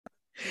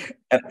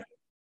And,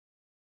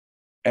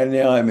 and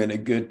now I'm in a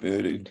good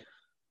mood.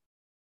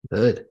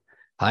 Good.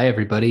 Hi,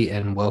 everybody,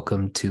 and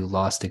welcome to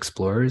Lost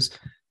Explorers.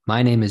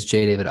 My name is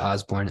J. David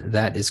Osborne.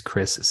 That is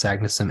Chris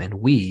Sagnussum, and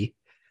we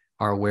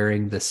are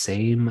wearing the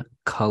same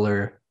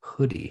color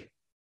hoodie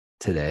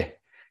today.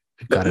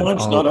 We've But got an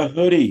mine's not all a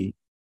hoodie.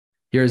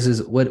 yours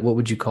is what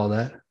would you call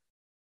that?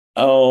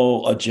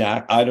 Oh, a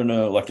jack. I don't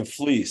know, like a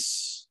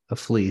fleece. A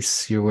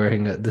fleece. You're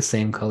wearing the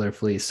same color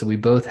fleece. So we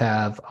both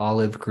have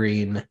olive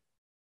green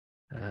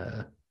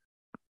uh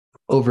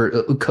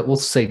we'll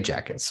say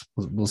jackets.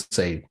 We'll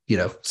say,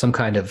 some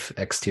kind of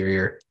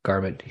exterior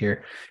garment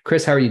here.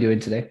 Chris, how are you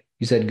doing today?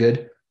 You said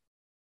good?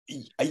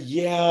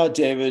 Yeah,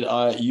 David,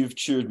 you've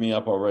cheered me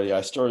up already. I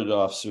started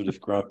off sort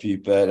of grumpy,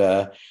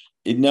 but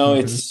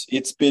Mhm.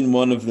 it's been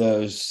one of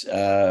those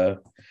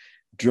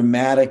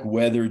dramatic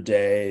weather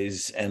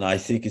days, and I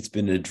think it's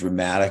been a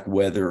dramatic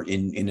weather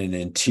in an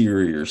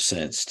interior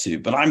sense too.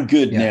 But I'm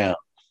good Yeah. now.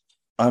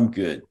 I'm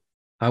good.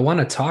 I want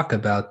to talk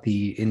about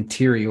the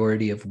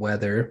interiority of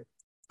weather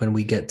when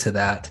we get to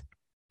that.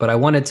 But I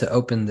wanted to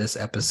open this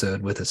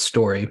episode with a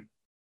story.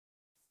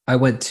 I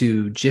went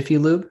to Jiffy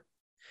Lube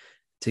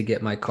to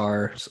get my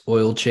car's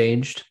oil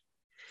changed.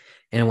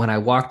 And when I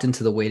walked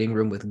into the waiting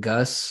room with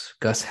Gus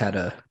had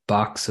a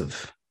box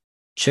of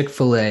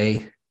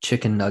Chick-fil-A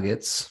chicken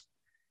nuggets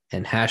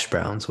and hash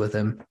browns with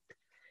him.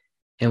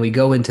 And we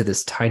go into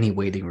this tiny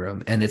waiting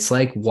room, and it's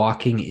like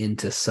walking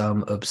into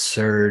some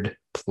absurd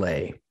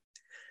play.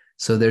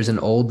 So there's an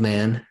old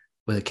man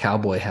with a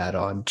cowboy hat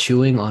on,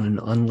 chewing on an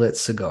unlit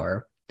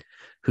cigar,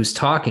 who's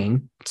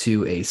talking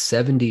to a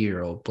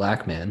 70-year-old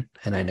black man.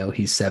 And I know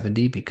he's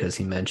 70 because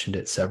he mentioned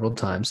it several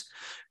times,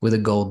 with a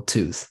gold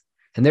tooth.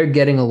 And they're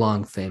getting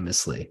along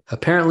famously.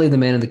 Apparently, the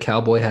man in the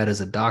cowboy hat is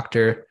a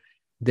doctor.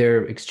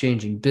 They're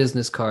exchanging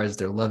business cards.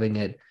 They're loving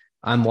it.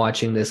 I'm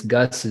watching this.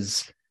 Gus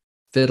is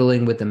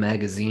fiddling with the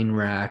magazine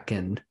rack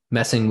and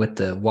messing with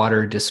the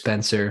water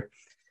dispenser.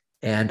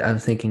 And I'm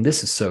thinking,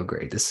 this is so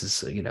great. This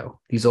is,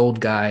 these old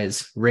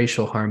guys,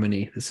 racial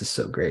harmony. This is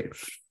so great.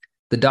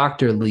 The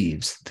doctor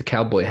leaves, the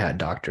cowboy hat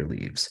doctor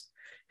leaves.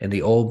 And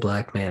the old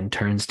black man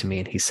turns to me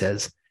and he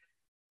says,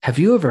 "Have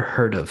you ever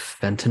heard of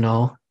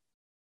fentanyl?"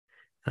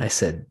 And I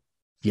said,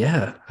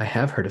 "Yeah, I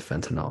have heard of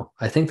fentanyl.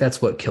 I think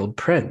that's what killed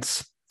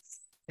Prince."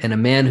 And a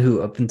man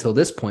who, up until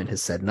this point,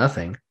 has said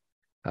nothing,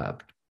 uh,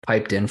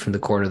 piped in from the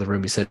corner of the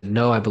room. He said,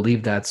 "No, I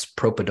believe that's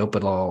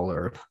propidopidol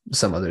or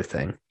some other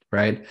thing."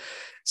 Right.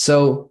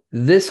 So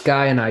this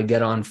guy and I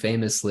get on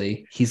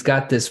famously. He's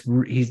got this.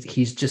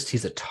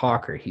 He's a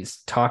talker.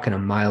 He's talking a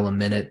mile a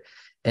minute,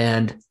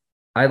 and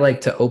I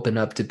like to open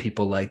up to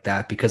people like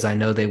that because I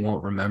know they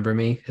won't remember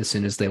me as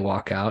soon as they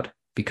walk out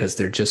because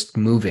they're just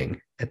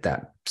moving at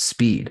that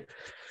speed.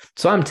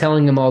 So I'm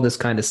telling him all this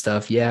kind of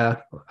stuff. Yeah,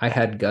 I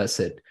had Gus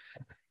at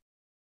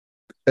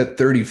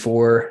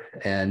 34,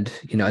 and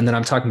and then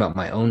I'm talking about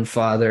my own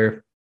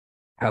father,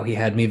 how he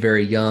had me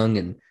very young,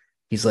 and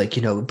he's like,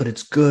 but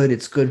it's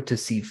good to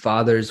see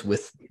fathers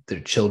with their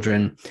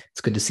children.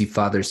 It's good to see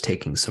fathers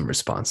taking some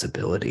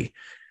responsibility.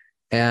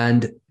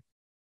 And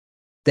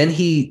then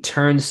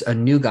a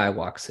new guy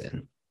walks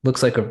in,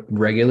 looks like a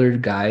regular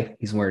guy.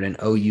 He's wearing an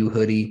OU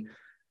hoodie,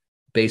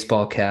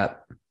 baseball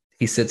cap.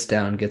 He sits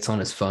down, gets on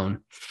his phone,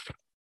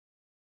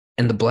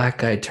 and the black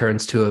guy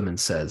turns to him and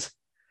says,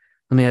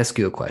 "Let me ask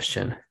you a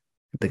question."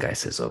 The guy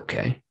says,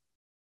 "Okay."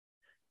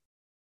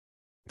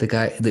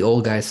 The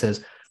old guy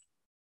says,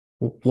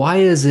 "Why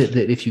is it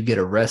that if you get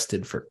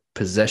arrested for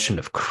possession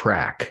of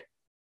crack,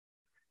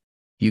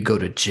 you go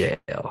to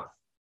jail?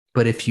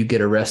 But if you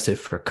get arrested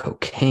for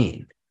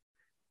cocaine,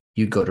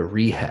 you go to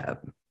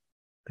rehab?"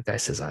 The guy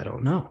says, "I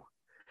don't know."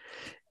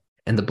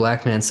 And the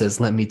black man says,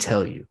 "Let me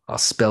tell you, I'll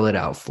spell it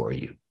out for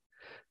you.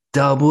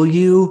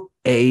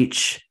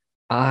 WHITE,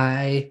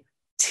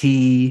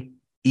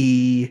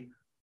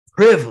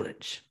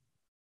 privilege."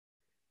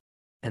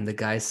 And the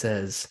guy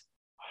says,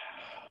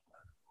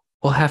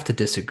 "We'll have to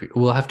disagree.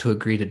 We'll have to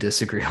agree to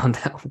disagree on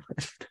that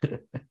one."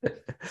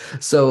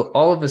 So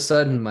all of a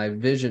sudden, my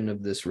vision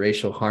of this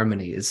racial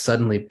harmony is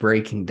suddenly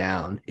breaking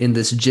down in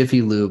this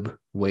Jiffy Lube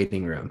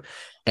waiting room.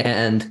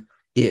 And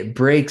it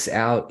breaks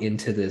out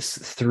into this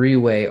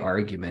three-way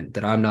argument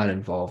that I'm not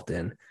involved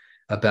in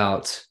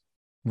about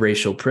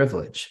racial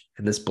privilege.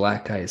 And this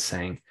black guy is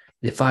saying,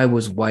 "If I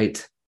was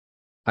white,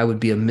 I would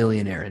be a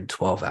millionaire in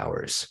 12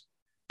 hours.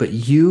 But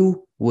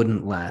you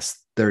wouldn't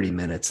last 30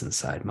 minutes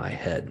inside my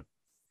head."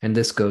 And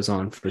this goes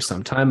on for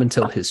some time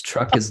until his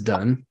truck is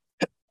done.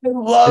 I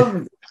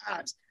love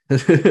that.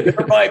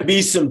 There might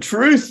be some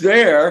truth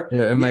there.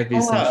 There might be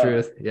some Yeah.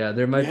 truth. Yeah,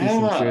 there might be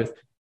some Yeah. truth.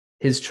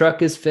 His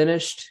truck is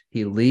finished.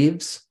 He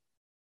leaves.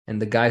 And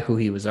the guy who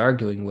he was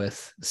arguing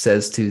with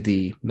says to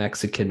the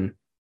Mexican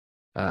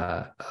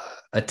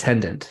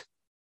attendant,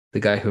 the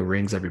guy who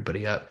rings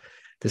everybody up,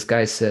 this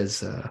guy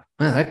says, "Well,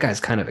 that guy's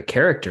kind of a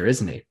character,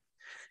 isn't he?"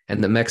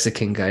 And the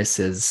Mexican guy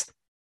says,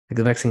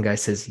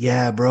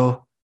 "Yeah,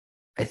 bro,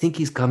 I think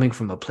he's coming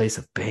from a place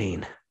of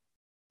pain."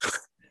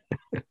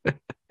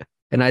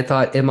 And I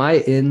thought, am I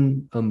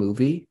in a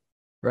movie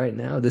right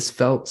now? This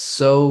felt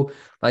so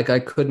Like I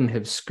couldn't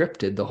have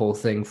scripted the whole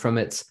thing from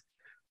its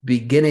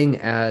beginning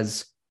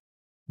as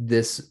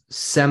this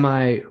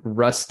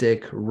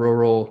semi-rustic,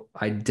 rural,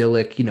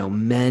 idyllic,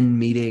 men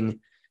meeting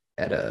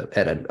at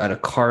a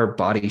car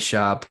body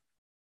shop,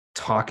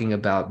 talking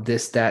about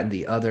this, that, and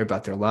the other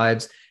about their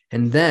lives,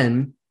 and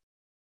then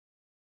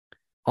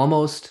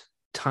almost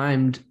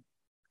timed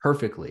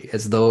perfectly,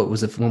 as though it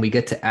was when we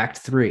get to Act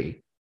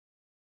 3,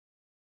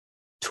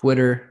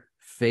 Twitter,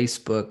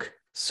 Facebook,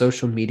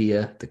 social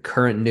media, the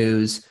current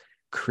news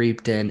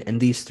creeped in, and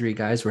these three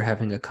guys were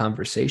having a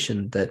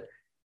conversation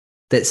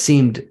that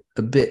seemed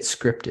a bit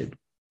scripted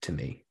to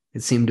me.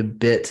 It seemed a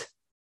bit.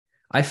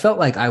 I felt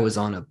like I was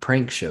on a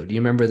prank show. Do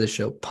you remember the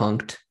show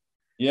Punked,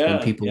 when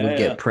Yeah, people would yeah,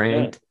 get yeah,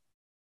 pranked?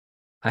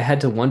 I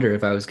had to wonder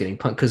if I was getting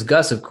punked because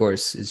Gus, of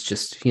course, is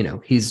just,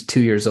 he's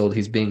 2 years old.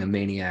 He's being a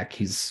maniac.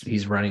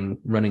 He's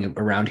running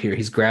around here.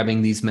 He's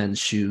grabbing these men's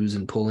shoes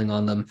and pulling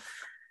on them.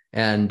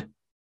 And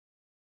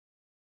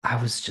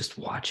I was just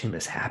watching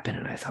this happen,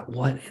 and I thought,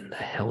 what in the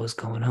hell is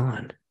going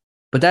on?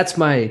 But that's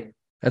my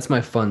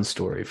fun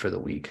story for the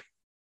week.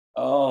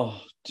 Oh,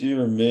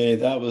 dear me.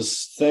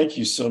 Thank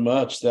you so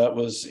much. That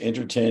was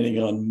entertaining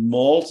on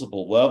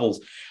multiple levels.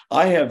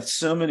 I have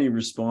so many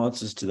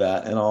responses to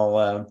that, and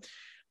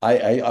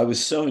I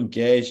was so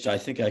engaged. I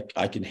think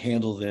I can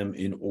handle them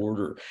in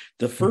order.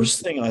 The Mhm.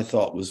 first thing I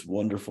thought was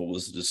wonderful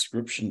was the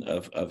description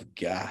of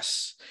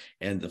gas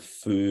and the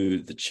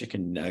food, the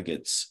chicken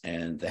nuggets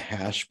and the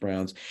hash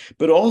browns,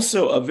 but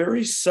also a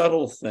very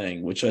subtle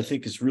thing, which I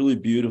think is really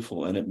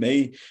beautiful. And it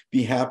may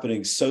be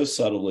happening so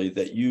subtly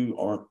that you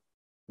aren't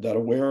that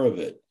aware of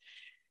it,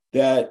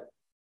 that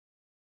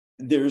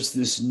there's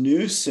this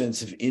new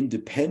sense of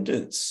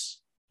independence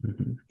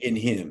Mhm. in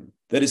him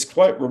that is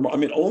quite remarkable.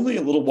 I mean, only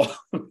a little while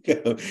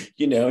ago,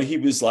 he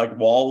was like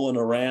walling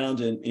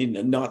around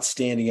and not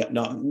standing up.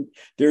 Not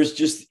there's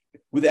just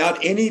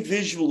without any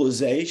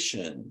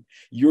visualization,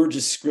 your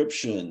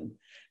description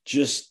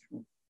just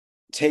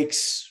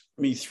takes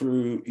me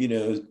through,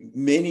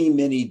 many,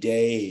 many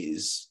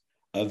days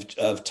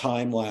of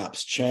time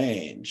lapse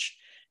change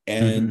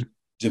and Mhm.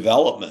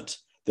 development.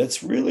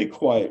 That's really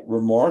quite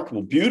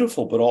remarkable,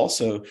 beautiful, but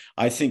also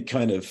I think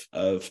kind of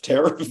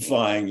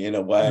terrifying in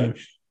a way.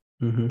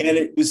 Mhm. Mhm. And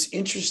it was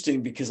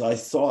interesting because I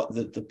thought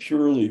that the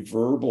purely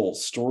verbal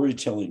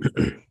storytelling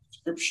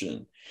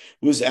description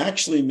was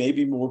actually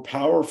maybe more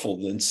powerful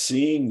than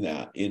seeing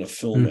that in a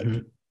filmic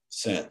Mhm.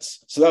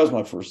 sense. So that was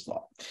my first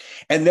thought.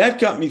 And that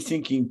got me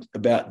thinking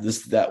about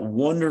that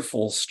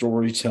wonderful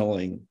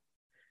storytelling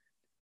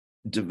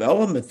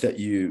development that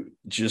you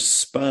just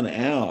spun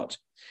out,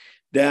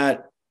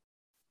 that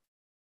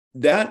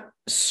that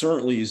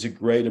certainly is a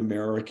great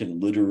American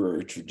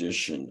literary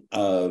tradition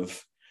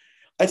of,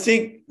 I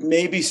think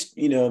maybe,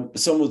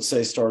 some would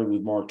say starting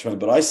with Mark Twain,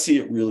 but I see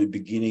it really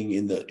beginning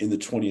in the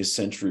 20th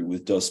century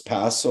with Dos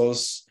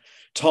Passos,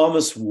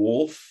 Thomas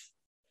Wolfe.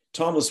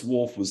 Thomas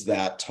Wolfe was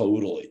that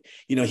totally.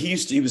 He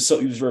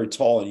was very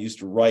tall and he used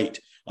to write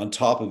on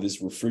top of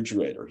his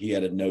refrigerator. He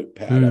had a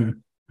notepad up,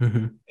 Mhm.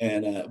 Mhm.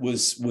 and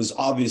was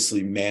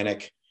obviously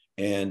manic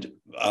and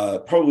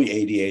probably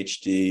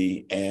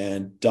ADHD,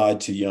 and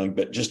died too young,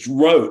 but just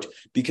wrote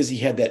because he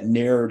had that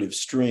narrative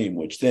stream,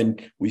 which then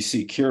we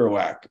see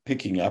Kerouac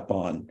picking up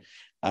on,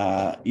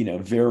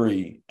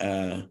 very,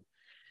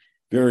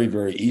 very,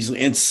 very easily.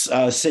 And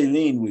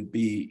Céline would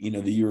be,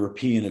 the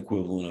European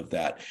equivalent of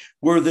that,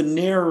 where the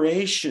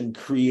narration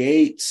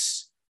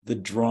creates the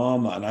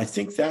drama. And I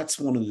think that's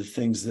one of the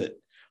things that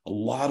a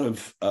lot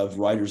of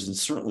writers and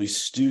certainly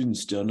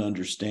students don't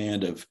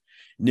understand, of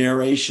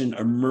narration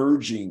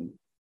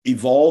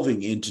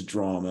evolving into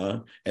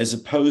drama, as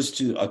opposed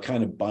to a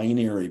kind of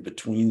binary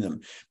between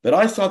them. But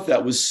I thought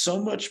that was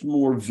so much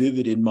more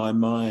vivid in my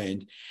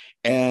mind.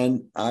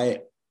 And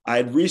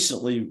I'd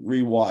recently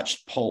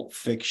rewatched Pulp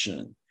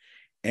Fiction,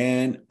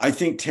 and I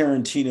think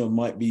Tarantino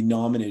might be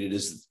nominated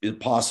as a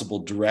possible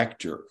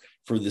director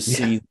for the Yeah.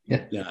 scene he's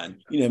Yeah.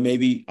 done.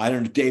 Maybe, I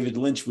don't know, David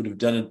Lynch would have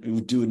done it,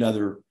 would do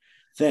another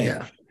thing.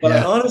 Yeah. But I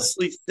Yeah.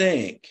 honestly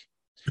think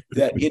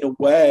that in a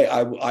way,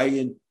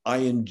 I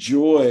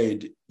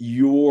enjoyed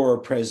your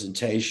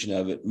presentation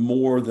of it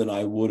more than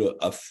I would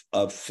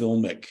a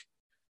filmic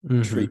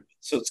Mhm. treatment.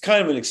 So it's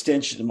kind of an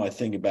extension of my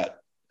thing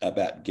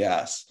about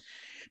gas.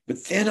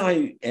 But then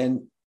I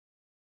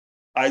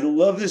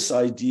love this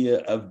idea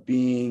of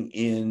being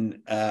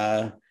in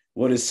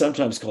what is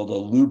sometimes called a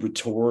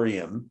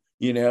lubritorium.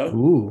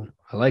 Ooh,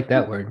 I like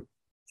that word.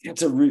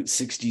 It's a Route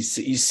 60.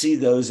 You see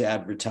those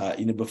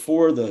advertised,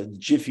 before the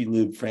Jiffy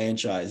Lube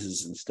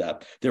franchises and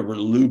stuff, there were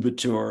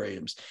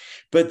lubritoriums.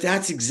 But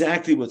that's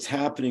exactly what's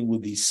happening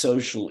with these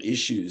social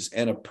issues,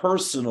 and a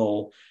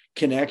personal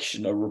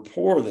connection, a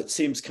rapport that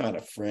seems kind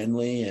of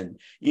friendly and,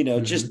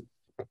 just Mhm.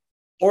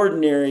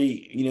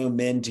 ordinary,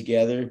 men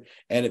together,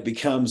 and it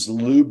becomes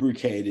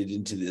lubricated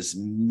into this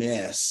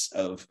mess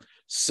of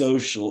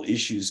social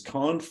issues,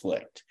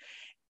 conflict.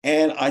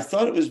 And I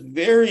thought it was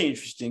very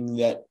interesting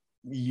that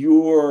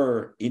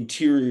your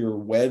interior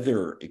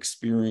weather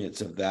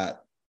experience of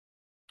that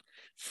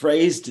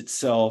phrased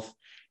itself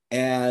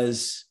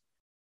as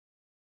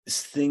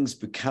things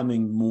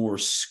becoming more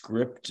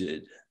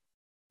scripted.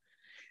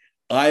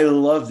 I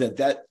love that.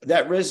 That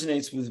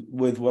resonates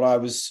with what I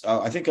was.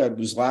 I think I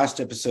was last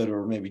episode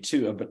or maybe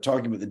two, but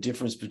talking about the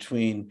difference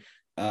between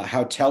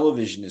how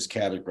television is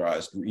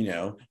categorized.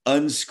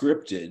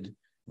 Unscripted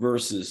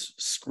versus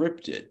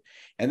scripted,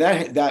 and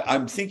that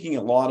I'm thinking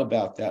a lot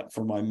about that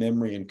for my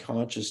memory and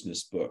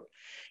consciousness book,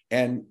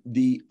 and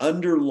the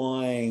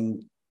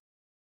underlying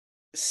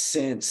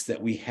sense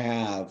that we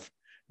have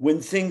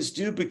when things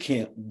do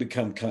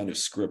become kind of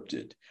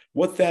scripted,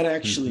 what that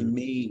actually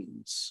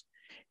means,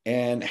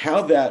 and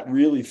how that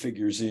really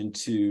figures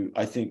into,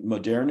 I think,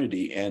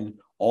 modernity and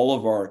all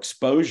of our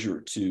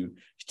exposure to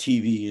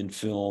TV and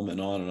film and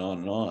on and on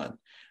and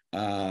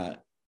on.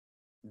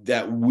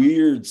 That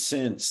weird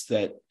sense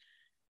that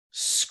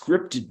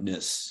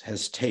scriptedness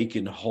has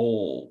taken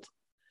hold.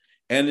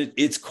 And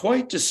it's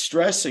quite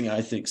distressing,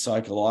 I think,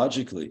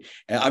 psychologically.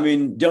 I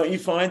mean, don't you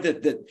find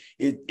that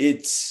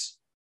it's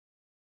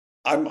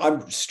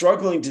I'm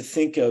struggling to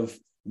think of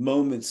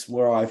moments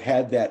where I've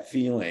had that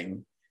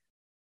feeling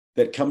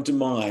that come to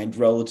mind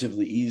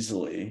relatively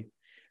easily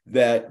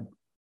that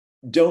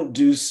don't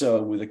do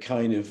so with a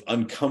kind of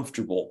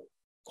uncomfortable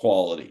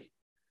quality.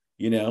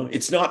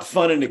 It's not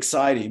fun and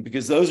exciting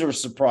because those are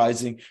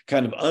surprising,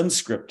 kind of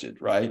unscripted,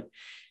 right?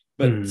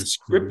 But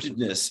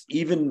scriptedness,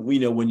 even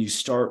when you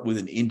start with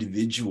an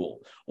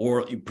individual,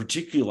 or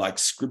particularly like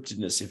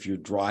scriptedness if you're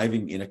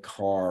driving in a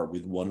car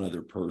with one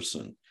other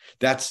person,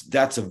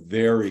 that's a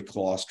very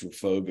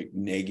claustrophobic,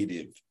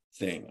 negative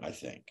thing, I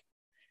think.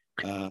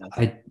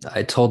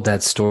 I told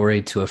that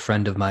story to a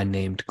friend of mine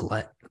named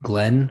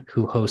Glenn,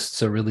 who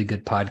hosts a really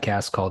good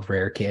podcast called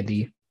Rare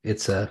Candy.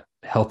 It's a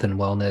health and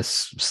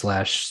wellness /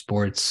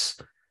 sports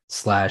 /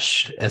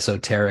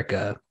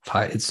 esoterica.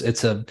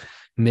 It's a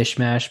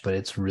mishmash, but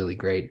it's really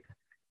great.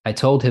 I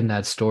told him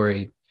that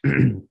story,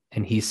 and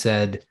he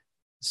said,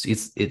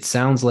 "It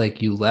sounds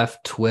like you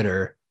left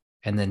Twitter,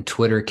 and then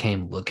Twitter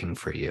came looking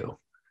for you."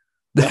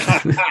 I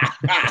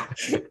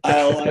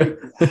like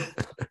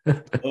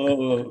that.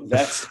 Oh,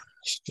 that's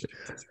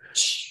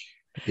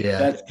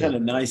kind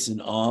of nice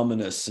and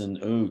ominous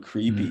and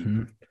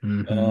creepy.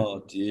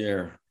 Oh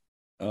dear.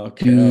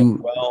 Okay.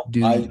 Well, do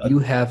you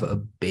have a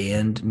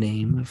band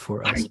name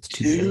for us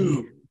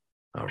today?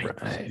 All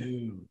right.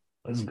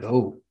 Let's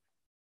go.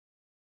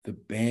 The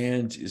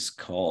band is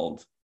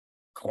called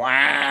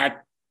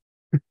Quack.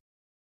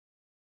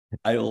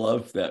 I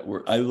love that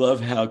word. I love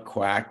how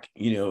quack,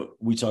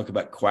 we talk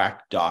about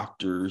quack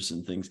doctors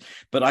and things,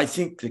 but I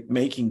think that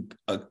making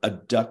a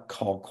duck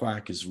call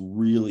quack is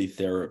really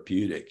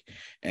therapeutic.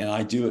 And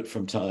I do it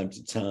from time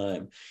to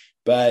time.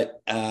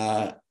 But,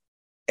 and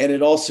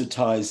it also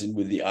ties in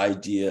with the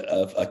idea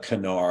of a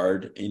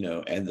canard,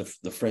 and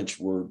the French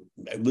word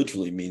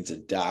literally means a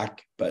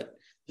duck, but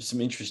there's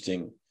some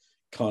interesting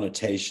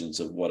connotations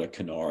of what a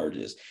canard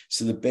is.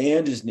 So the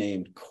band is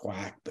named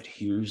Quack, but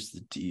here's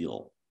the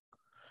deal.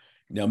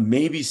 Now,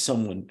 maybe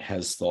someone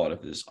has thought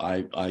of this.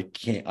 I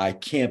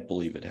can't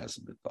believe it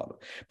hasn't been thought of.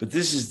 But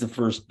this is the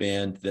first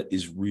band that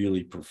is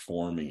really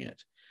performing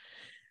it.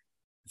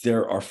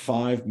 There are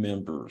 5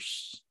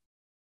 members,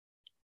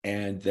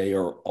 and they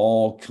are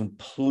all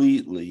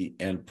completely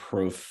and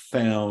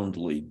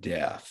profoundly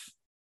deaf.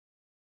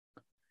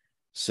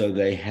 So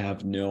they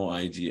have no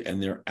idea.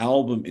 And their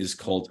album is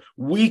called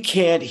We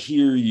Can't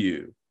Hear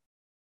You.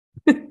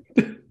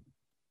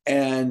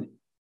 And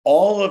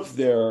all of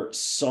their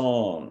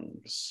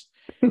songs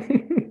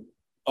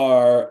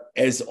are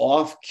as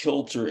off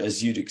kilter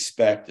as you'd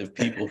expect of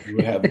people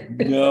who have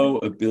no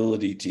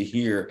ability to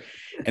hear.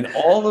 And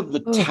all of the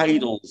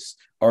titles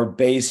are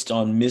based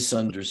on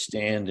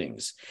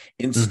misunderstandings.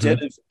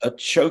 Instead of a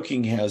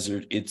choking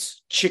hazard,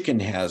 it's chicken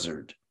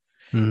hazard.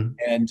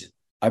 And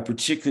I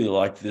particularly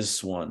like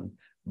this one,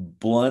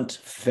 blunt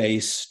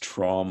face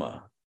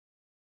trauma.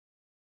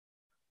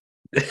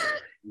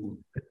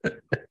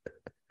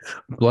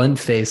 Blunt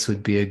Face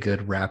would be a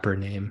good rapper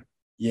name.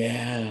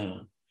 Yeah.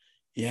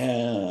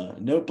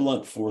 No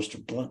blunt force or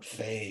blunt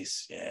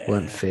face. Yeah.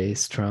 Blunt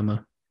face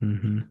trauma.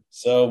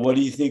 So what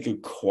do you think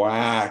of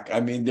Quack? I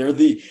mean,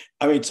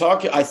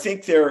 I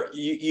think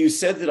you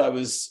said that I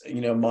was,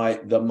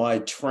 my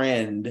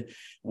trend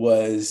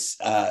was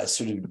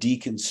sort of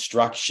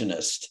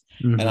deconstructionist.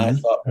 And I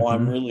thought, well,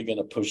 I'm really going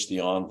to push the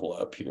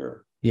envelope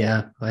here.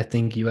 Yeah, I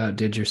think you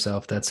outdid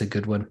yourself. That's a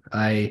good one.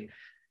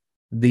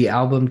 The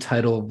album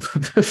title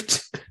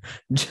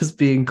just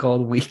being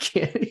called We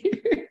Can't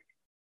Hear.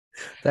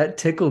 That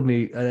tickled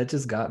me. That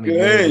just got me.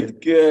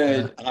 Good.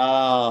 Yeah.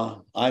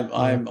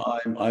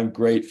 I'm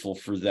grateful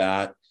for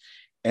that.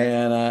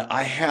 And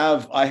I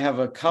have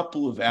a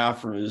couple of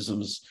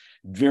aphorisms,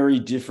 very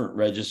different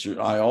registered.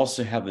 I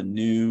also have a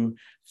new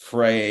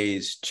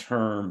phrase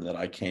term that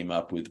I came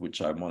up with,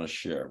 which I want to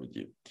share with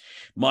you.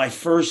 My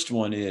first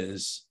one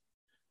is,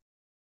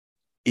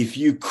 if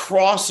you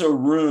cross a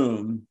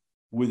room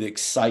with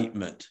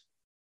excitement,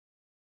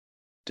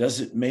 does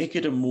it make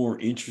it a more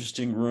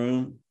interesting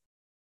room?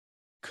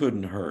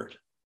 Couldn't hurt.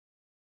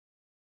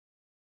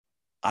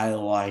 I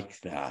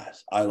like that.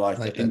 I like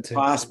I like that. In that too.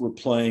 class, we're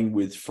playing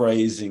with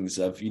phrasings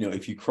of,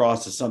 if you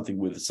cross a something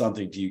with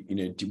something,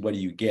 what do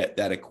you get?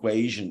 That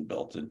equation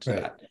built into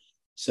Right. that.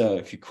 So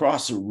if you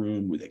cross a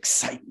room with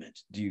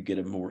excitement, do you get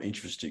a more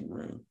interesting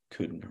room?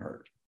 Couldn't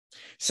hurt.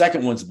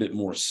 Second one's a bit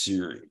more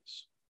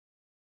serious.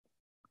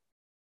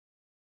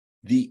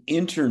 The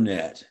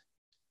internet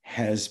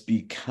has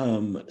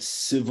become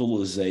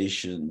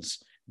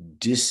civilization's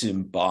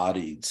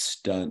disembodied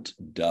stunt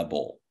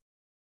double.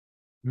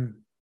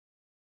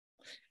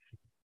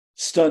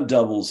 Stunt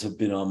doubles have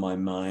been on my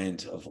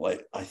mind of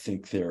like, I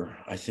think they're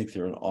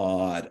an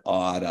odd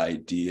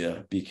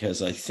idea,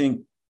 because I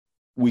think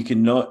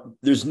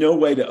there's no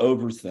way to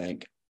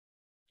overthink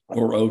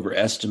or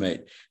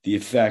overestimate the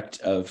effect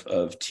of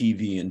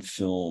TV and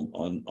film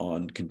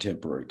on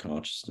contemporary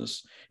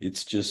consciousness.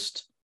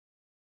 It's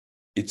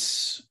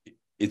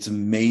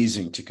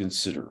amazing to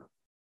consider.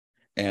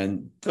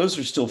 And those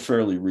are still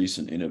fairly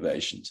recent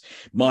innovations.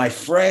 My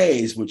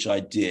phrase, which I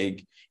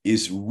dig,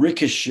 is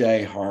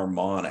ricochet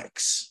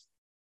harmonics.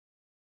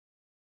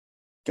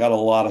 Got a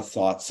lot of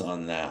thoughts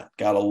on that.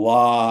 Got a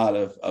lot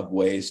of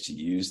ways to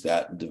use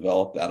that and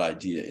develop that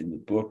idea in the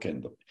book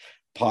and the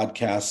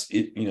podcast,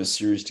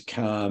 series to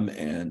come,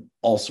 and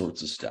all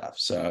sorts of stuff.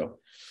 So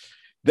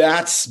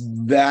that's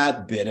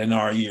that bit. And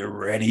are you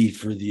ready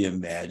for the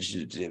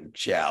imaginative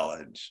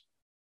challenge?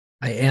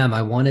 I am.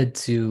 I wanted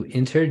to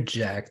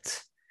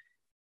interject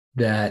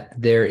that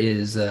there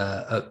is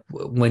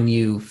when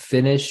you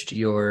finished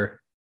your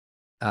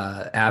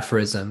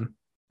aphorism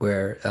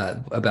where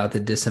about the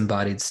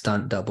disembodied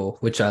stunt double,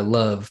 which I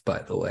love, by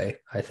the way.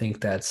 I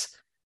think that's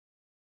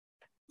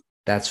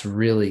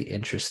really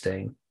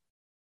interesting.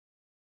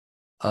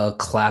 A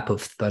clap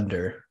of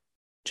thunder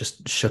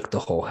just shook the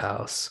whole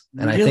house,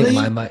 and I think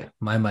Really?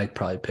 my mic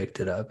probably picked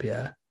it up.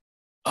 Yeah.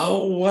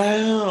 Oh,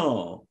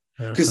 wow.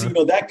 Because,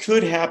 Uh-huh. that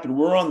could happen.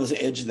 We're on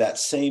the edge of that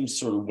same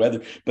sort of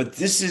weather. But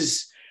this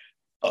is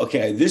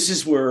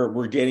where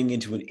we're getting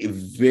into a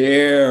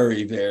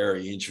very,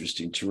 very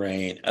interesting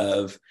terrain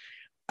of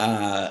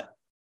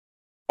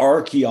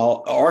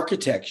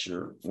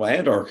architecture,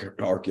 land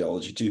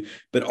archaeology too,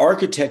 but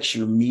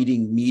architecture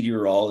meeting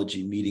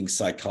meteorology, meeting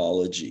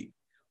psychology,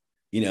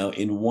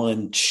 in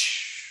one.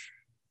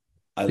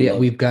 I Yeah, love.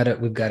 we've got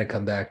to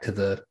come back to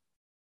the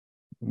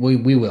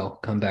we will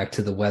come back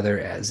to the weather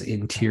as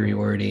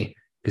interiority,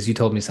 because you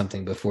told me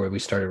something before we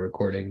started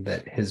recording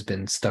that has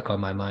been stuck on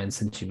my mind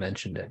since you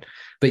mentioned it.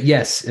 But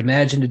yes,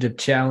 imaginative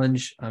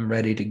challenge. I'm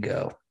ready to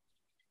go.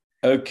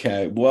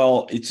 Okay,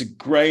 well, it's a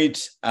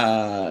great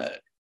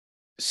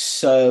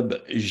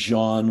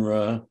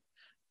sub-genre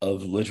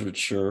of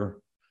literature,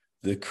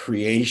 the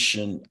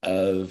creation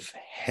of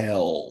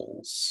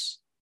hells.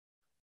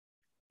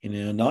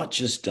 Not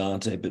just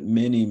Dante, but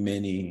many,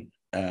 many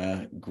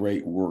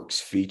great works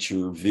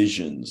feature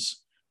visions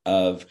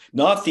of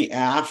not the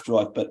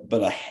afterlife,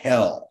 but a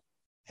hell.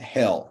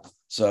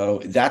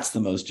 So that's the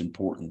most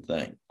important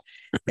thing.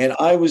 And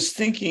I was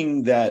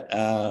thinking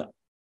that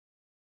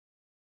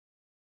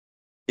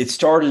it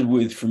started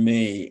with, for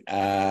me,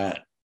 a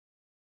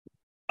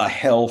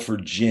hell for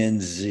Gen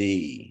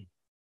Z.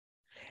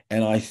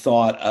 And I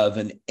thought of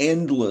an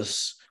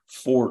endless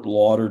Fort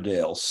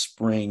Lauderdale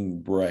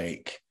spring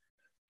break.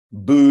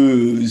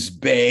 Booze,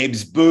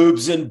 babes,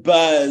 boobs, and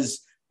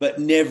buzz, but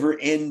never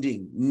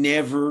ending,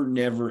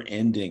 never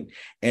ending.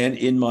 And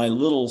in my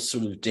little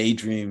sort of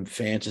daydream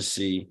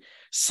fantasy,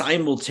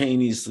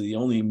 simultaneously, the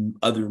only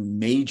other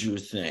major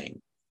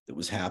thing that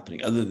was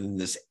happening, other than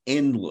this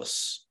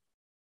endless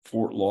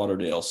Fort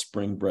Lauderdale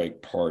spring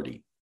break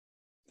party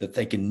that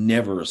they can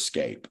never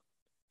escape,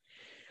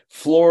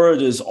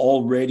 Florida's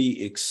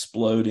already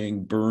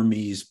exploding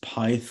Burmese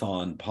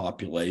python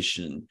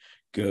population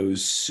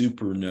goes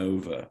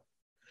supernova.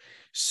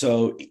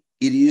 So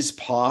it is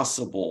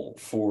possible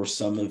for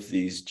some of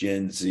these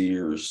Gen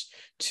Zers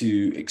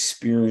to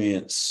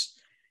experience,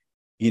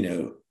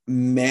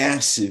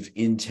 massive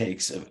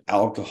intakes of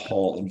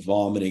alcohol and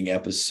vomiting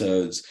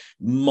episodes,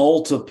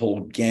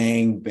 multiple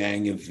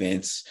gangbang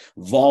events,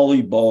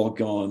 volleyball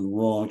gone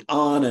wrong,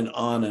 on and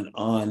on and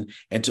on,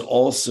 and to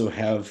also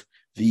have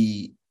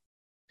the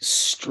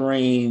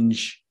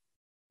strange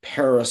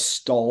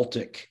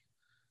peristaltic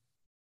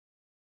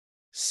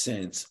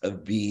sense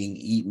of being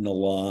eaten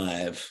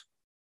alive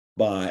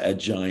by a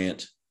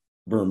giant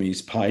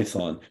Burmese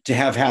python to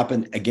have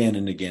happen again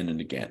and again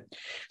and again.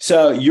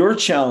 So your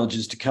challenge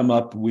is to come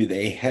up with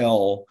a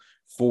hell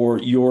for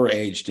your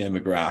age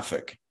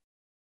demographic.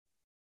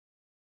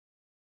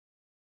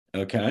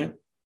 Okay.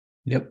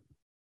 Yep.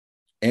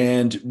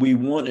 And we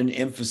want an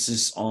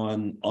emphasis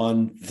on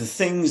the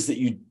things that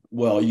you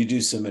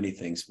do so many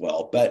things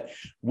well, but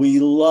we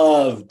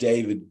love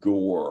David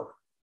Gore.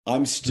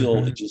 I'm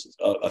still just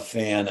a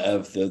fan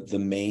of the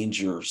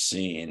manger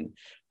scene,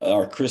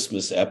 our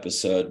Christmas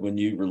episode when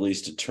you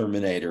released a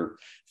Terminator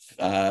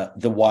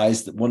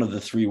one of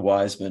the three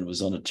wise men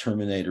was on a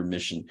Terminator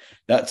mission.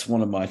 That's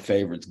one of my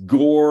favorites.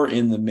 Gore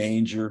in the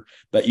manger,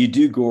 but you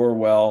do gore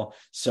well.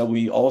 So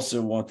we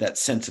also want that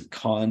sense of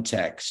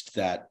context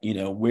that,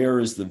 where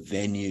is the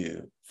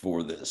venue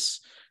for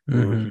this?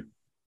 Mm-hmm. We're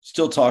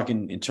still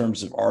talking in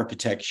terms of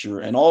architecture,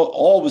 and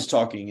all was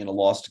talking in a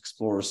Lost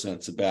Explorer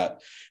sense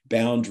about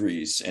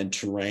boundaries and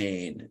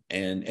terrain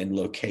and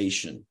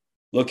location.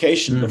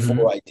 Location Mm-hmm.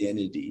 before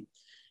identity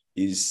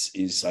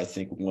is I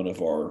think one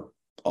of our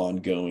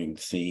ongoing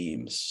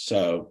themes.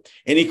 So,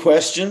 any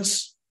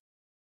questions?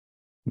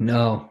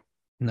 No,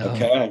 no.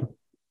 Okay,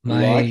 we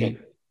like My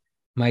it.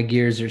 my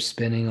gears are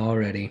spinning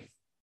already.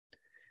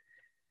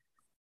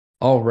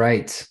 All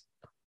right.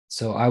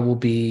 So I will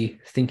be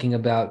thinking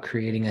about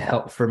creating a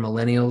help for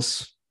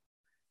millennials.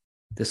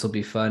 This will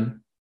be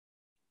fun.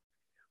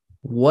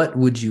 What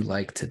would you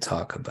like to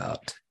talk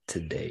about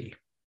today?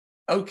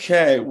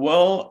 Okay,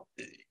 well,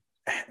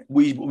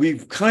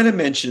 we've kind of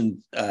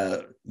mentioned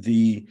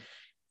the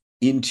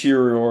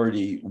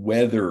interiority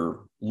weather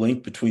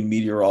link between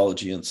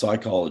meteorology and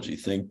psychology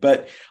thing,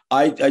 but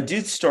I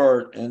did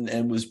start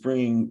and was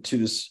bringing to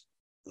this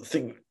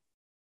thing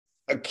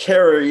a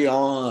carry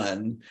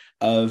on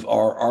of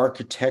our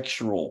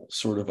architectural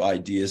sort of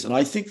ideas, and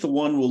I think the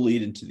one will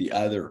lead into the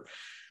other.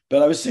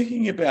 But I was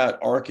thinking about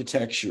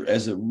architecture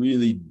as a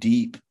really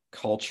deep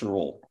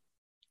cultural,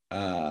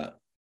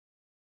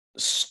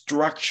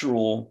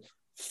 structural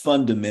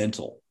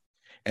fundamental.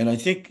 And I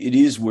think it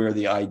is where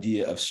the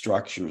idea of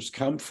structures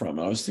come from.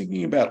 And I was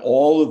thinking about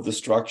all of the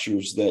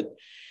structures that,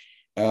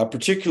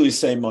 particularly,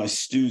 say, my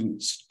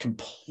students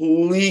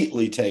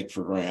completely take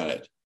for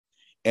granted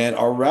and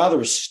are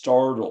rather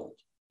startled,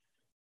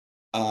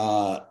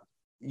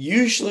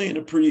 usually in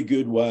a pretty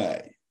good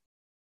way,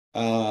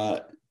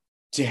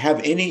 to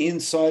have any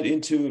insight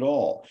into it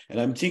all.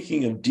 And I'm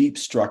thinking of deep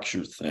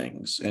structure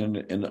things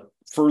and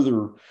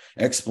further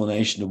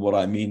explanation of what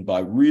I mean by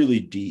really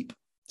deep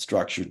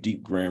structure,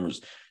 deep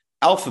grammars,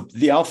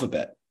 the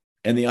alphabet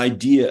and the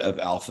idea of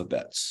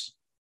alphabets.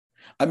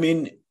 I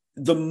mean,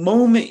 the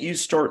moment you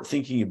start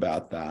thinking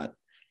about that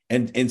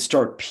and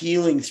start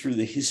peeling through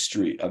the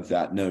history of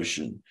that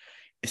notion,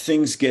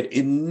 things get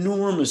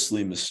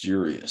enormously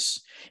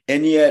mysterious.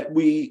 And yet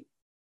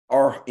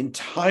our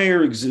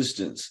entire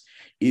existence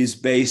is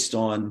based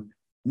on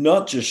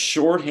not just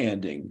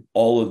shorthanding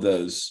all of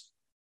those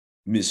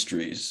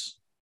mysteries,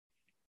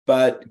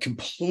 but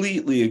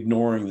completely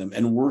ignoring them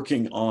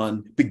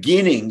and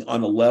beginning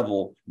on a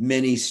level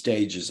many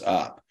stages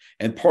up.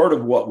 And part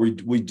of what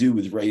we do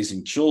with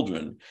raising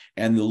children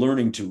and the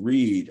learning to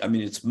read, I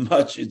mean,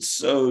 it's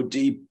so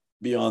deep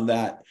beyond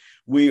that.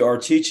 We are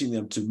teaching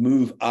them to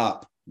move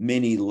up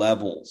many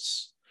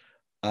levels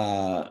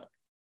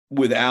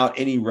without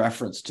any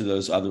reference to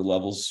those other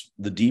levels,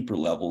 the deeper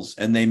levels,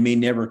 and they may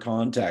never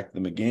contact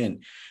them again.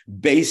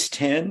 Base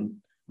 10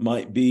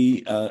 might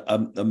be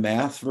a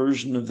math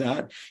version of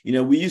that.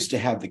 We used to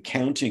have the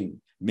counting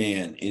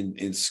man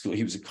in school.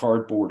 He was a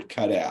cardboard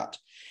cutout,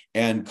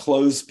 and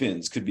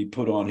clothespins could be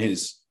put on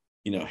his,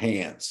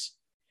 hands.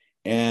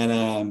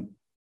 And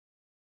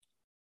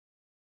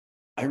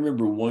I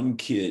remember one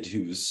kid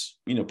who was,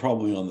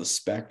 probably on the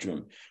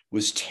spectrum,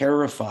 was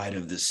terrified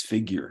of this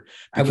figure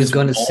I was because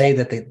going to say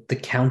that the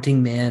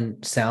counting man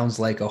sounds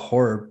like a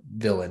horror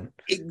villain.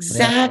 Yeah,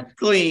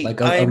 exactly.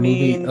 like a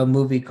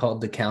movie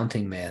called The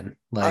Counting Man.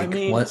 I Like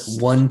mean,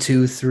 one,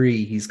 two,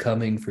 three, he's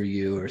coming for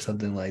you, or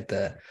something like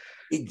that.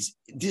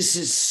 this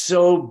is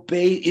so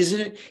bait, isn't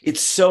it?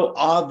 It's so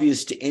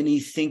obvious to any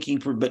thinking,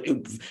 but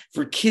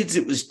for kids,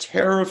 it was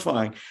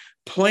terrifying.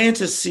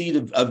 Plant a seed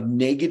of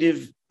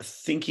negative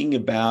thinking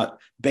about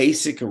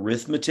basic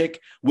arithmetic.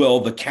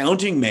 Well, the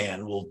counting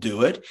man will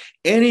do it.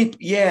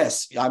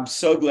 Yes, I'm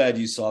so glad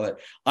you saw that.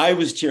 I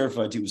was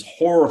terrified. It was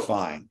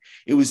horrifying.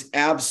 It was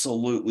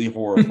absolutely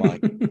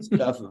horrifying.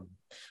 Stuff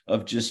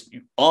of just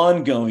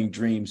ongoing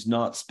dreams,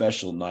 not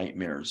special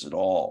nightmares at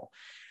all.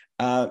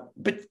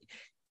 But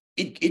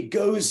it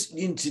goes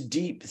into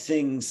deep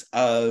things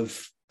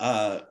of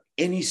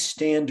any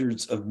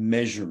standards of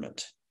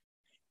measurement.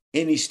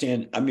 I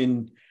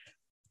mean,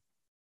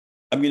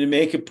 I'm going to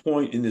make a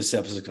point in this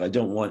episode because I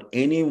don't want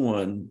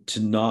anyone to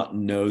not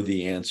know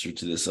the answer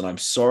to this. And I'm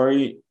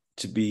sorry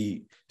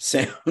to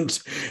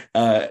sound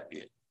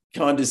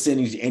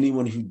condescending to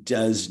anyone who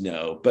does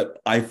know, but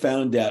I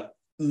found out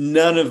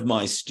none of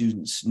my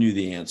students knew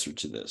the answer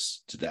to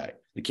this today.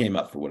 It came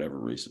up for whatever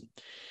reason.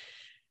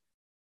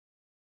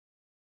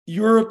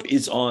 Europe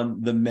is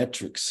on the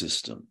metric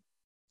system.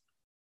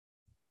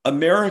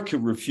 America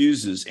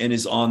refuses and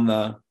is on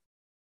the...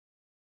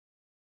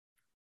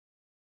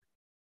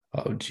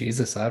 Oh,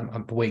 Jesus.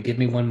 Wait, give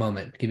me one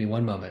moment. Give me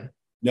one moment.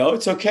 No,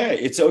 it's okay.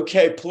 It's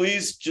okay.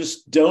 Please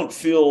just don't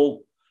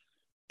feel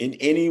in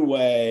any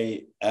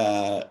way,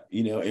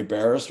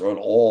 embarrassed or at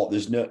all.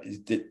 There's no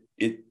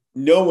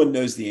one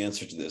knows the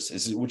answer to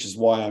this, which is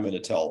why I'm going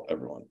to tell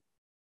everyone.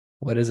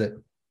 What is it?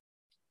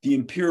 The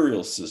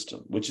imperial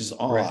system, which is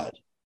odd. Right.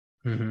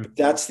 Mm-hmm. But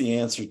that's the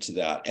answer to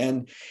that.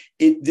 And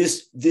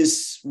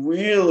this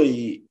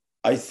really,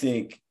 I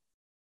think,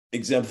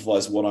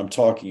 exemplifies what I'm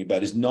talking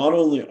about is not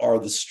only are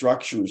the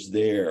structures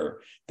there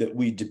that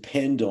we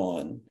depend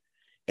on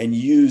and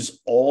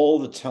use all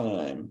the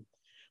time,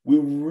 we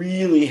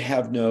really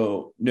have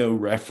no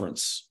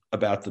reference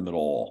about them at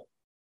all,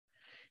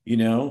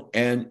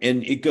 and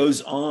it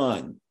goes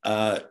on.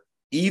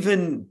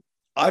 Even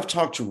I've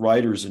talked to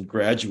writers and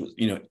graduates,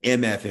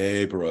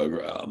 MFA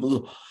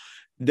program,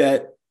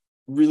 that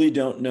really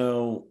don't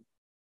know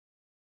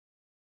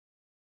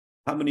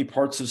how many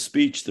parts of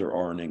speech there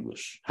are in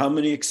English, how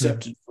many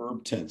accepted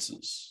verb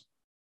tenses,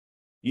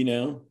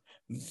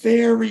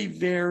 very,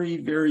 very,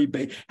 very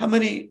big. How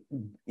many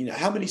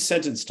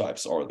sentence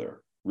types are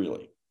there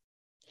really?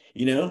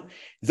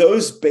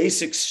 Those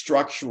basic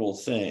structural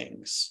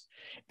things.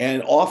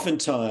 And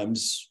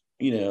oftentimes,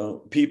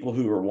 people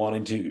who are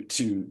wanting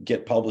to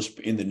get published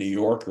in the New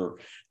Yorker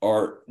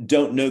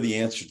don't know the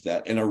answer to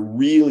that and are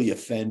really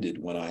offended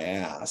when I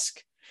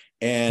ask,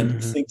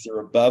 and think they're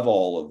above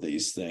all of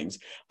these things.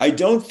 I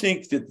don't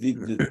think that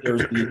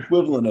there's the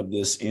equivalent of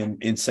this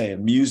in say a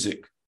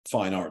music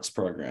fine arts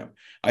program.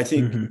 I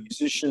think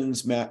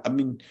musicians,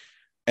 and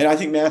I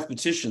think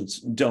mathematicians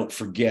don't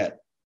forget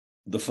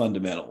the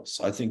fundamentals.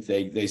 I think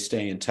they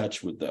stay in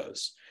touch with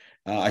those.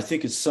 I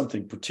think it's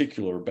something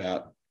particular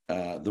about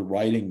the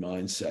writing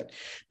mindset.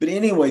 But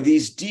anyway,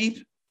 these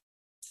deep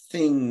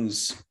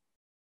things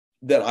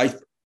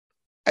that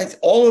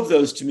all of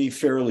those to me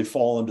fairly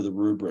fall under the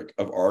rubric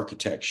of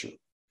architecture,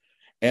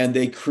 and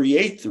they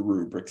create the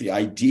rubric. The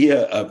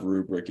idea of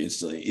rubric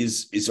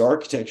is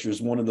architecture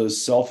is one of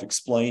those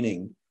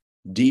self-explaining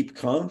deep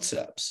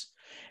concepts.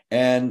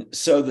 And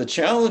so the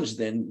challenge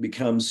then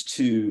becomes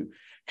to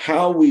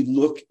how we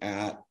look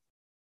at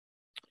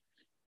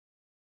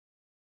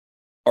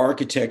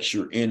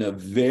architecture in a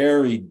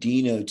very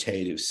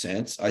denotative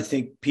sense. I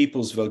think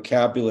people's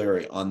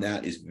vocabulary on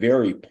that is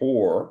very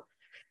poor.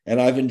 And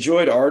I've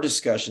enjoyed our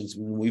discussions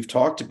when we've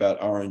talked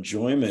about our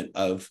enjoyment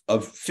of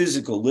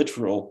physical,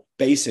 literal,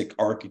 basic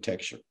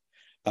architecture.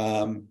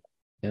 And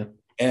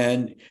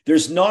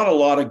there's not a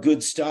lot of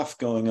good stuff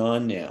going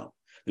on now.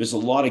 There's a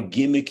lot of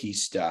gimmicky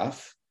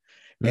stuff.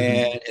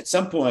 And at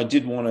some point, I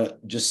did want to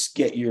just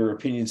get your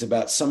opinions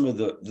about some of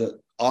the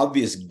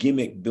obvious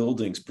gimmick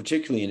buildings,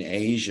 particularly in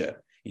Asia,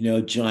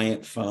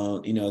 giant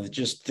phone,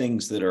 just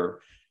things that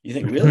are, you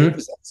think, really?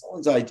 Was that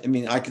someone's idea? I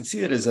mean, I can see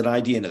that as an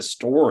idea in a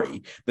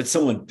story, but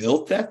someone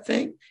built that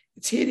thing?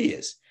 It's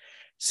hideous.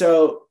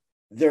 So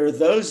there are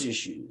those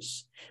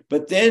issues.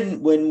 But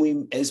then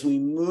as we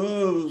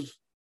move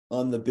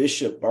on the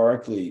Bishop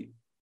Berkeley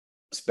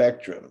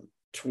spectrum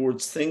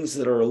towards things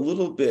that are a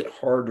little bit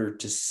harder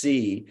to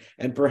see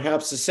and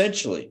perhaps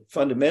essentially,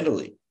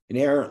 fundamentally,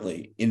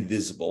 inherently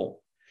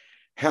invisible,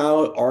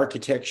 how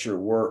architecture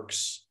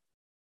works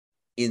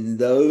in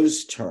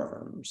those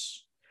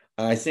terms,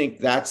 I think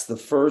that's the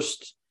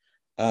first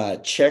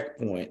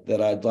checkpoint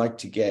that I'd like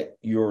to get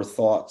your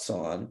thoughts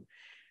on.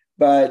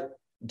 But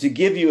to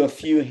give you a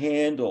few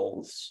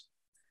handles,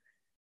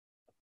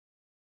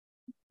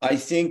 I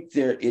think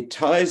it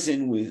ties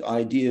in with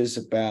ideas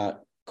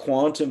about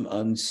quantum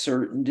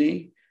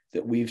uncertainty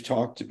that we've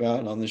talked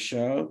about on the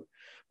show.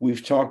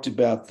 We've talked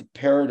about the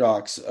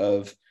paradox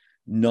of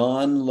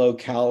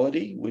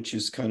non-locality, which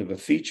is kind of a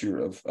feature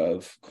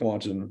of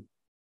quantum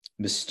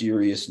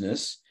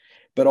mysteriousness,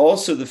 but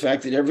also the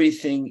fact that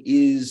everything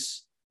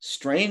is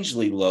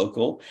strangely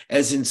local,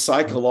 as in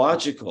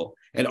psychological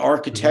and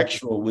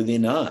architectural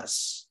within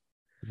us.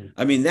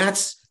 I mean,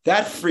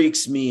 that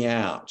freaks me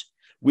out.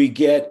 We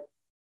get,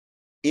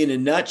 in a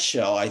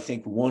nutshell, I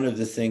think one of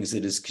the things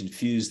that has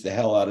confused the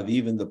hell out of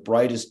even the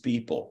brightest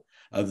people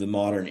of the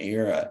modern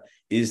era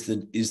is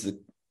the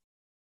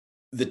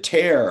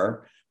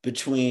tear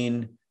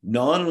between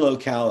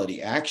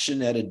non-locality,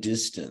 action at a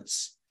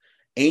distance,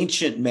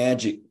 ancient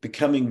magic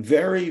becoming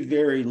very,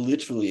 very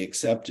literally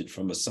accepted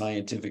from a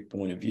scientific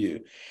point of view,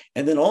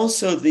 and then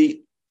also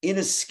the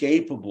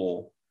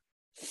inescapable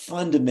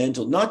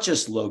fundamental, not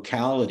just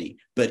locality,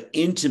 but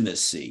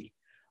intimacy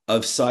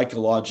of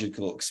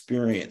psychological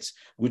experience,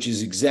 which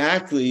is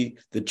exactly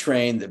the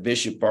train that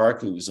Bishop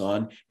Berkeley was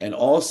on, and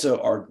also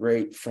our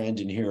great friend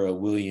and hero,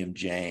 William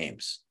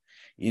James.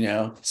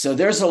 So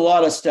there's a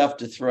lot of stuff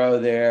to throw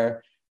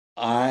there.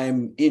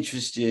 I'm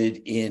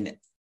interested in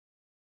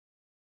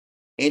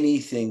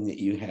anything that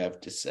you have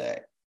to say.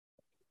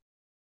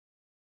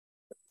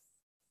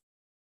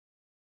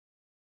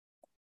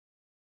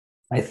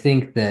 I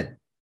think that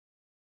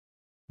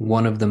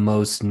one of the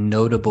most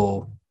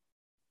notable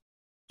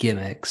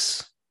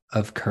gimmicks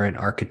of current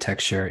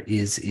architecture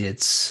is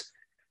its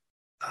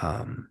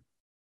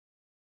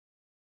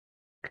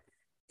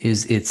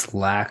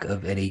lack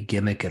of any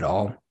gimmick at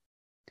all.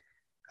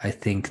 I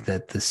think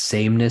that the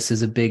sameness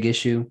is a big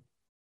issue.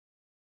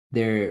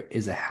 There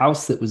is a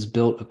house that was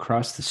built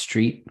across the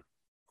street.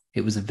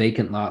 It was a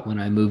vacant lot when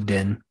I moved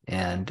in,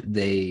 and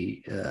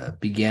they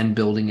began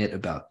building it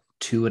about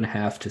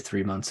 2.5 to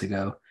 3 months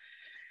ago.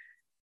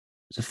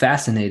 It was a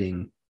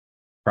fascinating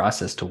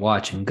process to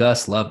watch, and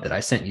Gus loved it.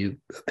 I sent you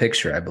a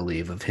picture, I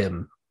believe, of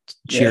him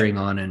cheering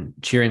on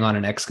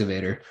an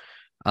excavator.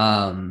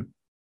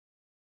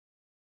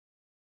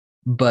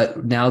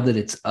 But now that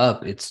it's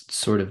up, it's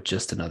sort of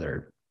just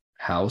another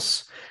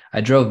house.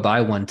 I drove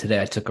by one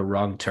today. I took a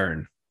wrong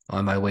turn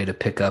on my way to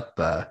pick up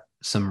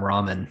some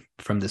ramen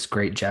from this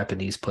great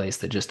Japanese place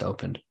that just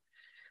opened.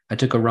 I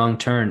took a wrong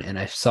turn and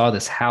I saw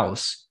this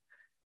house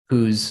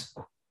whose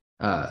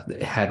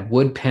had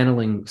wood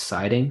paneling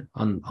siding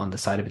on the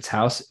side of its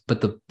house,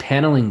 but the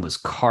paneling was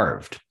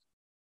carved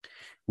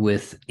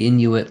with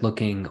Inuit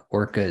looking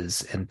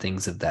orcas and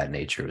things of that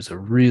nature. It was a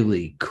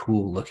really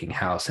cool looking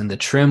house, and the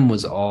trim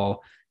was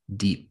all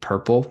deep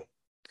purple.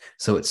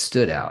 So it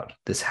stood out.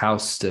 This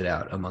house stood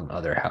out among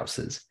other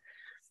houses.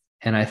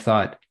 And I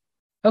thought,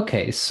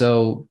 okay,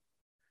 so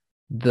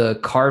the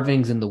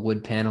carvings and the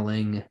wood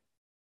paneling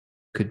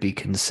could be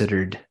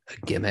considered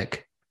a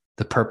gimmick.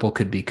 The purple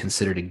could be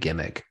considered a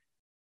gimmick.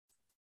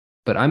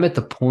 But I'm at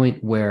the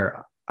point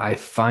where I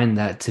find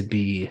that to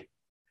be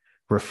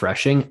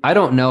refreshing. I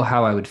don't know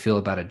how I would feel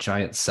about a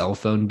giant cell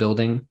phone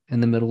building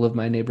in the middle of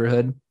my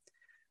neighborhood,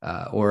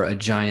 or a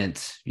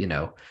giant,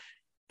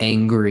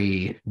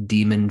 angry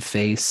demon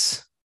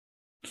face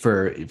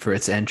for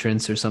its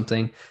entrance or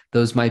something.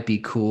 Those might be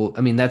cool.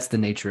 I mean, that's the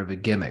nature of a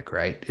gimmick,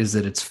 right? Is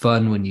that it's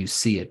fun when you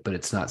see it, but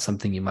it's not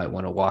something you might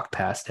want to walk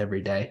past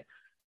every day.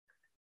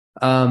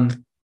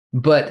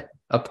 But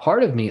a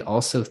part of me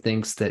also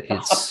thinks that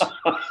it's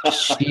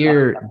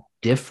sheer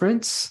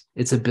difference,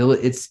 its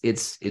ability,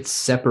 its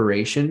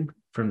separation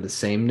from the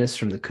sameness,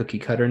 from the cookie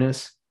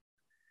cutterness,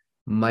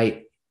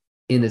 might,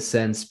 in a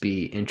sense,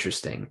 be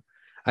interesting.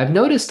 I've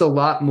noticed a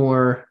lot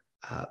more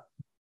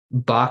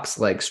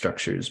box-like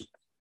structures.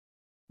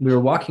 We were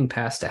walking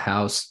past a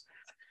house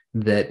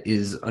that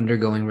is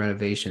undergoing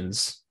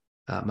renovations,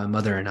 my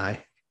mother and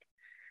I,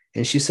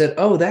 and she said,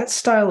 "Oh, that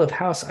style of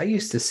house, I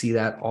used to see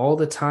that all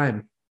the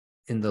time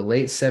in the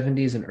late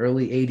 70s and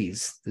early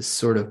 80s, this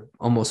sort of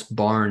almost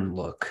barn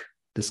look,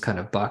 this kind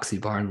of boxy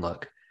barn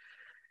look."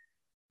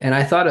 And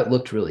I thought it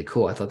looked really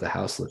cool. I thought the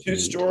house looked Two neat.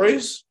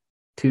 stories?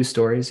 2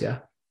 stories, yeah.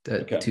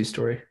 Okay.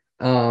 2-story.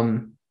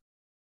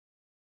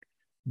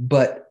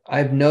 But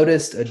I've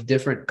noticed a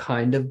different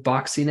kind of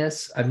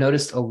boxiness. I've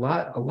noticed a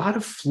lot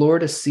of floor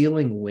to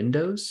ceiling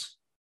windows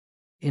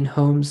in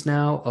homes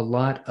now, a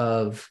lot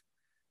of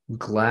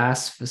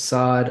glass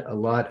facade, a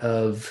lot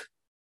of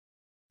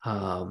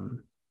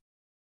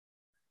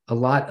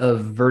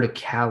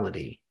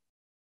verticality.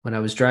 When I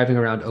was driving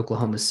around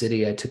Oklahoma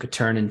City, I took a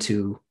turn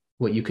into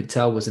what you could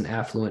tell was an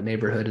affluent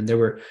neighborhood, and there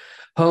were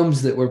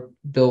homes that were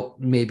built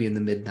maybe in the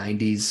mid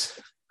 90s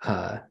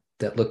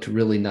that looked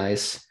really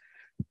nice.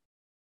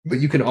 But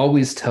you can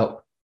always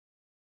tell,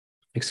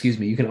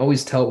 you can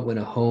always tell when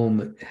a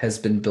home has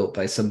been built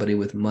by somebody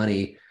with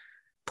money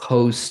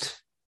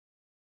post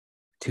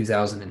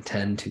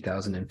 2010,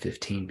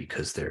 2015,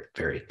 because they're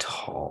very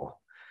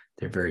tall.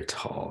 They're very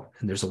tall,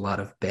 and there's a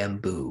lot of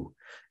bamboo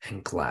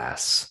and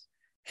glass,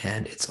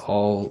 and it's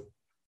all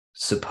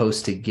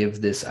supposed to give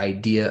this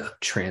idea of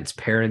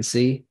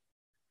transparency,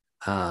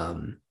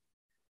 in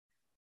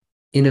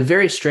a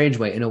very strange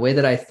way, in a way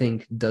that I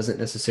think doesn't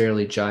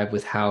necessarily jive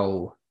with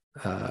how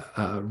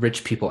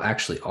rich people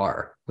actually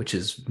are, which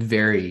is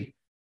very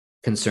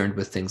concerned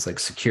with things like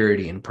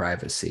security and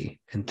privacy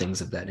and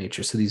things of that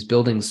nature. So these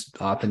buildings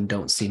often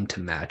don't seem to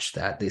match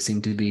that. They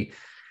seem to be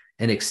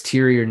an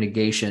exterior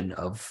negation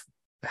of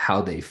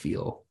how they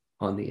feel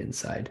on the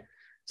inside.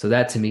 So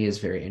that to me is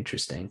very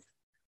interesting.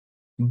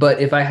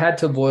 But if I had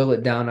to boil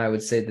it down, I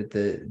would say that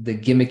the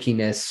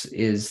gimmickiness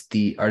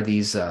are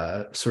these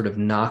sort of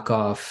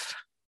knockoff,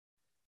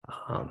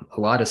 a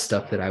lot of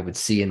stuff that I would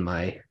see in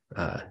my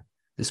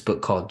this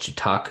book called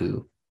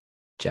Jitaku,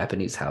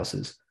 Japanese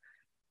Houses.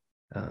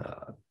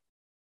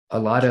 A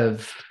lot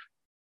of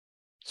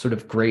sort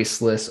of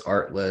graceless,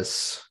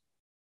 artless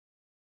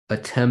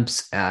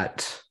attempts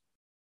at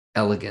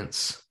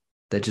elegance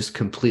that just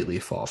completely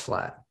fall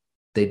flat.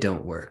 They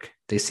don't work.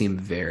 They seem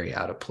very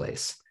out of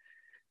place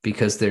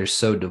because they're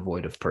so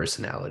devoid of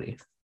personality.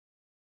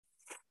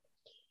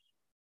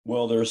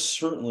 Well, there's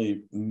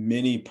certainly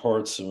many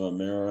parts of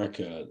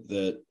America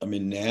that, I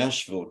mean,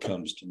 Nashville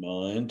comes to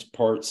mind,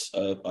 parts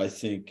of, I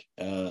think,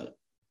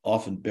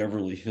 often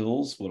Beverly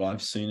Hills, what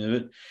I've seen of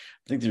it.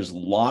 I think there's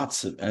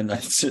lots of, and I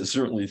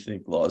certainly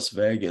think Las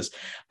Vegas.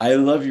 I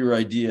love your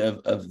idea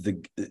of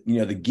the,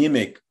 the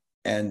gimmick,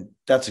 and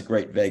that's a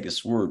great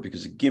Vegas word,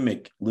 because a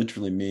gimmick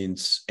literally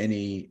means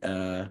any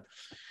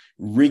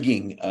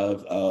rigging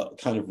of a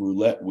kind of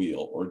roulette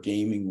wheel or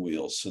gaming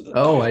wheel, so that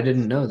I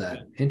didn't know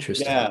that.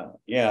 Interesting.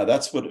 Yeah,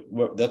 that's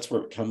that's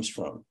where it comes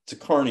from. It's a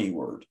Carney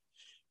word,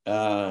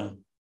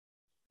 but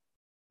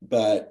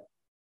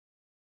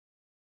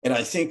and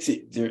I think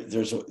that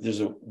there's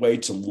a way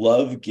to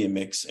love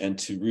gimmicks and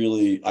to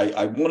really,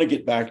 I want to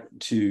get back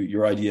to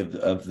your idea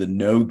of the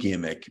no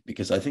gimmick,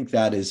 because I think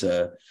that is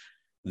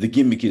the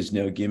gimmick is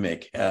no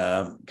gimmick,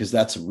 because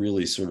that's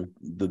really sort of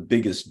the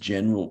biggest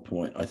general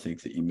point I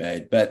think that you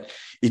made. But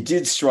it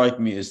did strike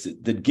me as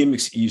that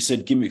gimmicks, you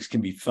said gimmicks can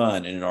be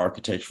fun in an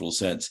architectural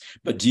sense,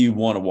 but do you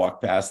want to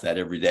walk past that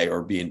every day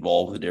or be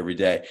involved with it every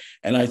day?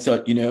 And I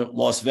thought,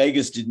 Las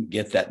Vegas didn't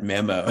get that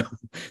memo.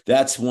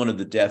 That's one of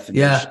the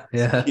definitions.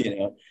 Yeah.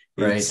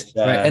 Right. It's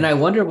Right. And I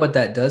wonder what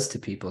that does to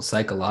people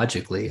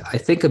psychologically. I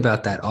think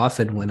about that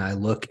often when I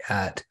look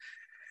at,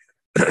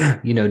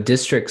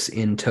 districts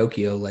in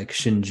Tokyo like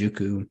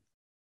Shinjuku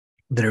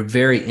that are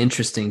very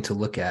interesting to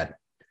look at.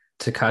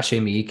 Takashi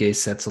Miike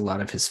sets a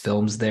lot of his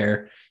films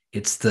there.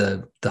 It's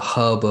the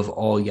hub of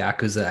all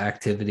Yakuza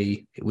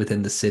activity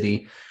within the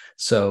city.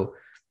 So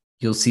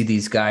you'll see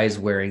these guys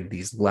wearing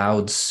these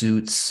loud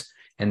suits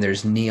and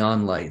there's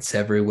neon lights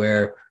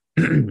everywhere.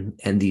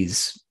 And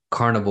these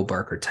carnival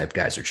barker type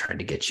guys are trying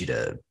to get you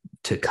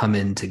to come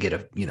in to get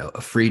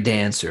a free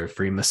dance or a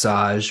free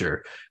massage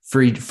or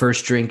free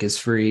first drink is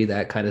free,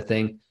 that kind of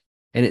thing.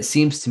 And it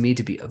seems to me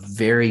to be a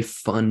very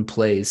fun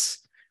place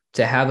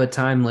to have a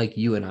time like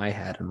you and I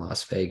had in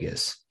Las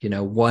Vegas,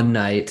 one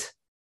night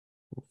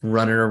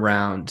running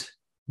around,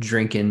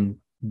 drinking,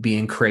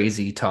 being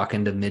crazy,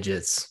 talking to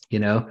midgets,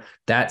 that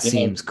yeah,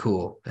 seems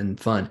cool and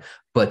fun.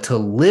 But to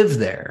live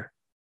there,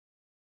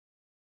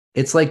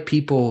 it's like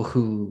people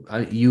who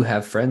you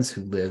have friends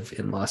who live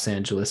in Los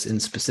Angeles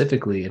and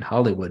specifically in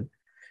Hollywood.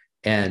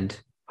 And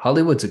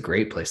Hollywood's a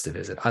great place to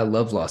visit. I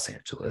love Los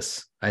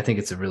Angeles. I think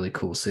it's a really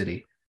cool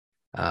city.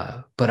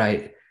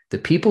 But the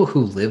people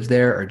who live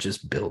there are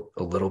just built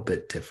a little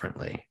bit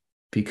differently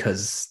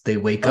because they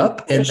wake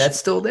up and that's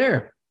still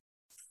there.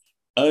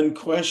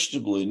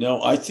 Unquestionably.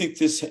 No, I think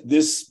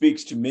this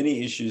speaks to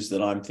many issues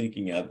that I'm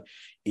thinking of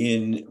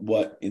in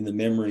the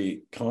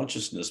memory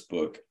consciousness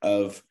book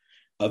of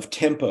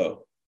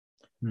tempo,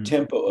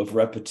 tempo of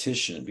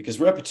repetition, because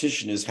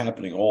repetition is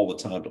happening all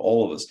the time to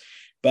all of us.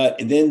 But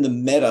then the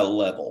meta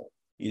level,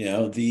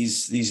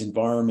 these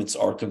environments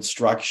are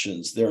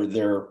constructions.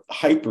 They're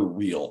hyper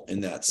real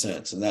in that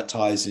sense, and that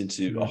ties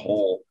into a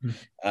whole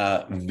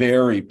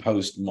very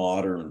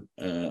postmodern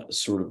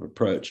sort of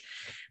approach.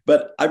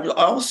 But I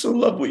also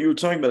love what you were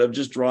talking about of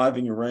just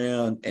driving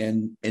around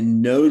and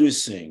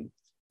noticing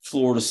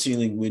floor to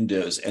ceiling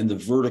windows and the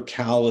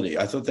verticality.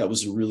 I thought that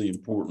was a really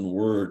important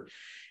word.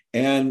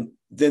 And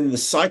then the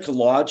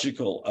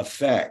psychological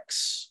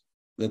effects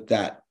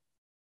that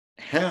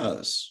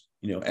has,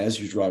 as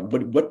you drive.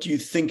 What do you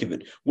think of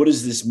it? What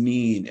does this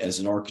mean as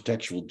an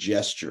architectural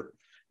gesture,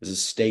 as a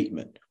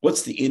statement?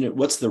 What's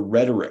the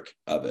rhetoric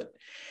of it?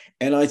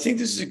 And I think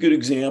this is a good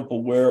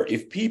example where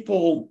if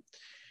people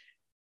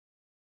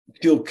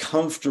feel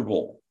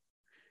comfortable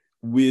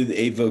with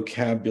a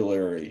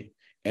vocabulary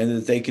and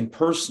that they can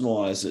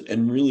personalize it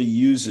and really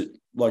use it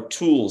like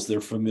tools they're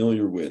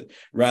familiar with,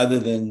 rather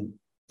than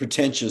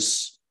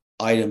pretentious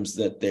items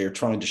that they're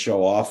trying to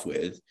show off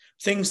with,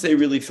 things they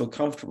really feel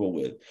comfortable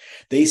with,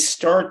 they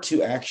start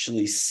to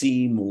actually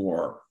see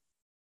more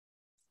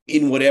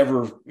in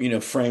whatever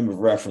frame of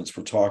reference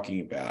we're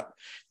talking about.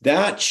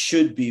 That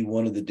should be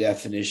one of the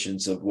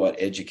definitions of what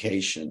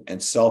education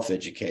and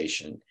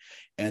self-education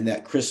and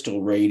that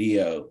crystal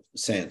radio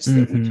sense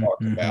that we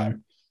talk about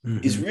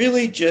is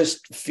really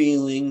just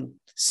feeling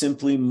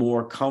simply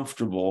more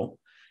comfortable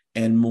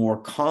and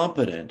more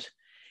competent,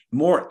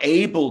 more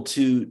able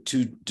to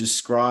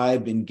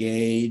describe,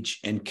 engage,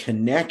 and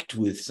connect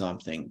with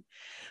something,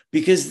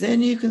 because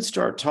then you can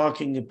start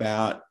talking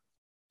about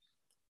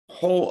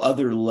whole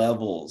other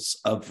levels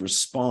of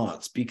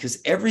response,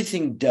 because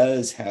everything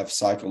does have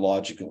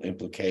psychological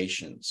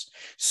implications.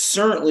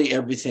 Certainly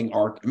everything,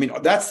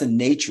 that's the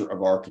nature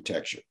of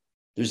architecture.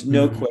 There's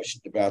no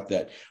question about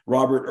that.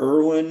 Robert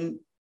Irwin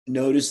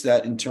noticed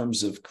that in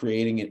terms of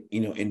creating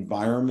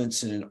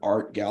environments in an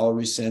art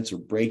gallery sense, or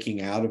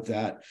breaking out of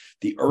that.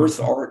 The earth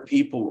art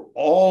people were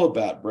all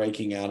about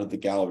breaking out of the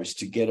galleries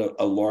to get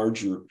a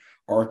larger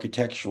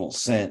architectural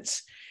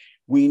sense.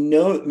 We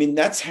know,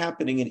 that's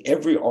happening in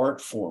every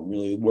art form,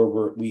 really,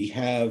 where we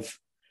have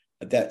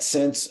that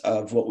sense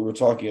of what we were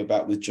talking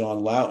about with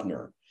John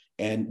Lautner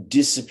and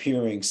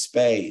disappearing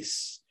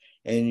space,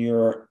 and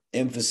your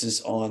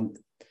emphasis on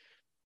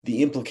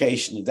the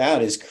implication of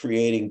that is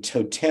creating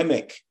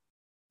totemic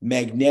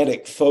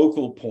magnetic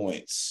focal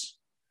points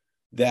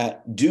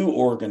that do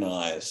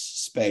organize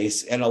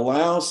space and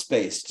allow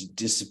space to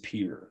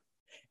disappear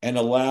and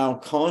allow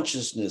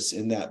consciousness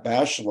in that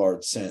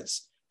Bachelard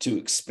sense to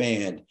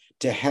expand,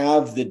 to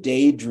have the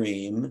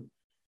daydream,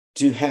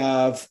 to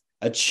have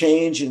a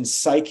change in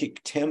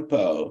psychic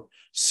tempo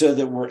so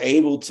that we're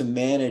able to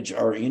manage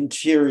our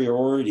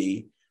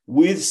interiority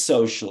with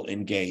social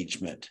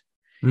engagement.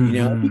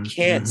 We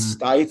can't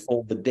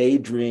stifle the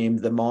daydream,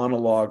 the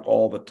monologue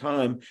all the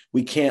time.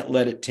 We can't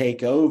let it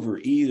take over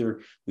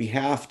either. We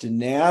have to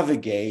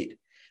navigate,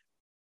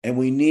 and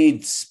we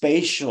need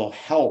spatial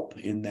help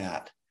in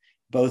that,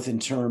 both in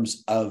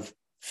terms of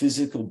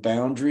physical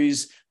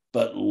boundaries,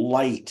 but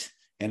light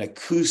and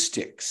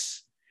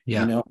acoustics.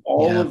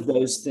 All of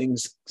those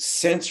things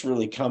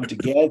sensorily come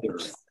together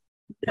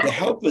to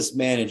help us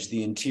manage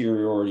the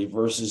interiority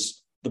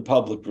versus the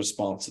public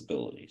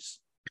responsibilities.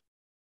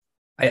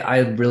 I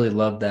really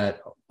love that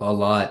a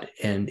lot.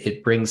 And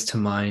it brings to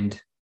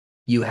mind,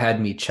 you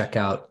had me check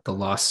out the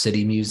Lost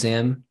City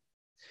Museum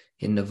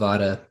in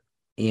Nevada.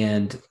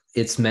 And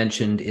it's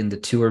mentioned in the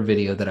tour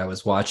video that I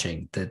was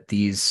watching that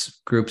these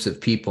groups of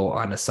people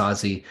on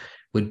Asazi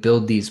would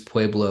build these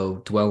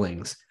Pueblo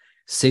dwellings.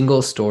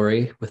 single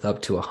story with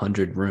up to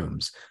 100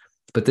 rooms.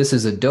 But this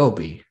is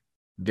adobe,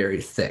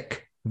 very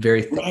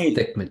Right,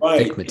 thick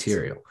right.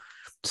 material.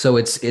 So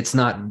it's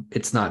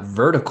not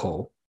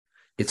vertical,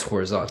 it's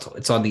horizontal.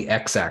 It's on the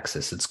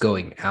x-axis, it's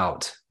going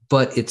out,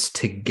 but it's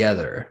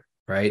together,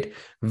 right?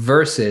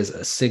 Versus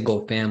a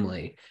single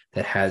family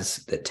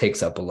that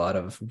takes up a lot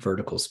of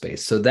vertical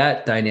space. So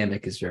that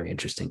dynamic is very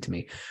interesting to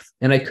me.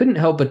 And I couldn't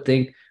help but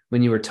think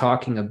when you were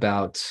talking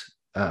about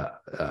uh,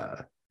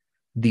 uh,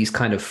 these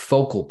kind of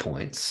focal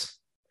points,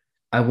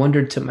 I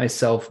wondered to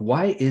myself,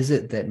 why is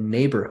it that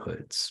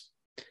neighborhoods,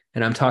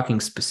 and I'm talking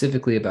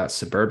specifically about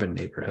suburban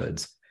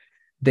neighborhoods,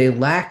 they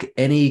lack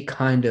any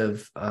kind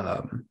of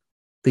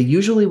they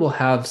usually will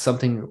have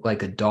something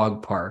like a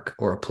dog park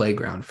or a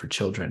playground for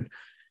children,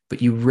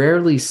 but you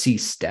rarely see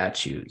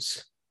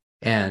statues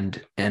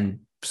and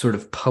sort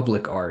of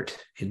public art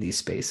in these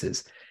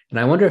spaces. And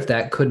I wonder if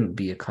that couldn't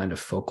be a kind of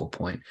focal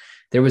point.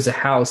 There was a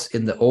house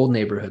in the old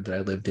neighborhood that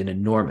I lived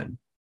in Norman,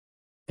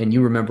 and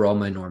you remember all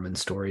my Norman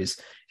stories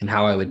and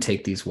how I would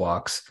take these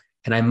walks.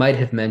 And I might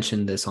have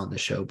mentioned this on the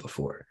show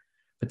before,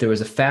 but there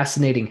was a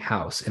fascinating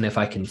house. And if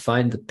I can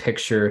find the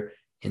picture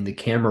in the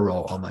camera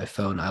roll on my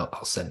phone,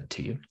 I'll send it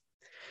to you.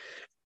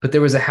 But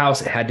there was a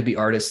house, it had to be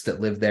artists that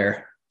lived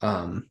there.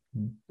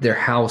 Their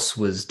house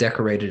was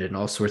decorated in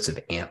all sorts of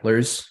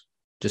antlers,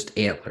 just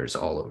antlers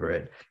all over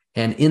it.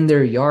 And in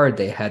their yard,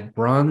 they had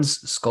bronze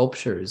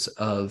sculptures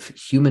of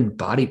human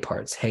body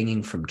parts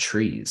hanging from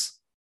trees.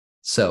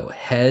 So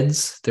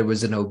heads, there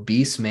was an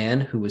obese man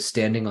who was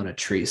standing on a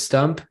tree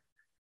stump.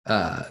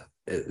 Uh,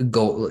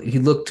 Gold. He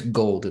looked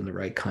gold in the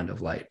right kind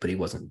of light, but he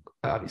wasn't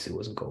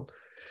gold.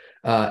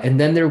 And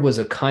then there was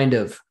a kind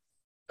of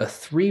a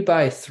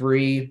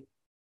 3x3.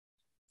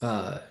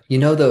 You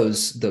know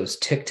those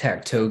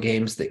tic-tac-toe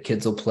games that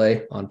kids will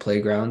play on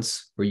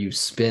playgrounds where you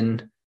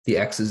spin the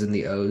X's and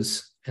the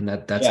O's, and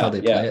that's how Yeah,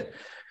 they play yeah. it.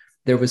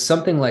 There was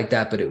something like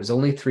that, but it was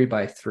only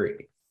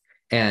 3x3.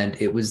 And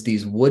it was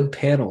these wood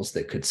panels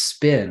that could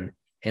spin.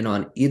 And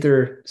on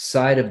either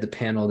side of the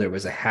panel, there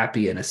was a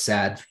happy and a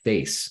sad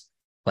face,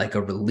 like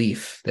a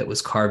relief that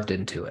was carved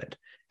into it.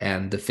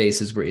 And the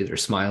faces were either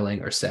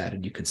smiling or sad,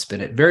 and you could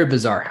spin it. Very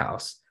bizarre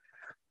house.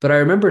 But I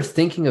remember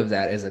thinking of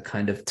that as a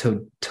kind of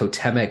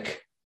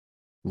totemic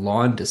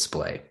lawn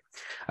display.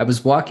 I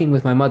was walking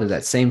with my mother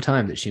that same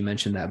time that she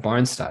mentioned that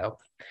barn style,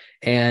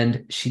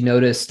 and she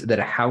noticed that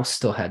a house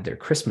still had their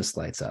Christmas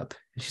lights up.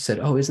 And she said,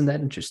 "Oh, isn't that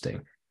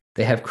interesting?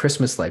 They have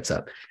Christmas lights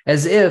up,"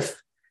 as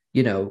if,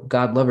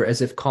 God love her,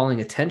 as if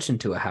calling attention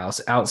to a house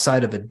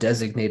outside of a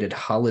designated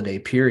holiday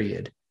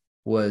period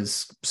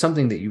was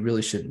something that you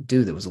really shouldn't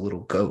do. That was a little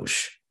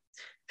gauche.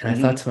 And I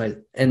thought Hmm.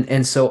 to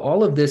and so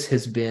all of this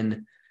has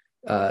been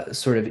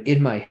sort of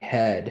in my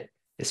head,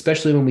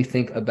 especially when we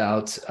think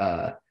about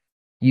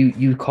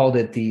you called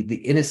it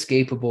the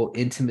inescapable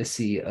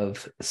intimacy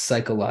of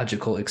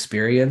psychological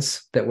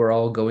experience that we're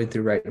all going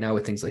through right now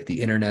with things like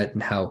the internet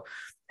and how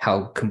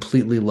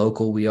completely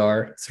local we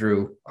are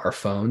through our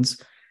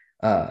phones.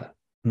 uh,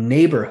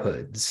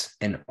 Neighborhoods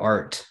and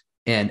art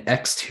and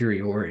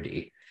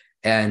exteriority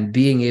and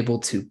being able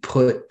to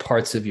put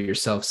parts of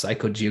yourself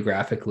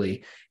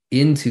psychogeographically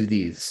into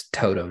these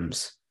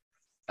totems,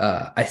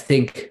 I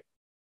think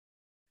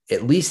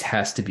at least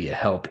has to be a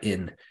help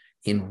in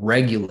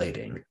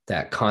regulating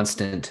that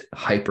constant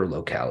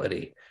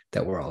hyperlocality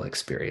that we're all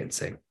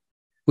experiencing.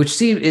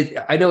 Which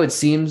I know it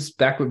seems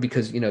backward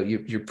because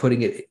you're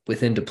putting it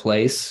within to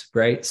place,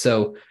 right?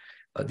 So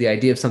the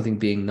idea of something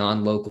being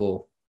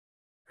non-local,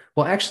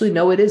 well, actually,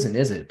 no, it isn't,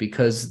 is it?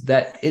 Because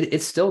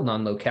it's still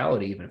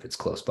non-locality, even if it's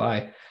close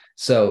by.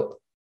 So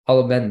I'll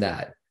amend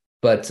that.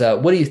 But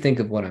what do you think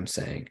of what I'm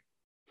saying?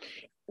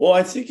 Well,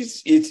 I think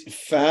it's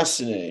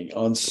fascinating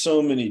on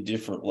so many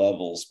different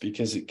levels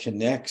because it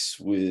connects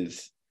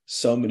with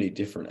so many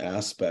different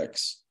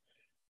aspects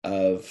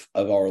of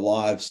our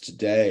lives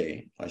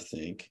today. I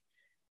think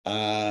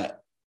uh,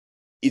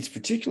 it's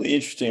particularly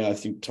interesting. I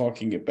think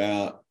talking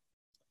about,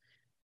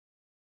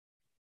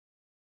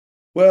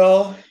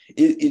 well,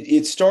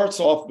 it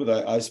starts off with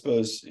I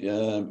suppose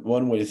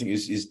one way to think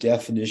is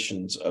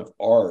definitions of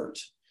art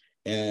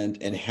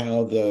and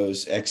how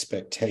those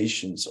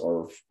expectations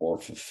are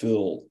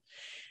fulfilled.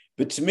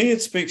 But to me,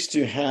 it speaks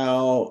to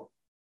how,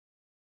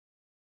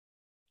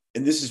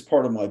 and this is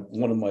part of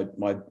one of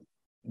my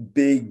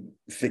big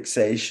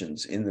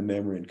fixations in the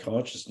Memory and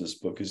Consciousness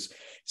book, is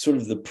sort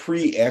of the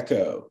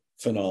pre-echo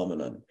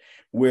phenomenon,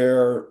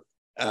 where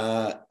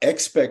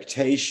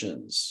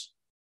expectations,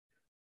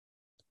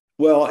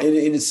 well,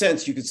 in a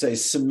sense, you could say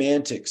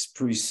semantics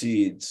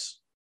precedes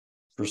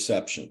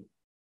perception,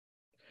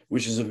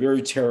 which is a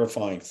very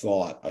terrifying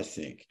thought, I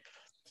think,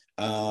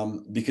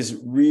 because it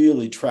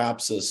really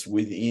traps us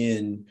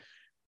within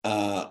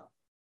a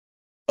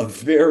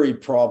very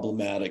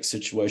problematic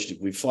situation.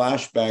 If we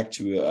flash back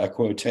to a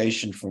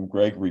quotation from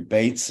Gregory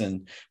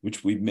Bateson,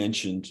 which we've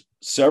mentioned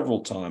several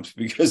times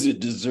because it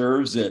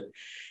deserves it,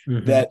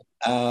 Mm-hmm.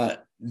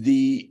 that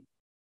the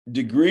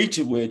degree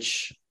to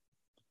which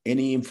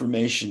any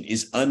information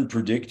is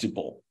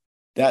unpredictable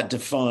that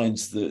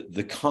defines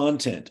the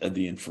content of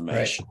the Right.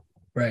 information.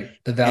 Right.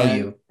 The And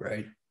value,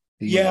 right.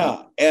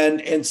 yeah,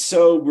 and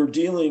so we're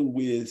dealing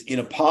with, in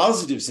a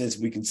positive sense,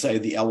 we can say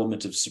the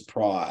element of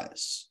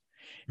surprise.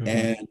 Mhm.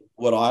 And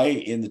what I,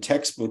 in the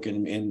textbook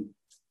and in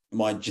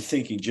my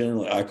thinking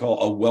generally, I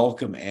call a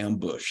welcome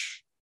ambush.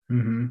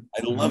 Mhm.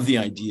 I love Mhm. the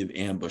idea of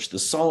ambush. The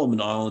Solomon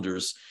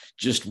Islanders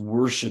just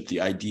worship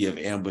the idea of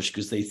ambush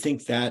because they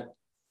think that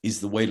is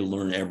the way to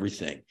learn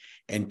everything.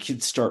 And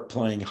kids start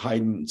playing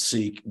hide and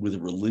seek with a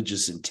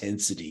religious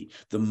intensity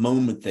the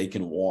moment they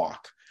can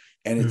walk.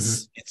 And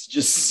Mhm. it's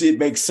just, it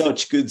makes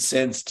such good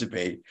sense to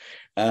me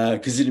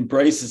because it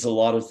embraces a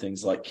lot of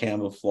things like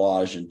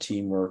camouflage and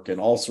teamwork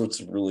and all sorts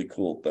of really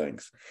cool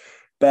things.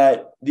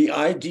 But the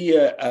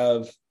idea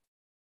of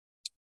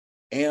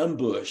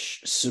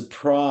ambush,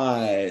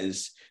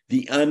 surprise,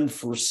 the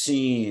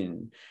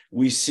unforeseen.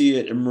 We see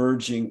it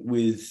emerging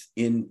with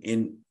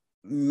in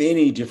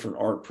many different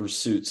art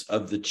pursuits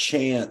of the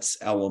chance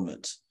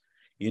element,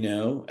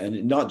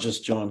 and not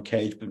just John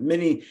Cage, but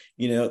many,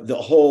 the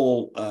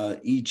whole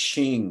I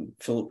Ching,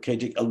 Philip K.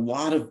 Dick, a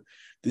lot of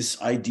this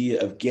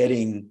idea of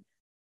getting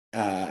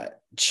uh,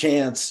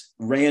 chance,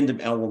 random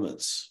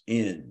elements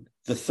in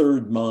the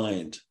third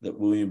mind that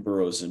William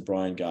Burroughs and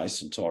Brian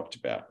Geisen talked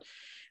about.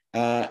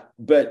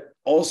 But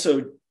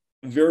also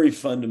very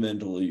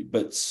fundamentally,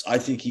 but I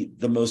think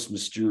the most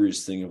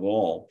mysterious thing of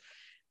all,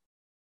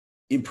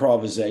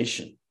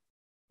 improvisation.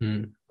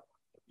 Mhm.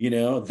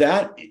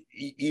 That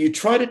you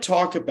try to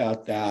talk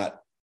about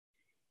that.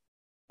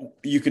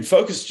 You could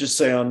focus just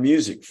say on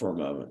music for a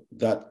moment.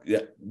 That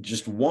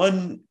just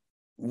one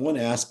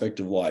aspect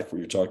of life where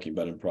you're talking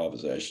about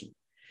improvisation,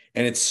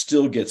 and it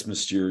still gets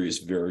mysterious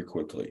very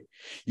quickly.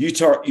 You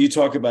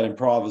talk about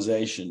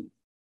improvisation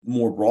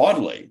more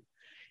broadly,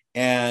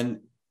 and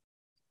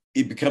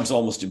it becomes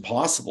almost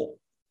impossible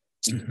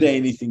to Mhm. say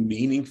anything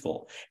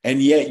meaningful.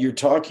 And yet you're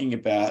talking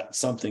about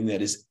something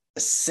that is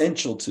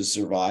essential to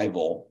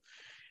survival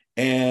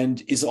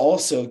and is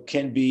also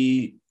can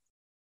be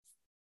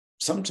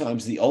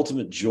sometimes the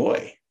ultimate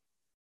joy,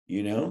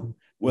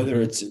 whether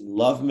Mhm. it's in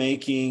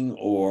lovemaking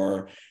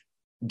or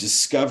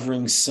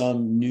discovering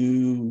some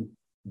new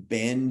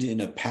bend in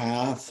a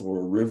path or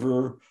a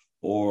river,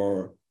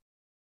 or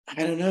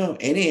I don't know,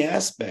 any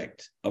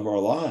aspect of our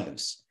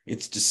lives.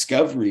 It's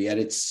discovery at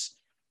its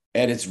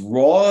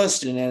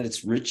rawest and at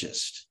its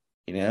richest,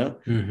 you know.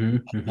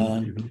 Mhm. Mhm.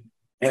 Um, Mhm.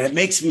 and it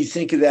makes me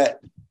think of that.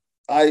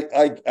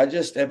 I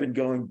just have been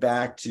going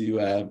back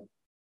to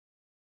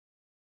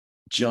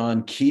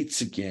John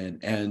Keats again,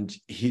 and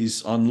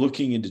he's on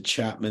looking into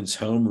Chapman's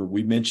Homer.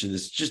 We mentioned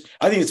this. Just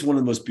I think it's one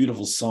of the most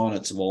beautiful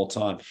sonnets of all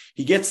time.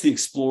 He gets the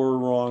explorer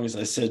wrong, as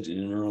I said in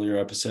an earlier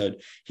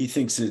episode. He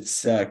thinks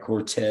it's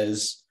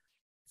Cortez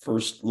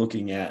first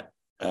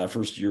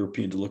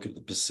European to look at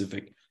the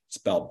Pacific. It's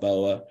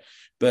Balboa,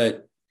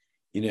 but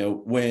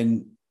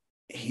when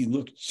he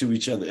looked to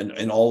each other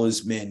and all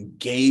his men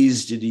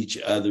gazed at each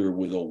other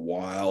with a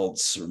wild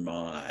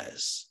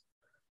surmise,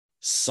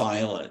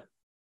 silent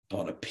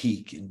on a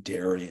peak in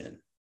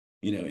Darien,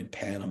 in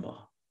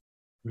Panama,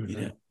 you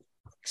know, Mhm.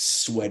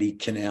 sweaty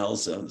canal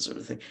zone sort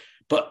of thing.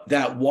 But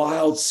that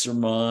wild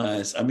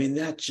surmise, I mean,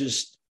 that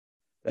is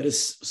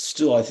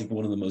still, I think,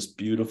 one of the most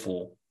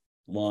beautiful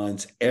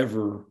lines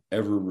ever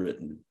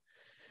written.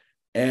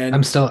 I'm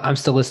And still I'm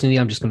still listening to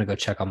you. I'm just gonna go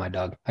check on my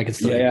dog. I can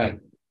still hear yeah,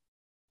 you.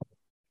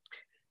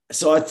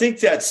 so I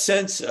think that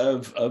sense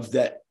of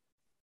that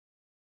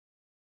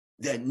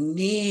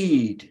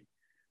need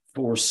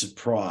for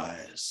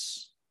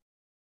surprise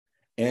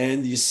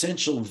and the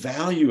essential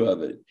value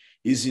of it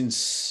is in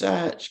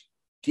such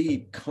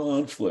deep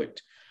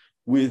conflict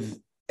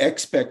with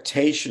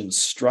expectation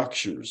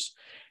structures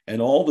and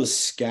all the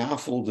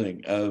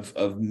scaffolding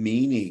of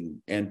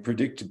meaning and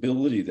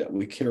predictability that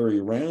we carry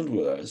around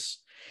with us.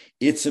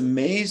 It's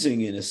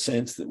amazing in a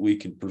sense that we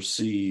can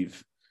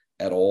perceive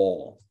at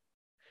all.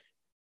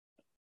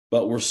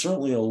 But we're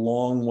certainly a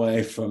long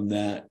way from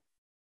that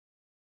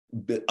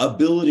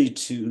ability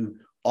to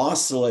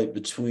oscillate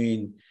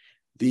between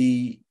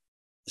the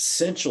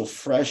essential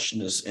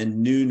freshness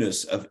and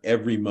newness of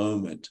every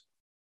moment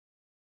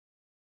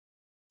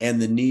and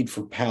the need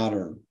for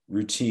pattern,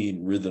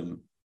 routine,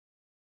 rhythm,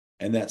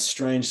 and that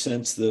strange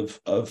sense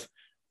of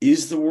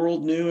is the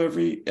world new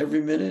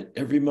every minute,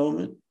 every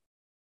moment?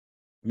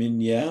 I mean,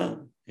 yeah,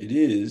 it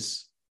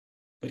is,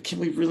 but can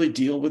we really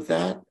deal with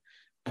that?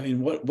 I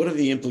mean, what are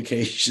the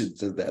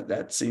implications of that?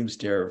 That seems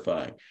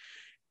terrifying.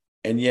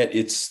 And yet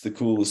it's the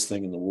coolest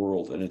thing in the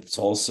world, and it's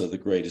also the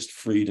greatest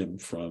freedom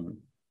from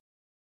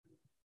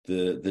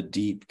the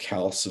deep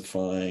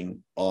calcifying,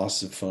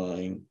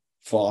 ossifying,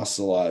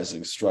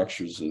 fossilizing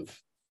structures of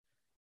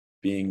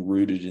being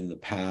rooted in the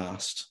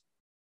past.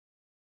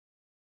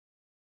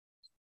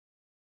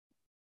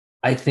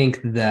 I think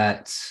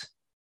that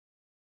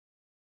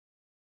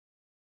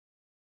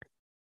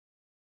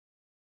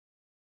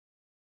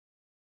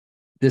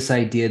this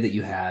idea that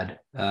you had,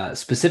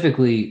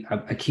 specifically,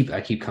 I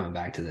keep coming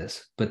back to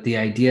this, but the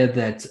idea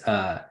that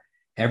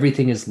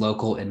everything is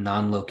local and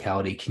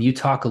non-locality. Can you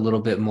talk a little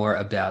bit more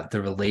about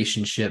the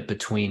relationship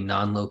between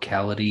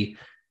non-locality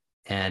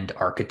and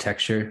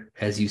architecture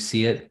as you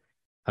see it?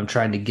 I'm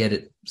trying to get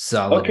it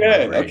solid in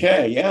my brain.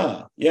 Okay,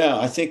 yeah.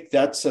 I think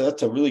that's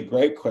a really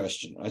great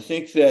question. I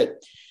think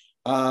that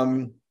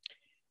um,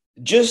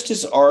 just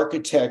as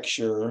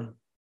architecture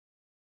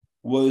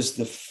was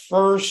the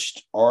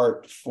first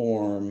art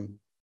form,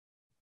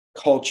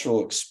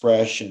 cultural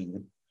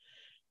expression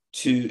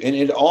and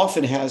it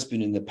often has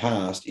been in the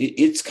past,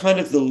 it's kind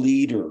of the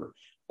leader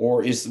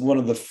or is one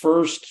of the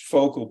first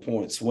focal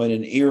points when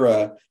an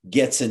era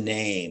gets a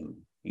name,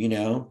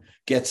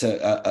 gets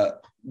a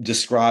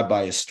described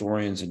by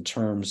historians in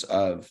terms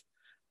of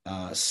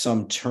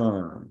some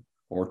term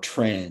or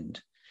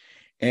trend.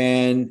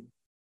 And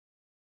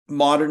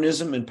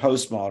modernism and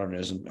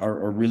postmodernism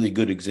are really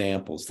good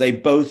examples. They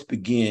both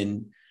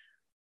begin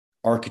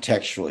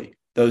architecturally.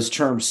 Those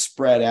terms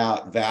spread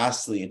out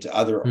vastly into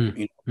other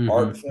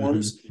art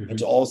forms,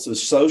 into also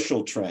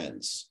social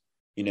trends,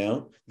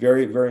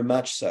 very, very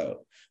much so.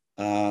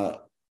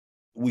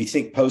 We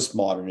think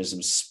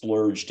postmodernism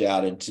splurged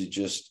out into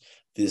just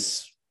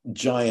this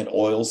giant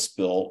oil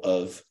spill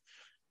of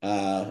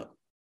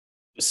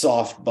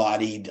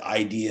soft-bodied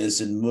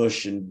ideas and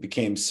mush, and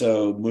became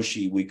so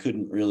mushy we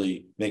couldn't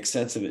really make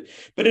sense of it.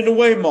 But in a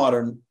way,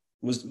 modern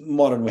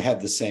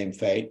had the same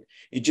fate.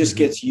 It just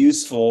gets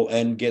useful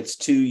and gets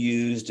too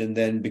used and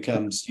then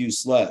becomes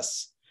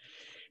useless.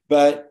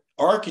 But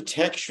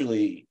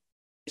architecturally,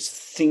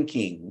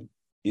 thinking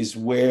is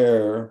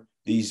where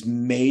these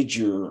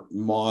major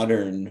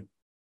modern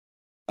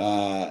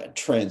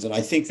trends, and I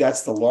think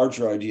that's the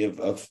larger idea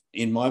of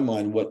in my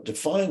mind, what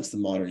defines the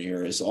modern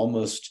era is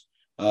almost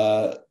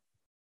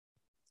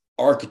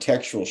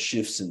architectural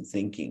shifts in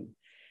thinking,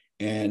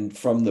 and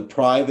from the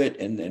private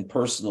and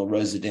personal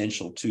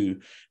residential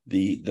to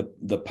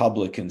the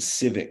public and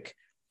civic.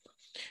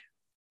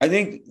 I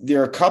think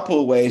there are a couple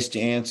of ways to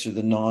answer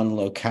the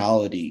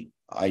non-locality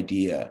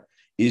idea.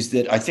 Is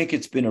that I think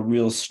it's been a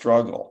real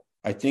struggle.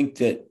 I think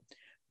that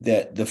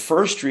the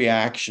first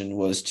reaction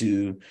was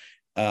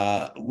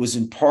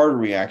in part a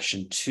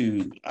reaction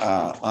to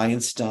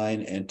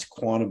Einstein and to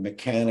quantum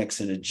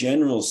mechanics, in a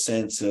general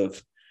sense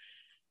of,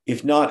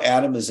 if not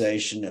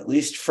atomization, at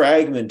least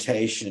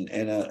fragmentation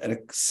and a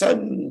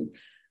sudden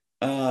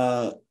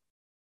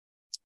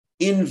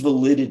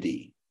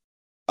invalidity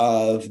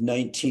of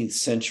 19th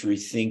century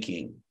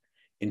thinking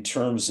in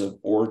terms of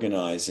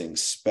organizing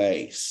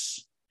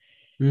space.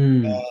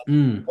 One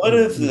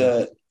of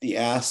the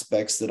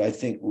aspects that I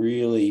think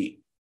really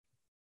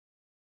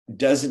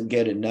doesn't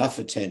get enough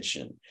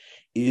attention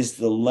is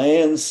the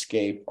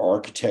landscape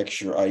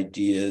architecture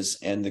ideas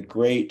and the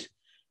great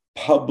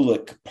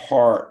public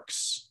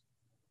parks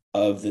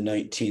of the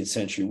 19th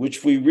century,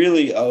 which we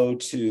really owe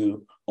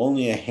to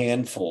only a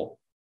handful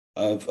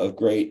of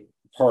great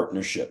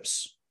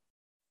partnerships.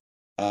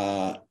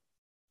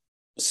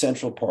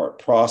 Central Park,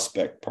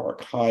 Prospect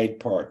Park, Hyde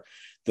Park,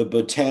 the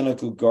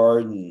botanical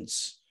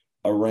gardens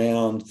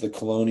around the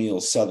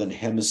colonial Southern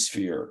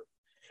Hemisphere.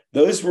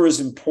 Those were as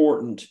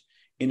important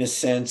in a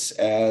sense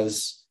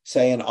as,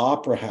 say, an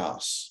opera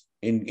house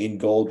in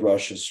Gold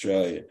Rush,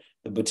 Australia.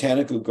 The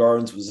botanical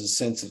gardens was a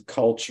sense of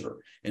culture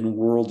and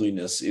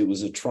worldliness. It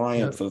was a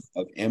triumph of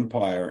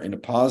empire in a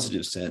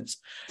positive sense,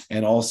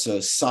 and also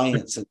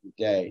science of the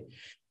day.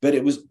 But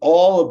it was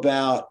all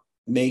about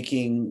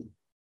making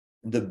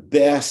the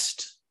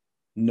best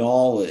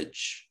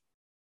knowledge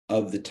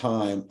of the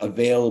time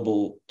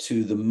available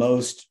to the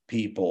most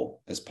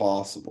people as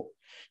possible.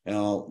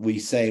 Now, would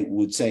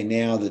say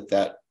now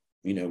that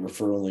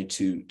refer only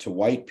to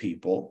white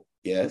people.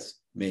 Yes,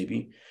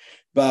 maybe.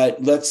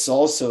 But let's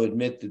also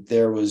admit that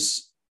there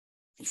was,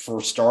 for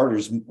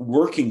starters,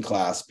 working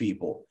class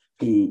people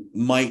who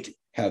might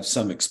have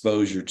some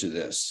exposure to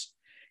this.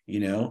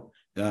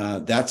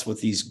 That's what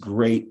these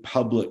great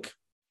public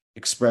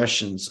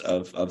expressions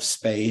of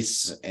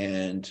space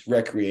and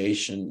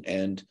recreation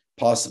and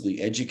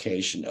possibly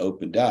education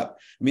opened up.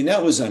 I mean,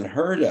 that was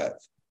unheard of.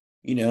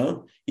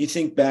 You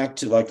think back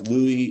to like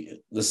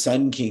Louis the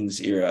Sun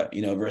King's era,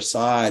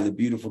 Versailles, the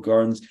beautiful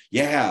gardens.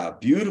 Yeah,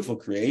 beautiful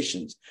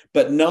creations,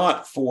 but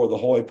not for the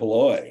hoi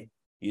polloi,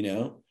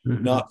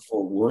 not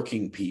for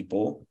working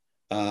people,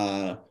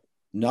 not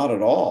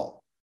at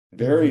all.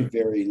 Very,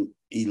 very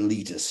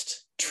elitist,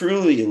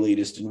 truly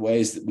elitist in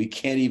ways that we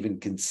can't even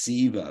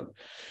conceive of.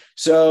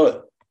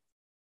 So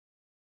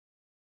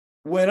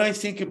when I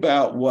think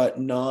about what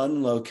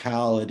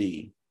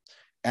non-locality,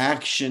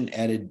 action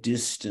at a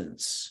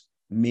distance,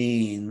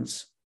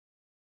 means,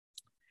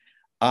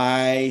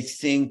 I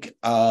think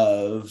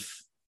of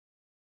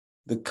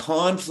the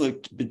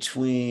conflict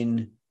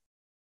between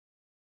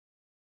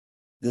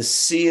the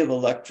sea of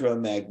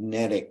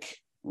electromagnetic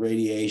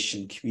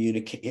radiation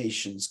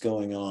communications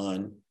going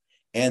on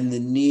and the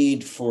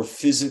need for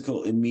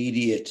physical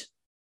immediate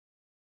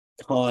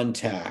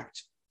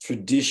contact,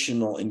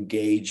 traditional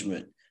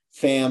engagement,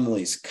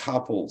 families,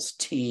 couples,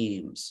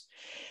 teams.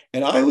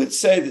 And I would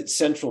say that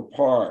Central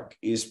Park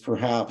is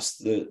perhaps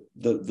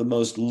the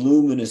most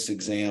luminous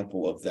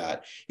example of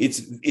that.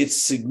 It's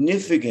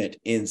significant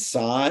in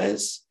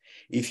size.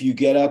 If you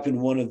get up in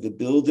one of the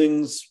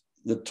buildings,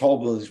 the tall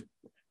buildings,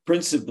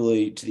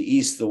 principally to the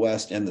east, the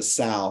west, and the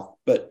south,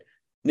 but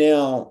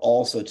now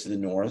also to the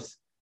north.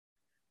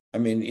 I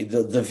mean,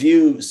 the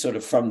view sort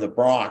of from the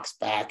Bronx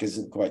back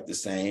isn't quite the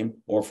same,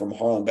 or from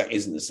Harlem back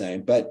isn't the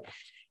same, but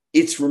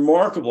it's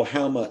remarkable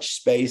how much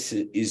space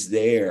is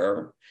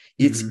there.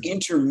 It's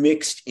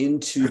intermixed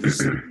into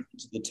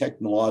the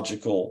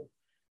technological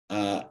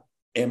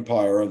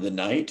empire of the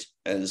night,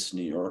 as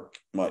New York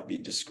might be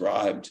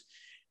described.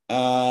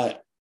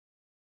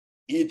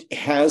 It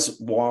has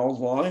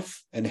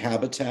wildlife and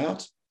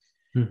habitat.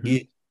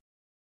 It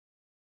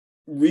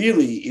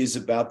really is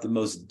about the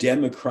most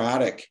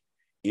democratic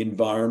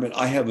environment.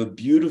 I have a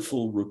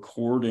beautiful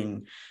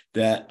recording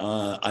that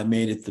I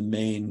made at the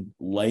main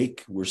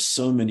lake where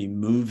so many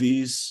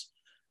movies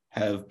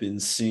have been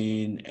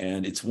seen.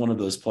 And it's one of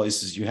those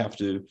places you have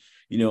to,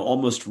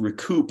 almost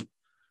recoup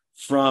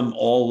from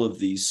all of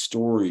these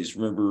stories.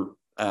 Remember,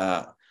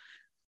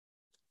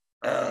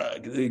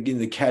 again,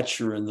 The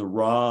Catcher in the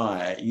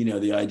Rye,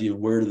 the idea of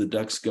where do the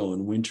ducks go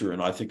in winter.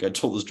 And I think I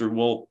told the story,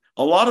 well,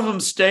 a lot of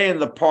them stay in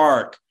the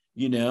park,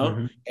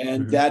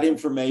 and that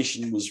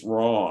information was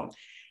wrong.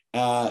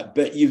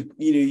 But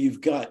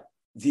you've got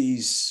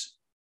these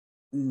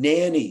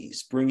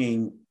nannies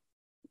bringing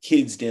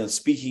kids down,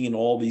 speaking in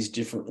all these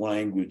different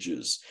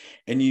languages.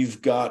 And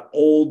you've got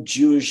old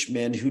Jewish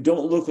men who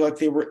don't look like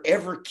they were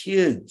ever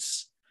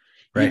kids,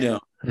 right.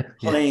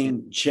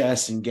 Playing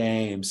chess and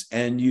games.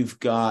 And you've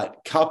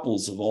got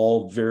couples of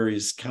all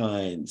various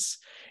kinds.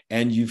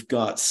 And you've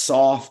got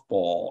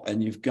softball,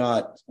 and you've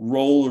got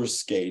roller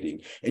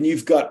skating, and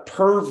you've got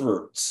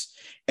perverts,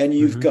 and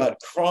you've got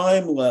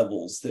crime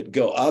levels that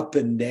go up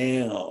and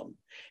down,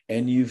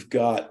 and you've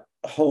got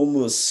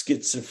homeless,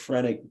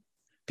 schizophrenic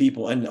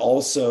people, and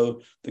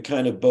also the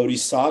kind of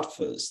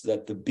bodhisattvas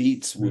that the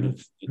Beats would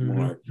have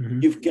admired.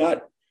 You've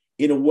got,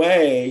 in a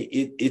way,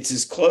 it's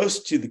as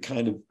close to the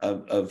kind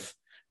of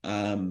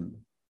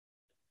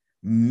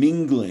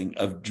mingling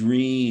of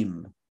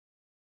dream,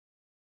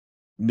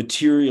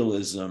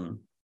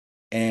 materialism,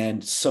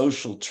 and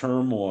social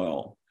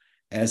turmoil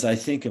as I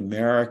think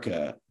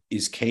America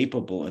is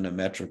capable in a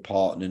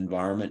metropolitan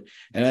environment.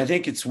 And I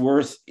think it's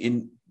worth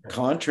in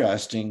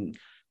contrasting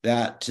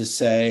that to,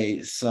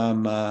 say,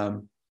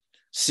 some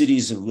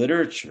cities of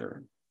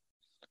literature,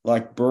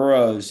 like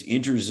Burroughs'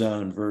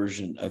 interzone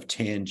version of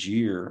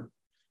Tangier.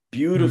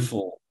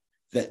 Beautiful,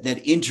 that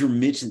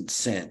intermittent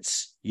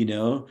sense,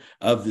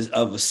 of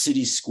a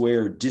city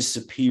square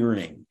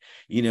disappearing,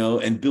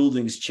 and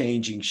buildings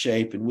changing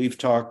shape. And we've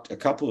talked a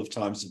couple of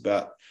times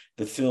about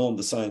the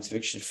science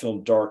fiction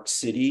film Dark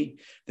City,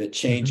 that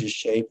changes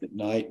shape at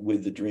night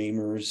with the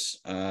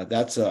dreamers.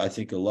 That's I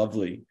think a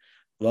lovely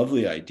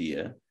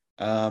idea.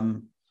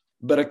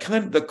 But a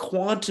kind of the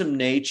quantum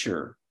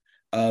nature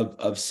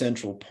of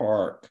Central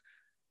Park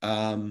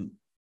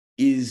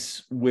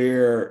is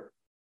where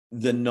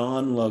the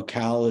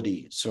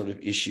non-locality sort of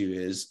issue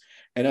is.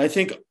 And I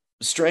think,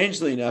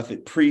 strangely enough,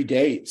 it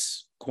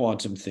predates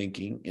quantum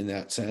thinking in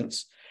that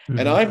sense.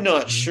 And I'm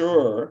not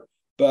sure,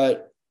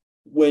 but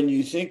when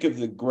you think of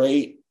the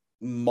great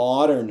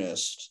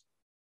modernist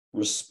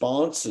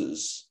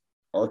responses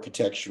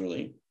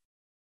architecturally,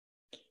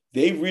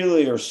 they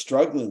really are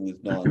struggling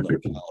with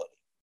non-locality.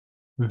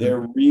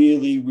 They're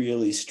really,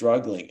 really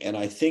struggling. And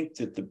I think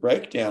that the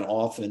breakdown,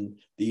 often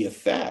the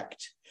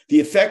effect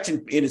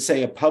in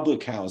say, a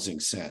public housing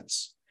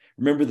sense.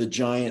 Remember the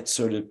giant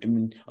sort of,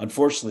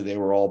 unfortunately, they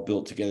were all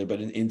built together,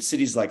 but in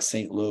cities like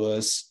St.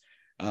 Louis,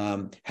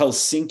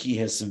 Helsinki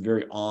has some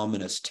very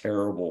ominous,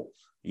 terrible,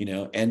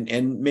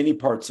 and many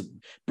parts of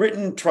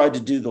Britain tried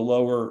to do the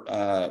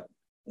lower,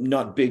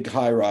 not big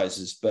high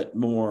rises, but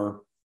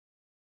more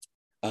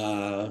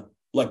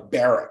like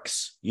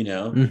barracks, and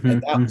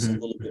that was a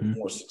little bit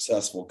more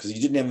successful because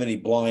you didn't have any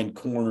blind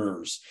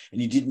corners,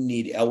 and you didn't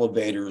need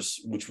elevators,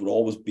 which would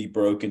always be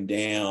broken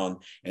down.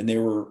 And they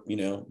were,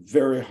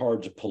 very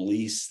hard to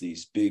police,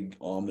 these big,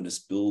 ominous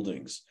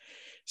buildings.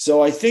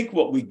 So I think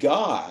what we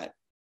got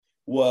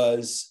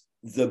was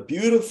the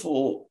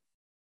beautiful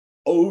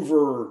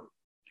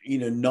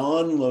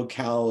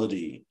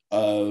non-locality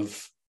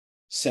of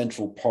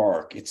Central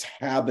Park, its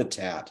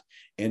habitat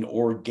and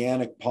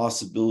organic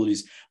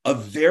possibilities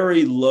of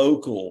very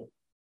local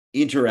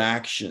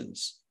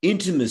interactions,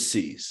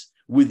 intimacies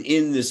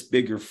within this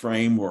bigger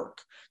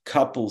framework,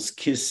 couples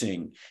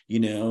kissing,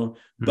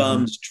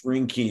 bums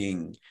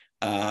drinking,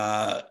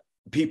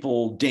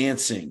 people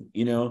dancing,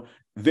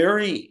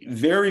 very,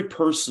 very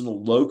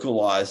personal,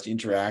 localized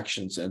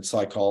interactions and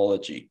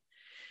psychology.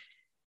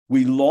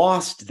 We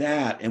lost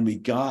that, and we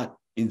got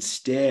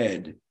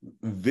instead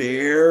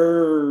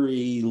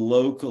very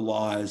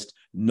localized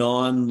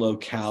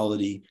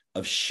non-locality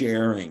of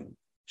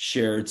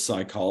shared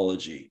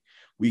psychology.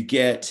 We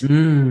get, So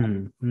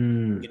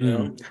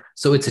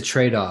it's a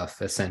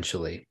trade-off,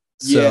 essentially.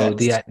 So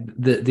Yes,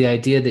 the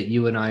idea that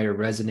you and I are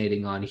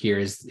resonating on here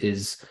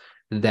is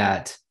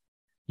that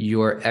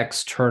your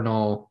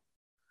external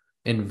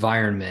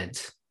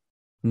environment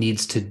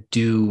needs to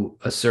do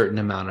a certain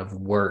amount of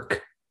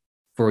work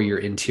for your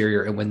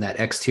interior, and when that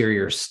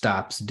exterior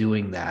stops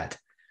doing that,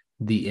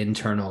 the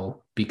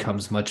internal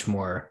becomes much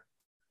more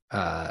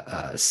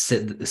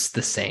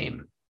the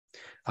same.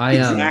 I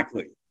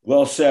exactly.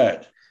 Well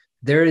said.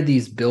 There are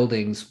these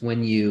buildings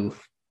when you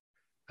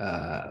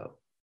uh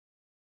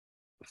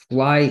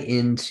fly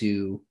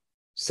into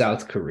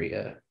South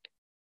Korea.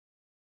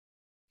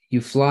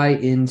 You fly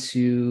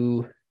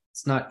into,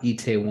 it's not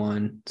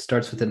Itaewon, it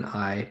starts with an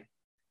I.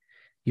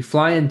 You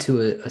fly into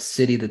a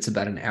city that's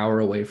about an hour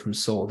away from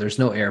Seoul. There's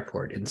no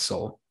airport in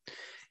Seoul.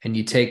 And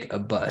you take a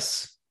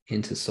bus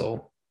into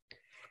Seoul.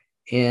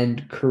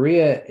 And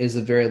Korea is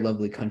a very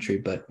lovely country,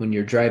 but when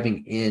you're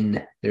driving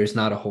in, there's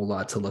not a whole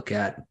lot to look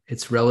at.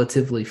 It's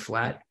relatively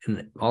flat.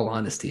 In all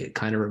honesty, it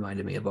kind of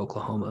reminded me of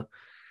Oklahoma.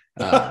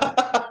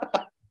 Uh,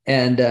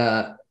 and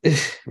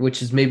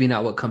Which is maybe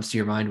not what comes to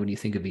your mind when you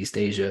think of East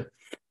Asia.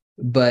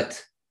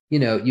 But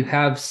you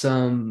have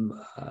some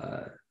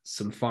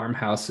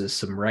farmhouses,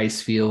 some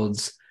rice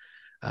fields.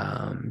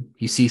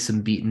 You see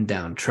some beaten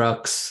down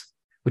trucks,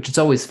 which it's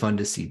always fun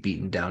to see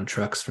beaten down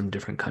trucks from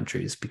different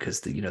countries because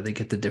they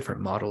get the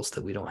different models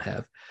that we don't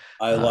have.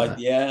 I like, Uh,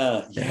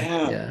 yeah, yeah,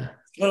 yeah. yeah,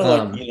 It's kind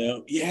of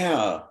like,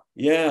 yeah,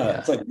 yeah.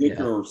 It's yeah, like yeah,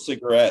 liquor or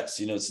cigarettes,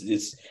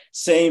 it's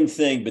same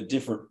thing, but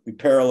different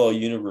parallel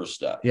universe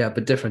stuff. yeah,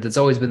 but different. It's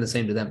always been the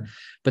same to them,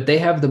 but they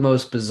have the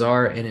most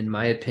bizarre and, in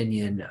my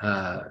opinion,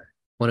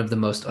 one of the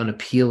most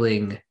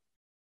unappealing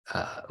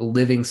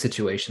living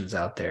situations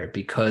out there,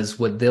 because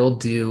what they'll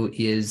do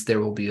is there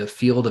will be a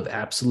field of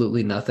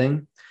absolutely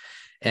nothing.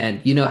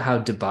 And you know how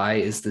Dubai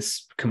is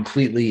this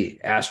completely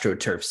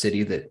astroturf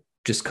city that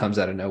just comes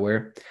out of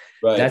nowhere?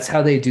 Right. That's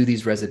how they do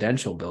these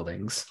residential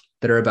buildings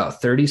that are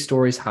about 30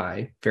 stories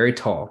high, very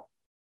tall.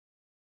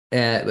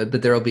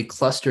 But there will be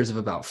clusters of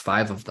about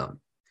five of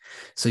them.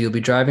 So you'll be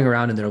driving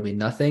around and there will be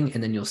nothing.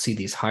 And then you'll see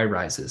these high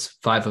rises,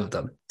 five of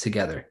them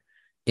together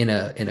in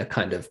a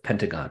kind of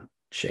pentagon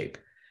shape.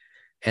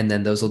 And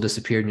then those will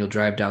disappear and you'll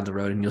drive down the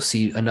road and you'll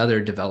see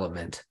another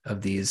development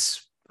of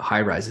these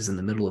high rises in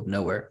the middle of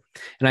nowhere.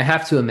 And I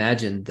have to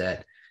imagine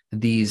that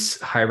these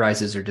high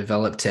rises are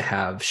developed to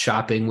have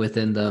shopping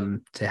within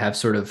them, to have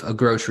sort of a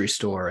grocery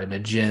store and a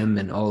gym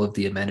and all of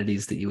the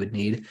amenities that you would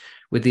need,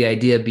 with the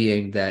idea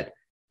being that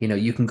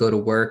you can go to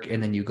work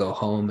and then you go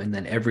home, and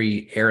then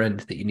every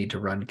errand that you need to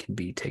run can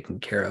be taken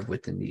care of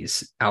within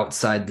these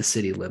outside the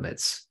city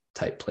limits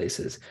type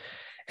places.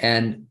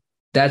 And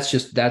that's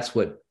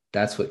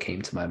what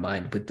came to my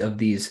mind, with of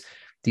these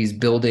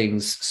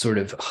buildings sort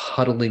of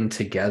huddling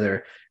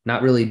together,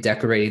 not really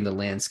decorating the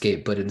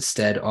landscape, but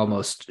instead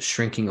almost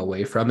shrinking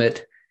away from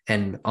it,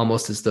 and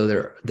almost as though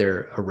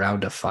they're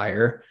around a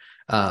fire.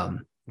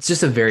 It's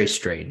just a very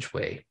strange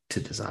way to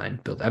design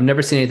build. I've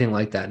never seen anything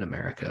like that in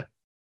America.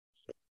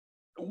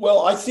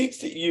 Well, I think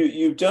that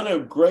you've done a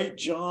great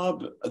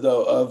job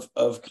though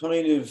of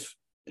kind of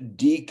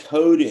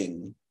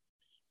decoding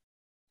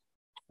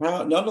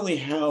how, not only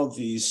how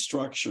these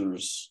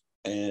structures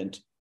and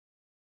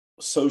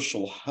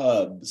social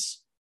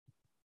hubs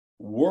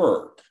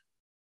work,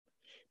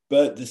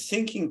 but the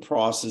thinking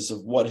process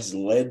of what has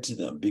led to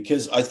them.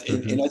 Because and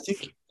Mm-hmm. I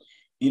think,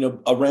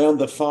 around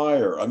the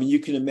fire, I mean, you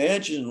can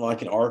imagine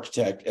like an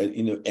architect,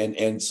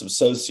 and some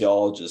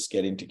sociologists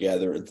getting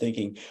together and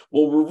thinking,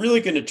 well, we're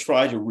really going to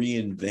try to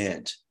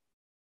reinvent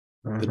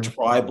the Mm-hmm.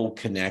 tribal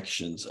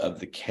connections of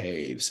the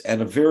caves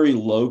and a very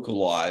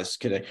localized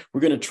connect. We're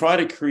going to try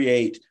to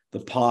create the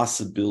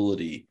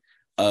possibility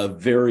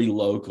of very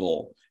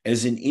local,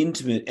 as an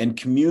intimate and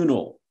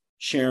communal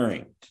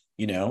sharing,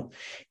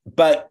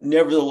 but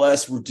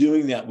nevertheless, we're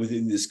doing that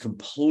within this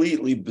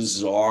completely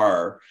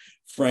bizarre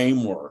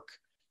framework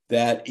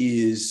that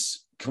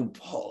is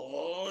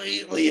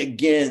completely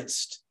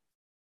against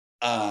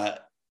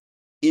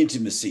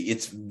intimacy.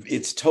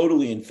 It's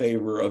totally in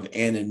favor of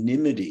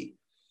anonymity.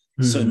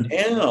 So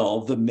Mm-hmm.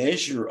 now the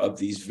measure of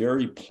these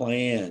very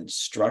planned,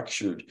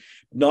 structured,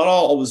 not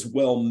always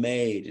well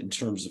made in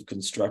terms of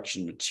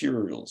construction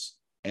materials,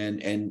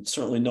 and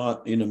certainly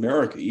not in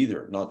America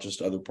either, not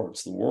just other parts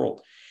of the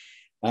world,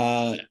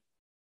 uh,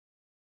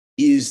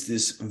 is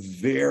this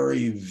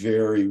very,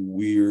 very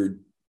weird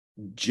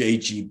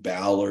J.G.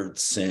 Ballard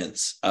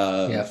sense Yeah.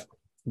 of,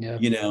 Yeah.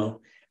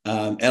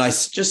 and I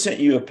just sent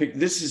you a pic.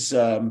 This is,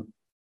 I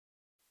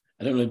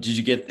don't know, did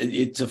you get,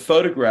 it's a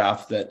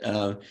photograph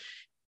that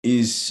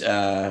is,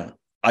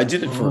 I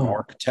did it for an Oh,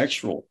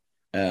 architectural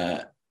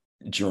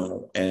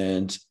journal,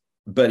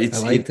 but I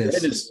it's, like it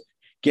this. is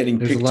getting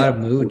There's a picked lot of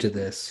up. mood to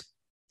this.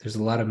 There's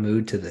a lot of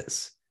mood to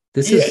this.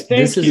 This Yeah, is this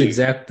thank is you.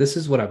 exact. This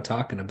is what I'm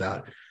talking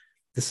about.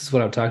 This is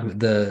what I'm talking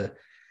about.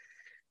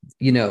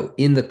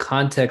 In the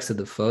context of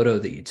the photo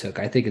that you took,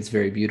 I think it's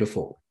very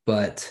beautiful.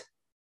 But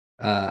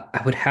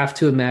I would have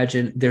to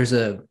imagine there's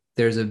a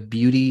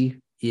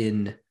beauty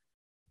in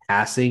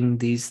passing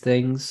these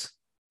things,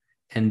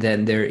 and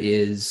then there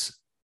is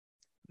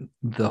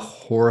the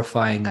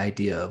horrifying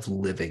idea of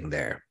living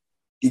there.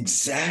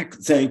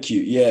 Exactly. Thank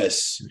you.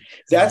 Yes,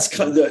 that's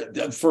kind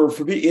of for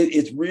me.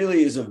 It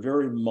really is a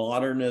very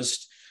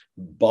modernist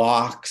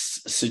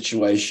box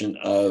situation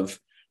of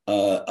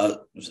a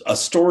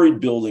storied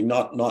building,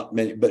 not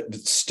many, but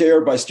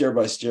stair by stair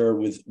by stair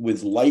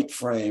with light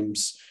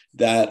frames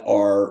that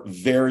are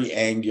very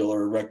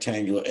angular,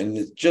 rectangular, and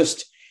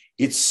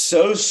it's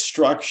so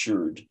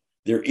structured.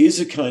 There is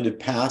a kind of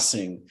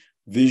passing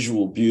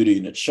visual beauty,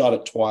 and it's shot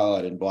at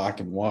twilight in black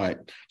and white,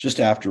 just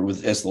after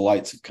as the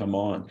lights have come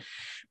on.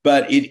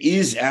 But it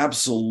is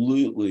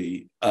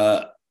absolutely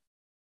a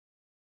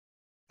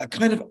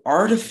kind of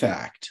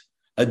artifact,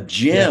 a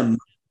gem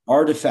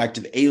artifact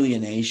of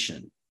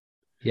alienation.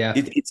 Yeah.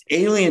 It's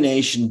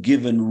alienation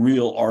given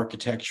real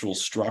architectural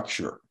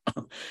structure.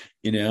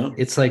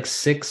 It's like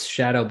 6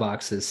 shadow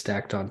boxes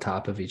stacked on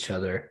top of each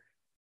other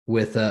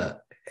with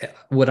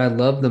what I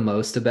love the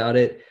most about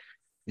it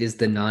is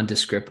the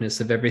nondescriptness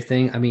of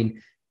everything. I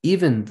mean,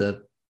 even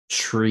the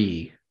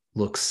tree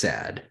looks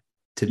sad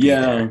to be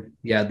there.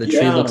 Yeah, the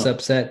tree looks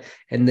upset.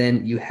 And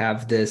then you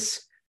have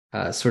this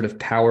sort of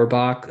power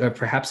box, or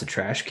perhaps a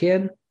trash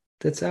can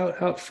that's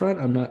out front.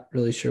 I'm not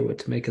really sure what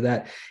to make of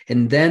that.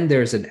 And then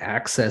there's an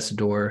access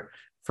door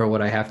for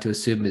what I have to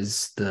assume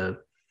is the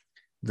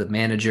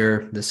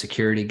manager, the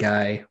security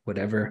guy,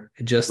 whatever,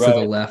 just to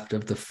the left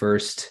of the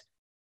first.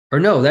 Or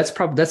no, that's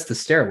the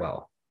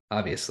stairwell,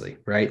 obviously,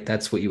 right?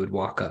 That's what you would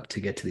walk up to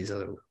get to these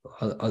other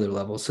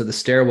levels. So the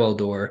stairwell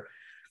door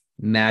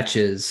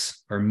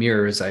matches or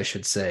mirrors, I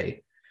should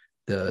say,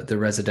 the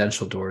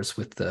residential doors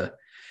with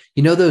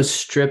those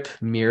strip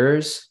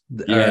mirrors,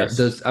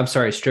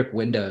 strip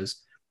windows.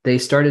 They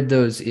started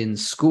those in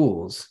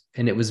schools,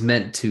 and it was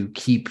meant to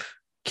keep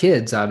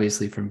kids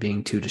obviously from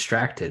being too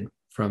distracted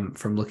from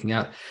looking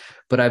out.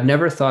 But I've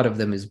never thought of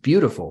them as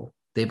beautiful.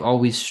 They've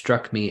always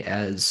struck me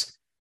as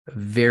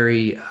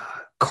very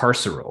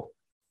carceral.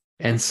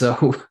 And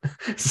so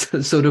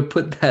to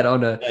put that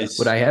on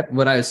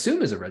what I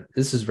assume is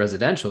this is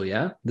residential.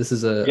 Yeah. This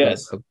is a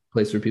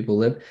place where people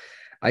live.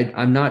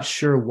 I'm not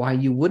sure why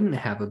you wouldn't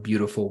have a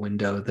beautiful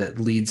window that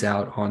leads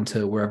out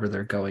onto wherever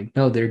they're going.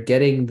 No, they're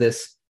getting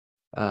this,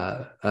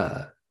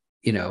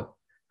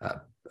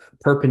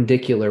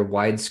 perpendicular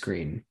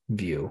widescreen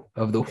view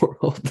of the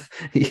world,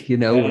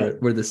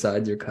 where the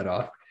sides are cut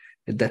off.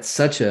 That's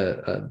such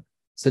a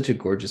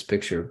gorgeous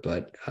picture.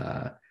 But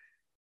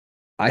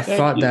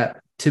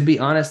to be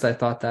honest, I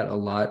thought that a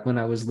lot when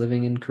I was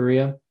living in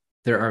Korea.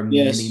 There are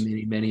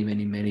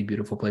many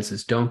beautiful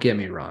places. Don't get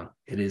me wrong.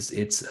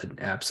 It's an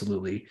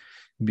absolutely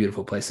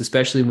beautiful place,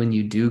 especially when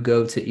you do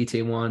go to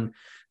Itaewon,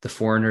 the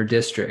foreigner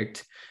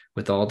district,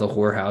 with all the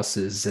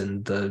whorehouses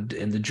and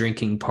the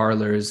drinking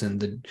parlors and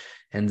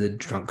the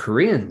drunk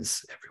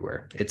Koreans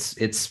everywhere.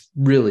 It's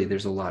really,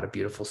 there's a lot of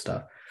beautiful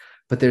stuff.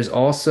 But there's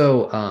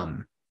also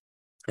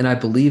and I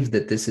believe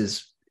that this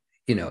is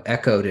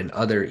echoed in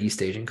other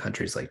East Asian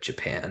countries like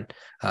Japan,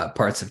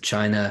 parts of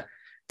China.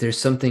 There's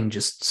something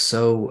just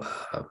so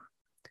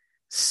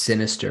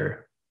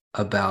sinister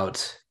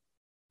about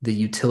the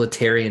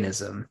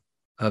utilitarianism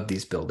of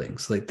these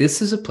buildings. Like,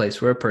 this is a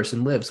place where a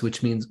person lives,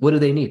 which means, what do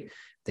they need?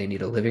 They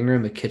need a living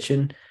room, a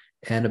kitchen,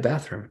 and a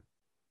bathroom.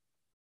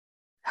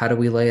 How do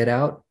we lay it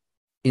out?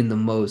 In the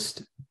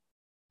most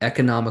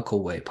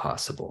economical way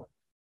possible.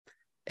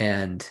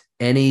 And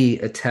any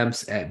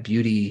attempts at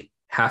beauty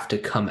have to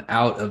come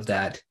out of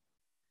that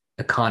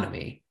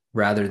economy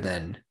rather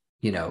than,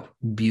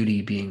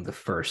 beauty being the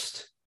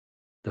first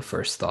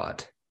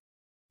thought.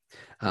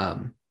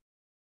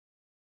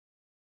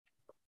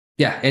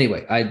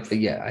 Anyway,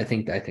 I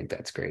think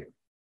that's great.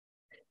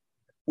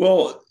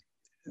 Well,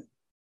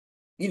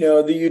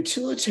 the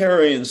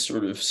utilitarian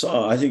sort of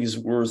saw, I think, is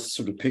worth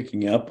sort of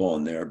picking up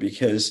on there,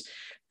 because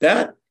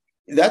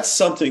that's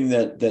something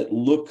that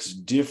looks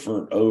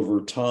different over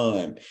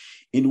time.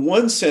 In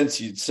one sense,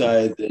 you'd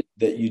say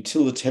that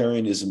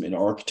utilitarianism in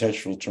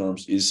architectural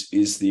terms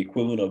is the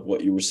equivalent of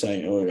what you were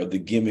saying earlier. The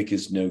gimmick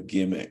is no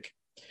gimmick,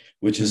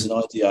 which is an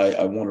idea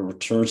I want to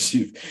return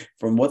to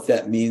from what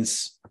that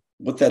means,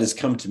 what that has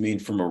come to mean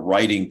from a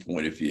writing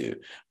point of view.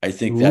 I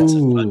think that's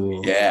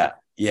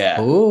yeah.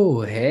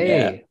 Oh, hey.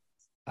 Yeah.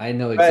 I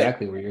know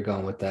exactly where you're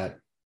going with that.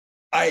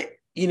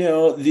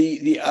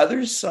 The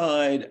other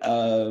side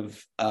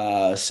of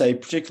say,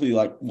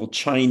 particularly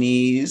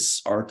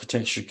Chinese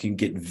architecture can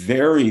get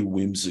very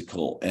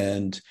whimsical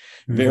and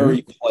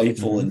very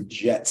playful and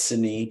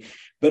jetsony.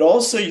 But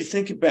also you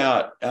think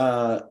about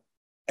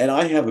and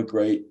I have a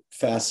great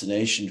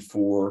fascination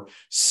for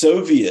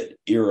Soviet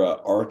era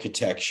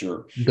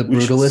architecture, the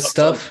brutalist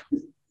stuff.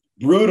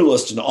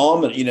 Brutalist and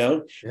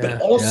ominous,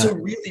 but also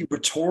really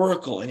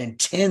rhetorical and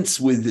intense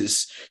with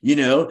this,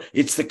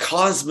 it's the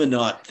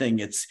cosmonaut thing.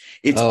 It's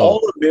all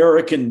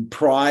American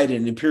pride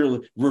and imperial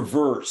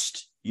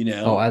reversed,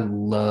 Oh, I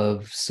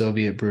love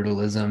Soviet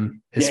brutalism,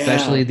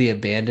 especially the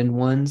abandoned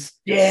ones.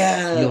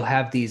 Yeah. You'll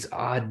have these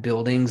odd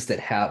buildings that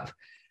have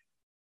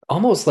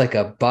almost like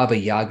a Baba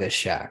Yaga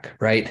shack,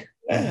 right?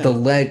 the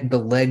Yeah.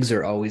 legs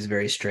are always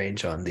very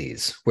strange on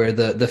these, where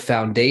the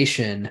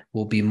foundation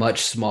will be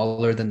much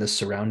smaller than the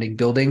surrounding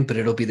building, but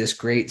it'll be this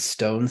great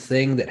stone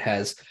thing that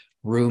has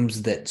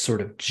rooms that sort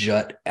of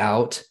jut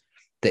out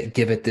that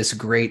give it this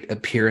great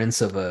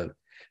appearance of a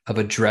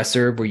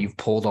dresser where you've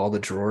pulled all the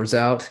drawers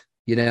out,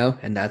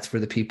 and that's where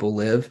the people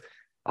live.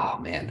 Oh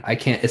man, I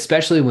can't,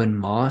 especially when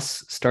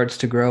moss starts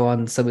to grow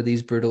on some of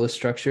these brutalist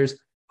structures.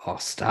 Oh,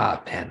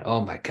 stop, man.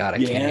 Oh my God, I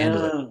can't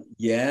handle it.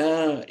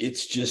 Yeah, yeah,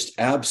 it's just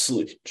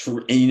absolutely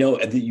true. And you know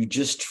that you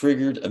just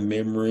triggered a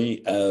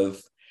memory of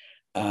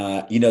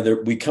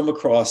we come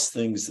across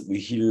things that we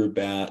hear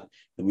about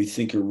that we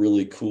think are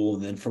really cool,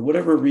 and then for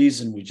whatever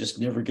reason we just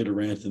never get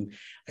around to them.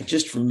 I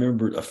just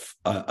remembered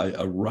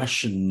a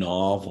Russian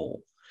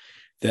novel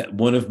that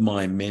one of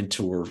my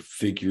mentor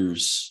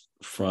figures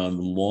from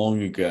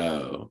long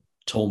ago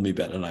told me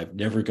about, and I've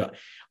never got.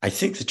 I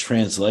think the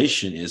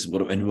translation is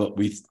what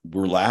we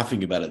were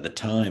laughing about at the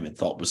time and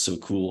thought was so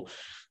cool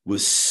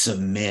was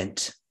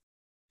cement.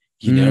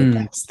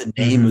 That's the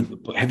name of Mm-hmm. the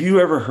book. Have you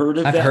ever heard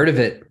of I've that? heard of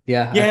it.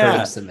 Yeah, I've heard of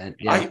Yeah, cement.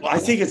 Yeah, I yeah.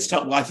 think it's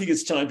time. Well, I think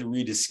it's time to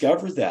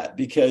rediscover that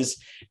because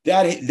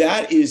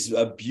that is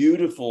a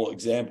beautiful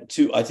example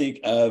too. I think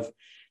of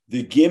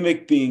the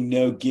gimmick being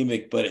no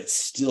gimmick, but it's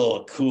still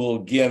a cool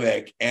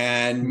gimmick,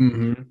 and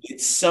Mm-hmm.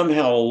 it's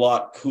somehow a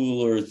lot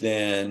cooler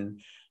than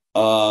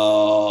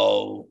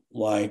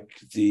like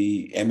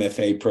the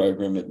MFA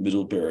program at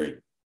Middlebury.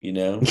 You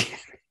know,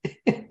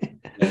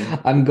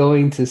 yeah. I'm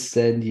going to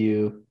send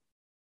you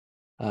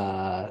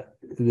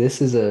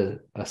this is a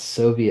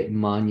Soviet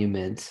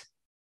monument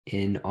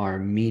in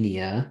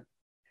Armenia.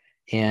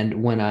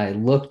 And when I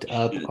looked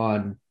up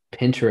on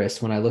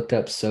Pinterest, when I looked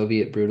up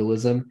Soviet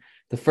brutalism,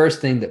 the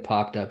first thing that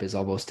popped up is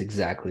almost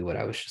exactly what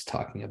I was just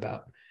talking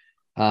about.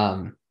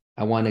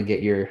 I want to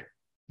get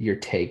your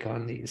take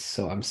on these,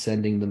 so I'm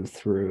sending them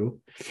through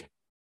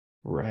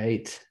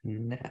right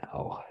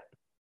now.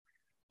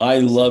 I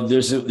love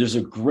there's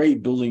a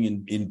great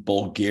building in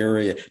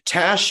Bulgaria.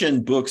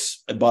 Tashin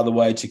Books, by the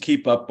way, to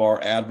keep up our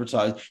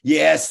advertising.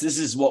 Yes, this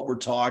is what we're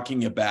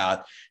talking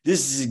about.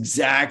 This is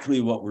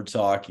exactly what we're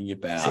talking See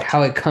about.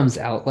 how it comes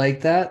out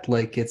like that?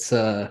 Like it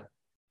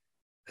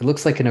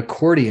looks like an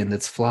accordion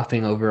that's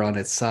flopping over on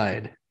its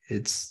side.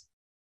 It's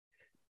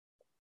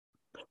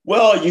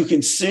Well, you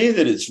can see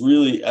that it's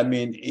really, I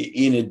mean,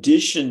 in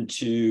addition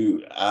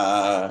to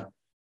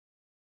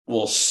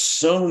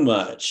so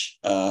much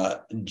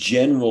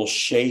general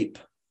shape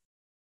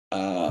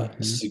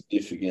Mhm.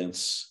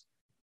 significance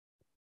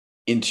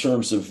in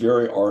terms of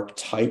very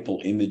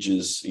archetypal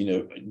images,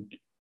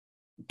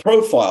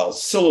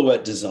 profiles,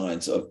 silhouette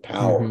designs of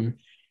power. Mhm.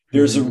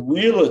 There's a Mhm.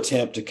 real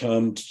attempt to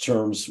come to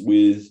terms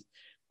with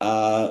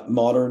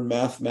modern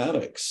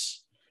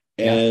mathematics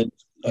Yeah. and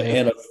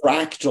Yeah. a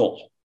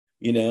fractal,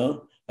 a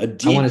I want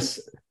deep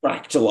to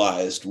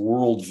fractalized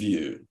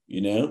worldview.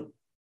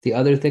 the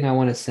other thing I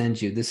want to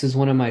send you. This is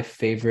one of my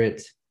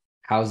favorite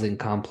housing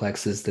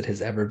complexes that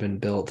has ever been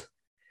built.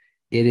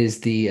 It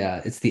is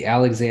it's the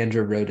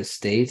Alexandra Road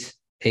Estate,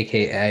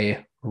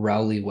 aka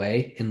Rowley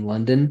Way in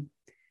London.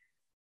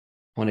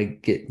 I want to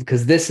get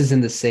because this is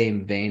in the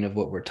same vein of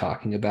what we're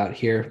talking about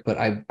here, but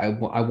I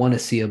want to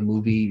see a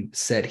movie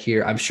set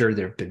here. I'm sure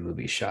there have been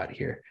movies shot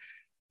here,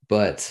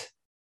 but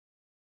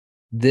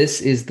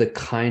this is the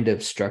kind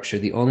of structure.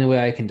 The only way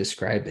I can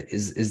describe it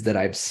is that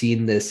I've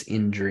seen this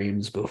in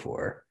dreams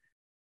before.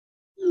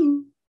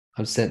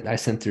 I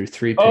sent through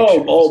three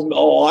pictures.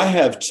 I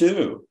have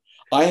too.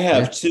 I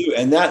have Yeah. too.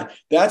 And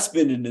that's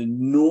been an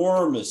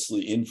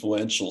enormously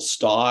influential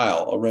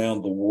style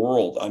around the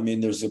world. I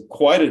mean, there's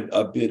quite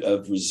a bit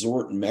of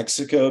resort in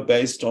Mexico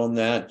based on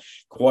that.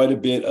 Quite a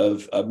bit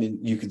of, I mean,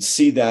 you can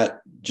see that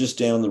just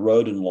down the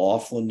road in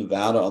Laughlin,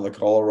 Nevada on the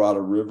Colorado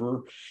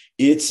River.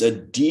 It's a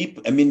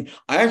deep, I mean,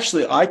 I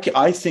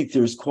think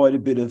there's quite a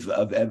bit of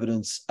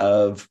evidence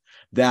of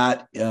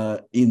that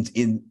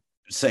in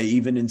say,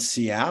 even in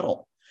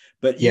Seattle.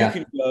 But you Yeah.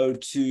 can go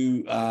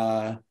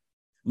to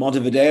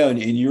Montevideo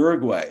in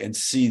Uruguay and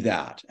see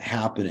that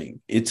happening.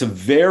 That's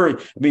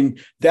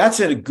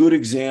a good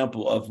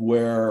example of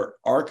where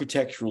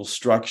architectural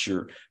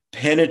structure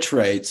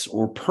penetrates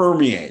or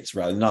permeates,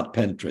 rather, not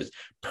penetrates,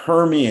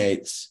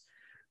 permeates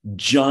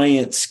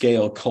giant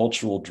scale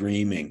cultural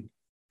dreaming,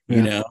 you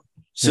Yeah. know,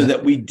 so Yeah.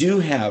 that we do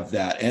have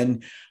that.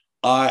 And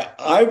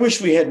I wish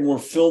we had more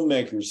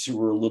filmmakers who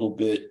were a little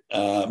bit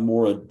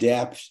more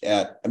adept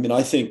at. I mean,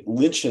 I think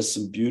Lynch has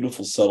some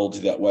beautiful subtlety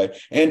that way.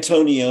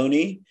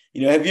 Antonioni,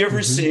 have you ever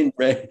Mhm. seen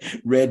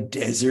Red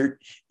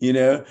Desert?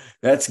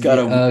 That's got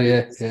Yeah. a Oh real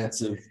yeah. Yeah.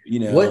 sense of,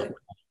 What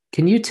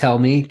can you tell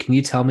me? Can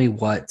you tell me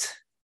what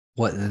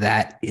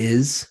that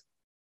is?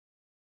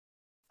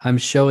 I'm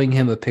showing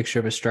him a picture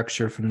of a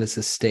structure from this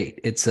estate.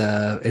 It's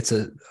a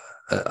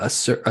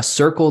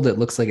circle that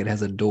looks like it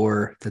has a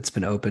door that's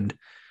been opened.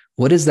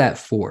 What is that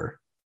for?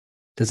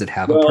 Does it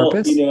have a Well,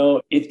 purpose?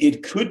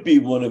 it could be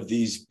one of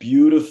these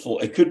beautiful,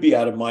 it could be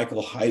out of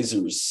Michael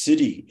Heiser's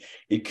City.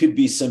 It could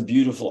be some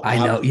beautiful I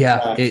know. Yeah,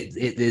 abstract.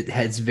 it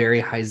has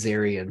very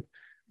Heiserian.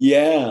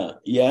 Yeah.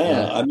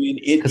 Yeah. I mean,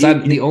 Because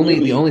I'm it the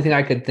really, only thing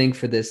I could think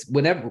for this,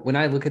 when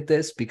I look at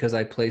this, because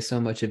I play so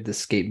much of the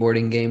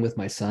skateboarding game with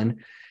my son,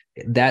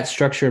 that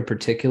structure in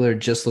particular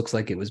just looks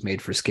like it was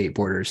made for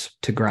skateboarders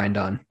to grind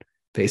on,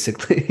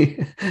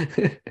 basically.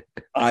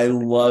 I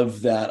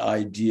love that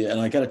idea.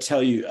 And I got to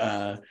tell you,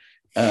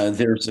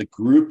 there's a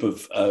group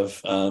of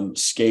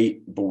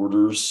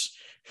skateboarders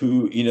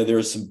who,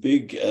 there's some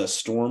big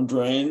storm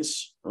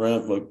drains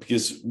around,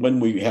 because when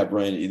we have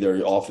rain,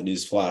 there often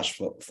is flash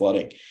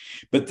flooding,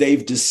 but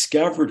they've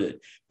discovered it.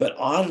 But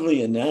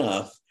oddly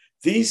enough,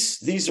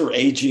 these are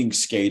aging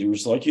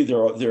skaters like you.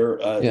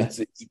 Yeah. It's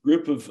a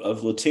group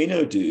of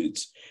Latino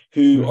dudes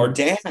who are Hmm.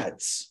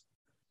 dads.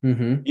 Hmm.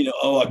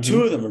 Two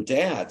Hmm. of them are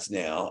dads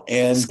now,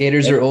 and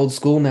Skaters are old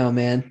school now,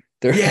 man.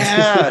 They're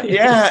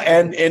yeah,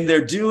 and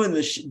they're doing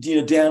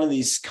down in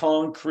these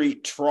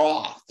concrete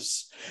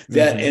troughs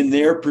that, hmm. in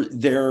their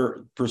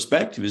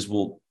perspective is,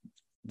 well,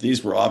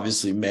 these were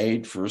obviously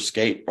made for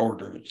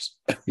skateboarders.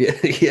 Yeah,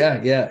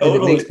 yeah. And it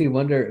Totally. makes me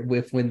wonder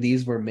if when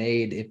these were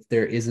made, if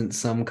there isn't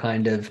some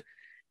kind of,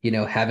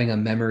 having a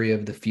memory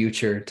of the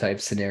future type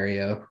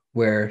scenario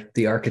where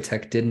the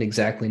architect didn't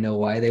exactly know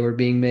why they were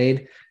being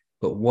made,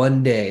 but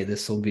one day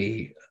this will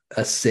be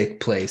a sick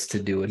place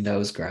to do a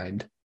nose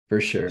grind for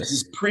This sure.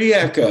 is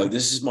pre-echo.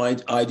 This is my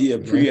idea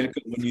of Yeah.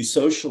 pre-echo when you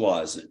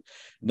socialize it.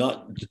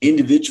 Not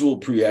individual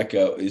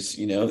pre-echo is,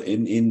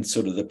 in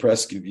sort of the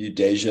presque view,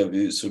 deja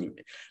vu sort of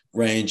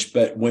range,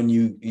 but when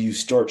you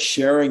start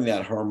sharing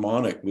that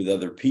harmonic with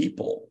other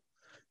people,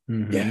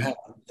 Hmm. yeah,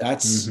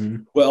 that's Hmm.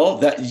 well,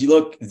 that you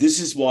look, this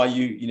is why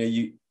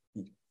you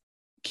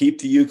keep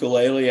the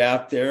ukulele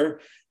out there.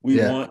 We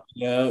Yeah. want,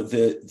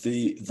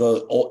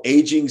 the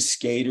aging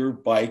skater,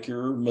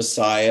 biker,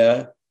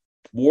 messiah,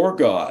 war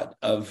god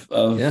of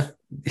Yeah.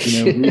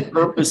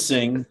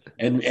 repurposing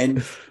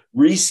and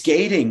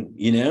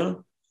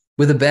reskating.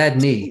 With a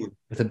bad knee.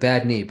 With a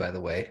bad knee, by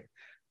the way.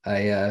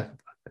 I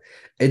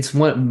it's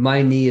one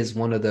my knee is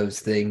one of those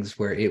things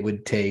where it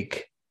would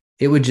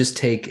just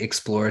take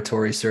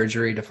exploratory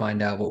surgery to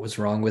find out what was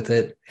wrong with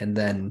it, and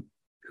then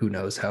who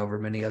knows however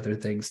many other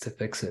things to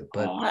fix it.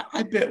 But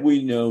I bet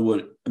we know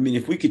what I mean.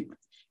 If we could,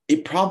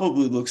 it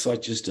probably looks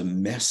like just a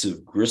mess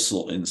of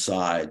gristle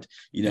inside,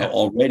 yeah,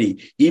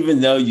 already,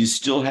 even though you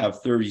still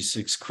have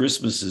 36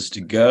 Christmases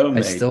to go,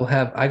 mate.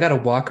 I gotta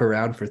walk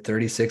around for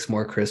 36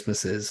 more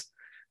Christmases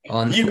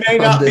on You may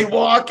on not be the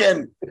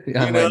walking, I you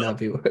know. might not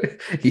be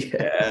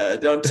yeah.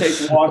 Don't take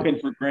walking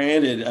for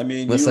granted. I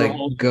mean, Unless you were I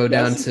holding go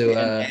down Jesse's to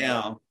hand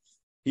now.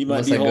 He might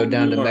unless be I go holding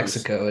down to yours.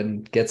 Mexico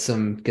and get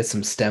some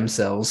stem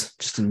cells,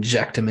 just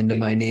inject them into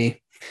my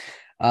knee.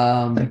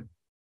 Um,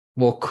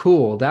 well,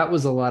 cool. That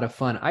was a lot of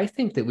fun. I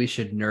think that we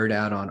should nerd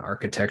out on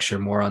architecture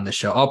more on the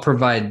show. I'll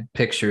provide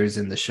pictures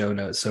in the show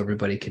notes so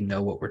everybody can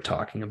know what we're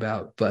talking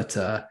about. But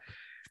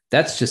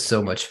that's just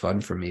so much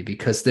fun for me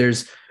because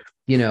there's,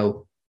 you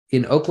know,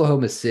 in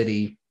Oklahoma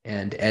City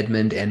and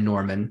Edmond and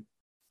Norman,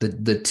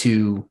 the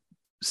two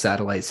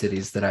satellite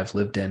cities that I've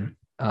lived in,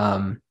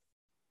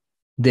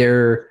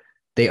 they're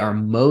they are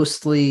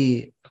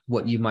mostly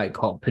what you might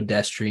call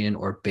pedestrian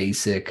or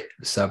basic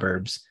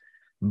suburbs,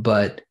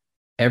 but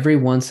every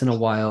once in a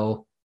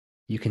while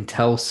you can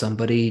tell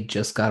somebody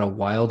just got a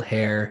wild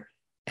hair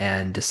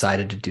and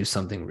decided to do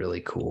something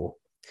really cool.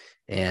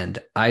 And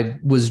I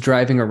was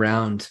driving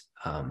around.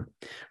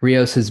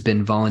 Rios has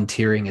been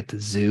volunteering at the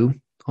zoo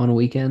on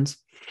weekends,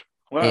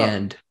 Wow.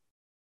 and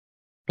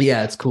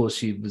yeah, it's cool.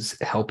 She was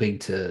helping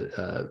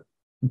to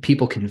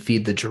people can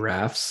feed the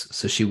giraffes,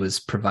 so she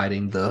was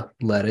providing the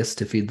lettuce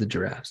to feed the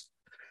giraffes.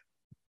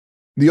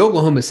 The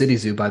Oklahoma City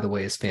Zoo, by the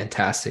way, is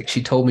fantastic.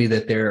 She told me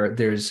that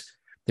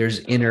there's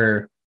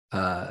inner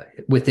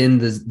within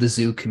the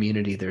zoo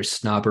community there's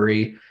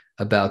snobbery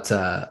about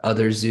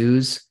other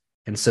zoos,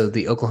 and so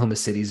the Oklahoma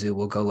City Zoo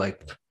will go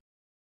like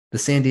the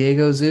San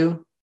Diego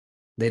Zoo.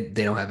 They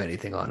don't have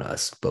anything on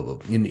us,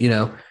 but you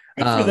know,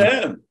 Good for um,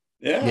 them.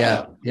 yeah,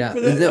 Yeah. Good yeah. for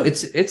No, them.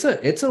 it's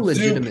a Zoo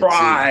legitimate zoo.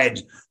 pride.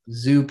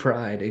 Zoo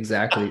pride,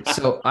 exactly.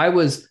 So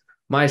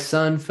my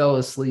son fell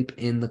asleep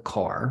in the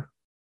car,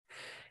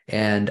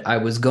 and I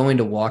was going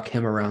to walk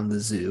him around the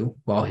zoo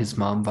while his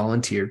mom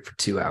volunteered for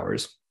 2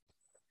 hours.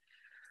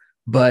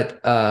 But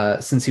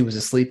since he was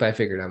asleep, I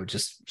figured I would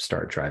just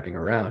start driving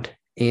around.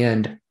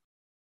 And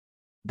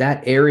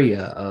that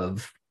area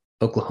of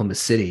Oklahoma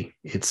City,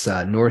 it's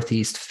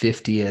Northeast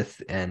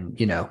 50th and,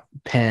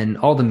 Penn,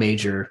 all the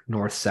major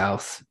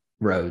north-south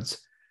roads.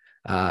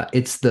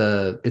 It's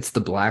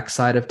the black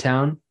side of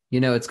town.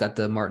 It's got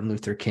the Martin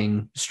Luther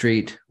King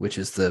Street, which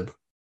is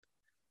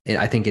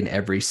I think in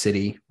every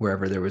city,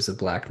 wherever there was a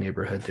black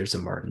neighborhood, there's a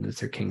Martin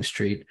Luther King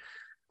Street.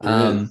 There is.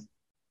 Um,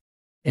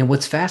 and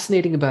what's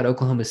fascinating about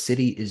Oklahoma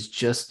City is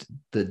just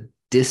the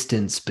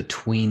distance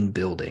between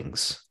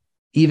buildings,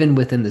 even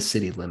within the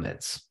city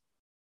limits.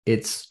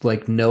 It's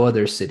like no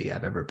other city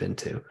I've ever been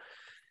to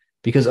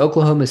because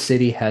Oklahoma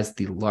City has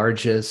the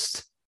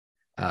largest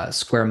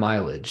square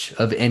mileage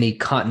of any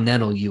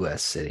continental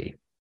U.S. city.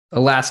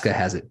 Alaska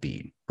has it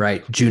beat,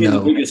 right? You mean the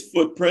Juneau, biggest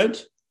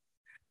footprint?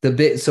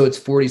 so it's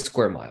 40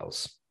 square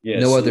miles. No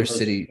Yes, other Leo's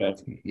city.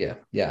 fantastic. Yeah,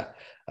 yeah.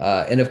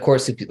 And of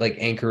course, if like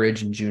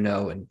Anchorage and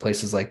Juneau and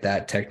places like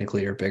that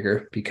technically are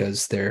bigger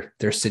because their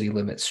city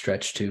limits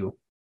stretch to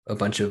a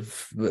bunch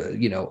of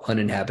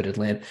uninhabited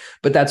land.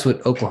 But that's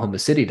what Oklahoma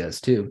City does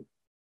too.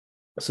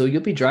 So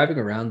you'll be driving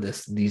around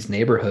these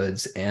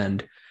neighborhoods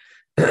and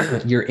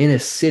you're in a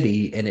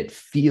city and it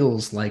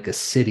feels like a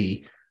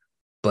city,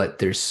 but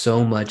there's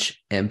so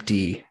much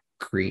empty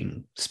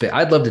green space.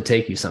 I'd love to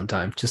take you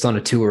sometime just on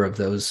a tour of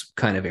those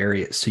kind of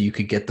areas so you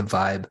could get the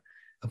vibe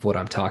of what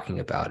I'm talking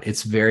about.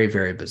 It's very,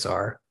 very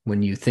bizarre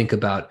when you think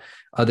about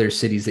other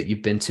cities that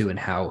you've been to and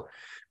how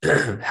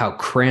how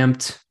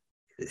cramped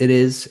it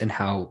is and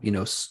how,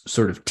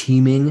 sort of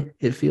teeming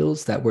it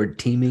feels. That word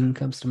teeming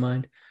comes to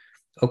mind.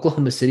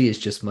 Oklahoma City is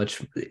just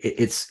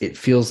it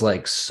feels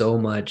like so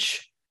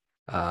much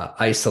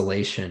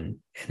isolation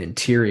and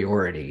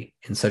interiority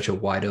in such a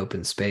wide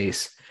open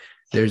space.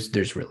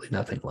 There's really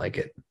nothing like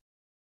it.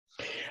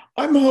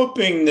 I'm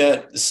hoping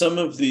that some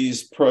of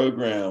these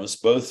programs,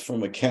 both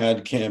from a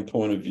CAD CAM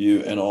point of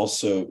view and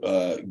also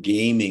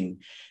gaming,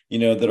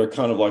 that are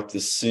kind of like the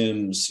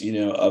Sims,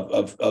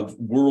 of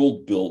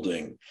world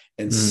building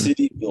and Mm,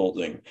 city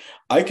building,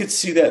 I could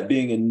see that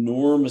being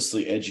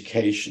enormously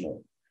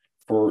educational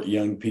for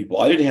young people.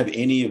 I didn't have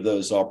any of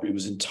those. It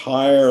was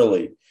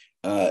entirely,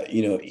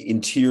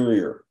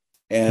 interior.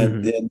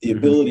 And mhm, then the mhm.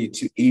 ability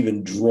to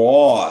even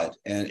draw it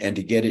and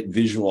to get it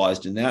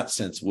visualized in that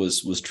sense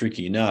was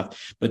tricky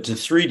enough. But to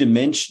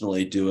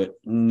three-dimensionally do it,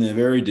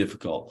 very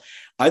difficult.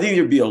 I think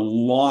there'd be a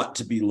lot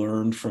to be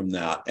learned from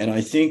that. And I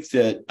think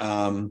that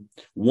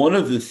one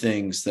of the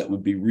things that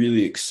would be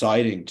really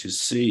exciting to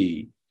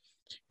see,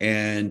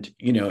 and,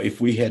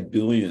 if we had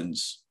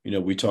billions,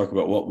 we talk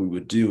about what we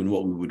would do and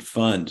what we would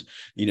fund,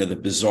 the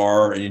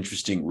bizarre and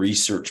interesting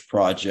research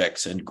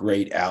projects and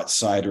great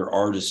outsider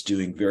artists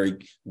doing very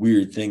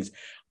weird things.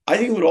 I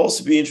think it would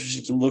also be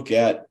interesting to look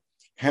at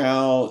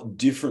how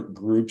different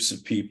groups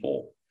of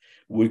people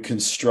would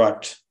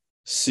construct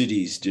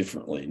cities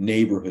differently,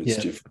 neighborhoods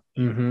Yeah. differently,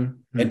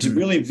 Hmm. and to Hmm.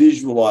 really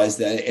visualize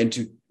that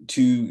and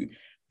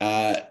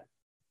uh,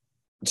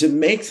 to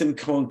make them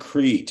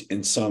concrete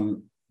in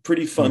some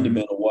pretty Hmm.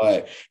 fundamental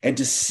way, and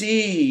to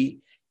see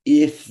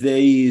if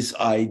these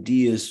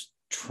ideas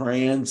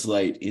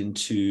translate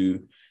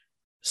into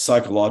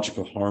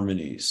psychological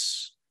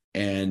harmonies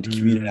and Hmm.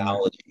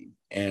 communality.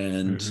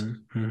 And Hmm.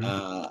 Hmm.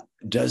 uh,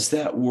 does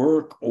that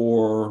work?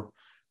 Or,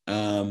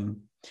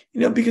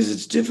 because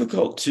it's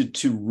difficult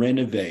to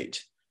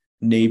renovate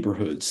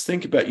neighborhoods.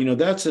 Think about,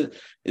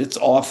 it's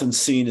often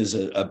seen as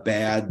a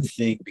bad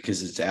thing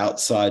because it's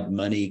outside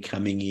money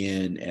coming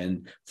in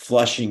and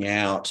flushing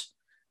out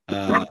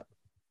uh,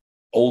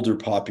 older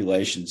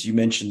populations. You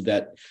mentioned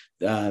that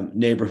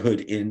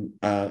neighborhood in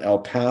El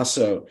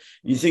Paso.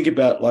 You think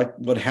about like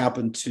what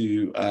happened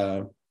to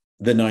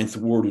the Ninth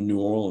Ward in New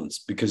Orleans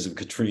because of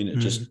Katrina, Hmm.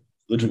 just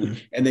literally. Hmm.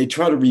 And they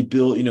try to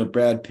rebuild.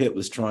 Brad Pitt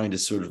was trying to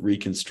sort of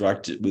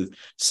reconstruct it with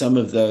some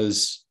of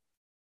those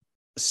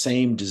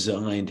same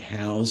designed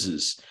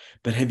houses.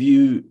 But if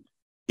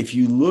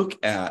you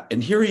look at,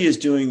 and here he is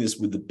doing this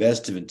with the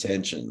best of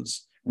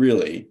intentions,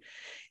 really,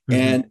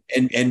 Hmm.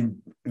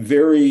 and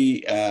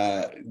very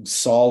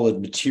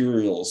solid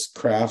materials,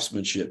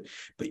 craftsmanship.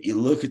 But you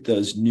look at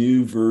those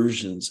new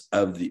versions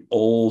of the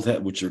old,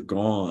 which are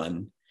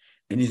gone,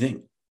 and you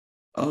think,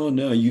 oh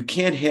no, you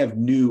can't have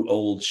new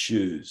old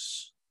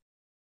shoes.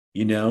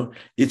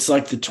 It's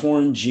like the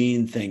torn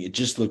jean thing. It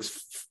just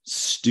looks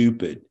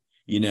stupid.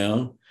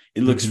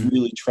 It looks Hmm.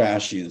 really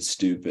trashy and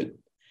stupid.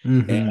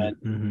 Hmm. And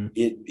Hmm.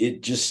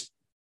 it just,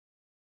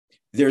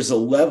 there's a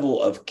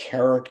level of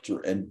character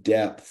and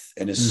depth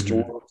and Hmm.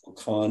 historical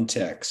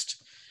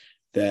context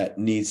that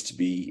needs to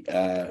be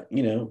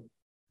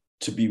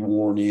to be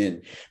worn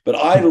in. But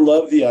I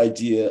love the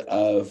idea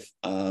of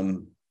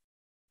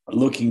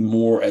looking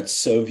more at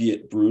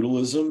Soviet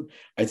brutalism.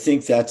 I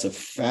think that's a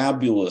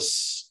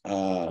fabulous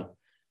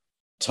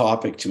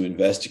topic to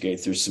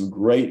investigate. There's some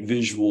great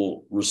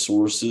visual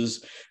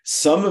resources.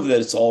 Some of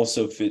that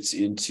also fits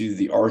into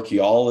the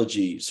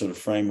archaeology sort of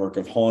framework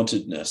of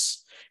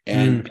hauntedness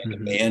and Hmm.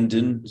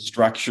 abandoned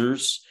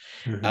structures.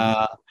 Hmm.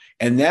 Uh,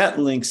 and that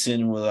links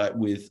in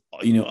with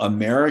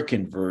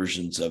American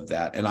versions of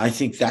that. And I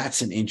think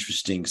that's an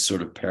interesting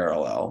sort of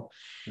parallel.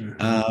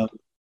 Hmm. Um,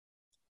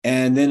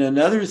 and then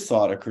another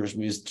thought occurs to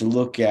me is to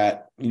look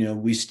at,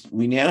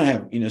 we now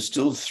have,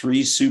 still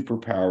three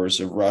superpowers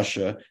of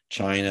Russia,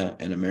 China,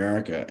 and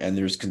America. And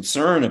there's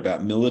concern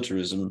about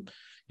militarism,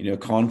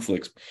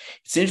 conflicts.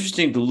 It's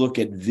interesting to look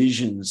at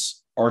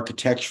visions,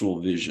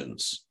 architectural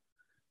visions,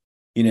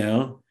 you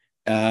know.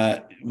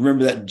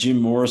 Remember that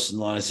Jim Morrison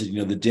line? I said,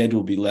 the dead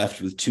will be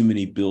left with too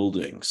many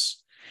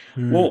buildings.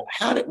 Well,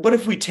 Hmm. what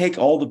if we take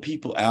all the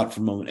people out for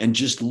a moment and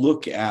just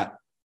look at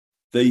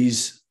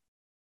these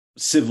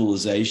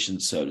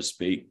civilizations, so to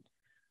speak,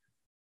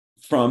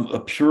 from a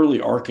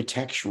purely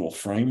architectural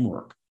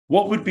framework?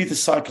 What would be the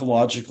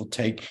psychological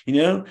take?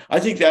 I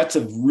think that's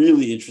a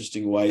really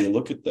interesting way to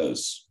look at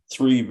those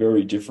three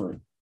very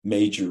different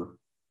major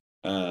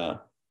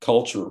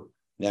culture,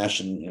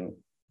 national,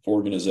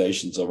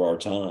 organizations of our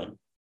time.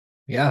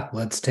 Yeah,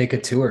 let's take a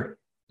tour.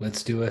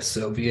 Let's do a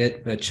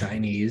Soviet, a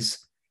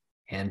Chinese,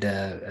 and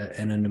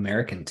an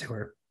American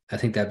tour. I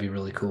think that'd be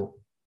really cool.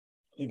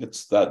 I think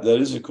that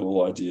is a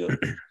cool idea.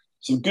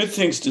 Some good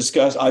things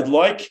discussed.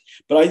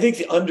 But I think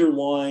the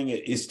underlying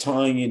is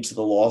tying into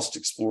the Lost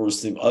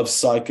Explorers theme of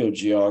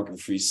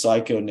psychogeography,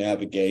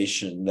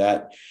 psychonavigation,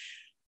 that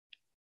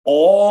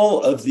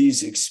all of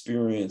these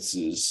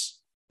experiences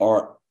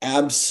are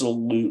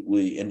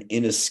absolutely and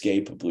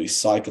inescapably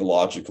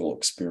psychological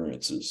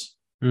experiences.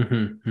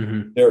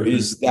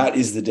 That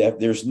is the depth.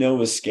 There's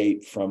no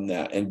escape from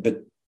that.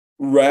 But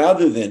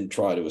rather than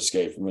try to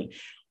escape from it,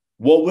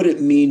 what would it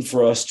mean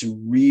for us to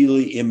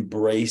really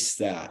embrace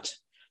that?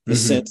 The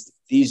sense that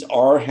these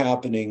are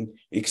happening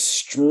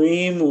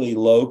extremely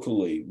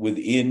locally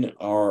within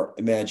our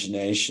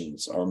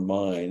imaginations, our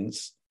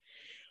minds.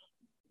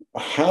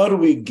 How do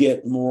we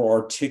get more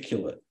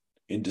articulate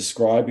in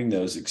describing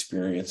those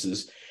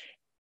experiences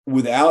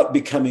without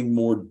becoming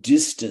more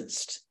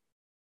distanced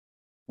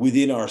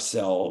within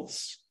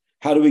ourselves?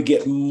 How do we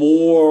get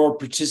more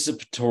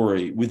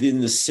participatory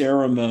within the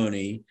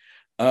ceremony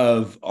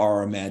of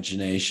our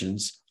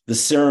imaginations, the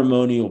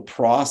ceremonial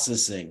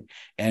processing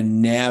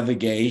and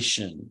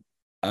navigation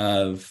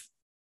of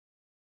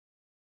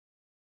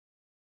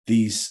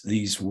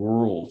these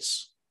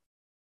worlds?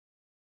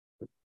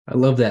 I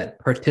love that.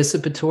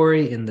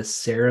 Participatory in the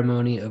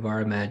ceremony of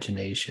our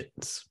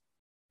imaginations.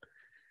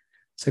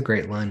 It's a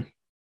great line.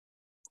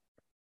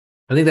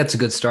 I think that's a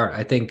good start.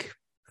 I think,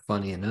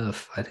 funny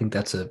enough, I think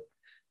that's a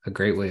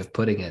great way of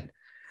putting it.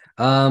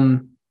 So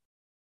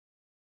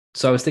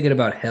I was thinking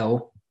about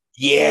hell.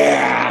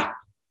 Yeah.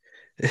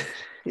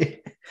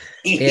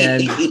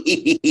 And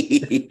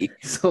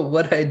so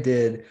what I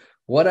did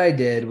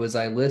was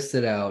I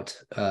listed out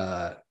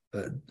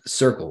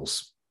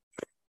circles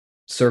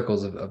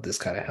of this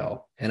kind of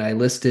hell. And I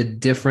listed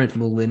different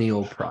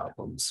millennial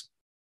problems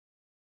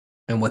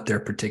and what their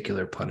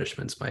particular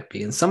punishments might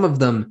be. And some of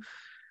them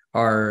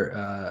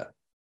are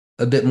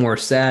a bit more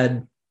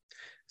sad.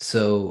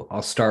 So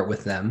I'll start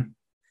with them.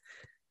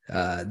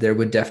 There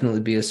would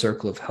definitely be a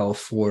circle of hell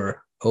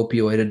for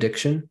opioid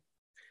addiction,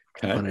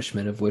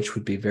 punishment of which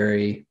would be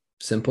very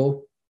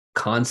simple.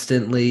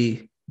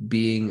 Constantly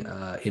being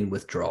in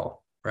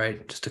withdrawal,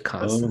 right? Just a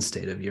constant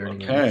state of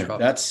yearning and withdrawal.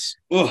 That's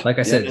like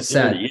I said, it's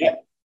sad.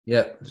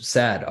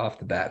 Sad off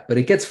the bat, but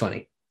it gets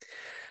funny.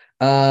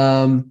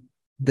 The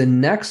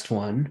next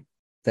one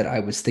that I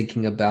was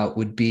thinking about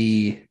would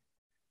be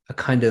a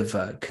kind of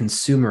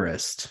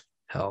consumerist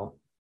hell.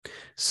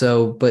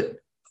 So, but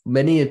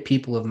many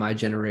people of my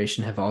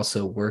generation have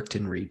also worked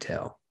in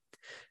retail.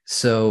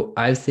 So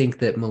I think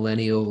that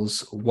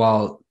millennials,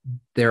 while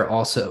they're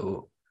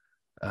also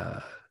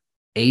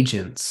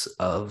agents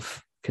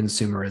of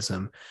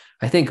consumerism,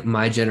 I think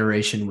my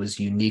generation was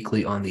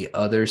uniquely on the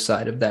other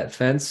side of that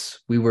fence.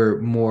 We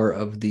were more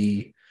of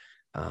the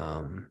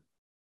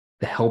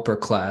helper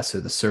class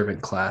or the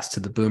servant class to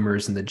the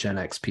boomers and the Gen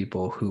X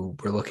people who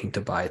were looking to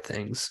buy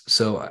things.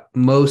 So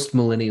most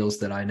millennials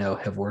that I know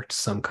have worked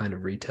some kind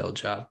of retail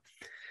job.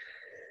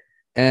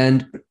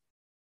 And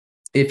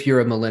if you're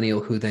a millennial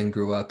who then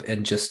grew up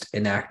and just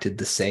enacted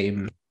the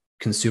same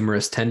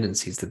consumerist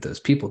tendencies that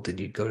those people did,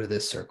 you'd go to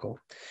this circle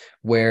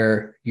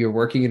where you're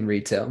working in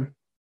retail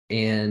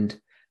and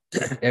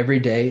every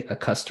day a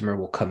customer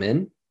will come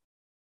in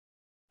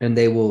and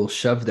they will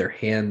shove their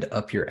hand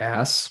up your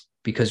ass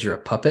because you're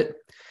a puppet,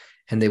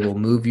 and they will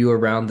move you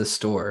around the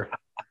store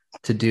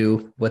to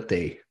do what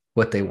they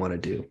want to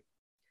do.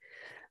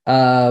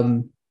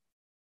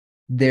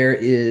 There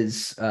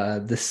is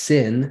the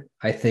sin,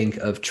 I think,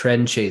 of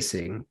trend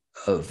chasing,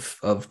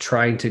 of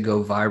trying to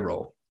go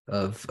viral,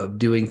 of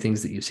doing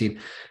things that you've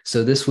seen.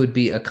 So this would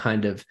be a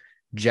kind of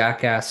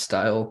Jackass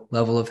style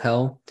level of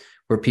hell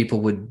where people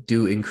would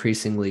do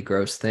increasingly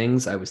gross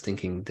things. I was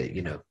thinking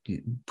that,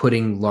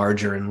 putting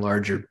larger and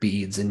larger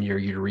beads in your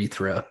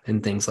urethra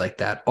and things like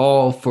that,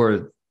 all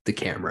for the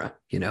camera,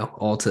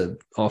 all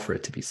for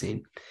it to be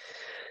seen.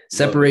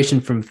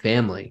 Separation from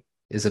family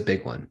is a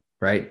big one,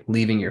 right?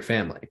 Leaving your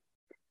family.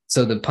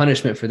 So the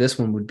punishment for this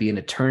one would be an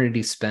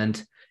eternity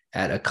spent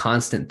at a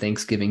constant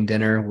Thanksgiving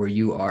dinner where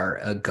you are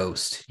a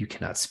ghost. You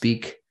cannot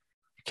speak,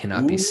 you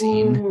cannot be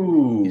seen.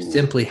 You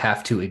simply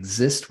have to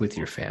exist with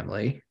your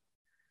family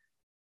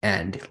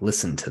and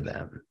listen to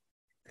them.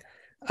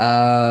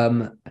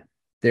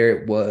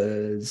 There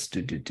was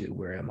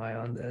where am I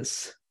on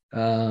this?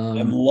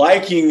 I'm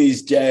liking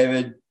these,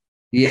 David.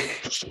 Yeah.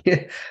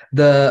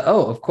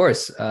 Of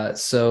course.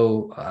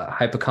 So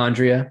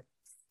hypochondria,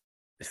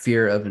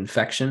 fear of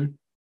infection.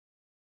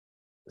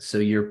 So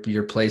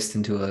you're placed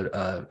into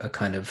a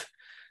kind of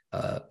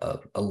a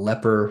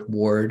leper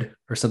ward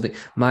or something.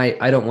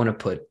 I don't want to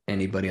put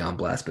anybody on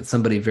blast, but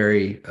somebody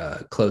very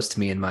close to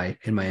me in my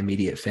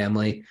immediate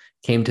family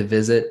came to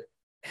visit,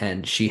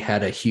 and she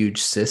had a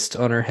huge cyst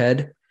on her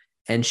head,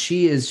 and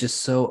she is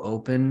just so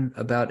open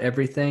about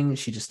everything.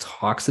 She just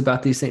talks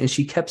about these things, and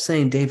she kept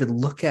saying, "David,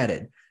 look at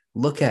it,"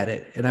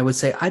 and I would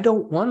say, "I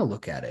don't want to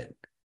look at it.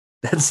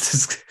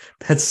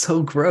 That's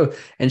so gross.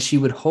 And she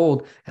would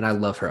hold, and I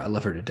love her. I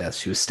love her to death.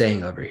 She was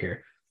staying over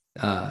here.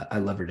 I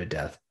love her to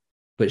death.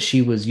 But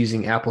she was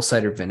using apple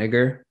cider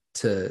vinegar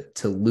to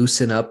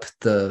loosen up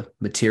the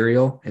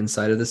material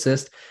inside of the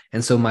cyst.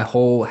 And so my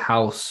whole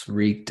house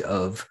reeked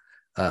of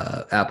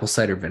apple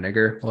cider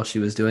vinegar while she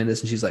was doing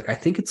this. And she's like, I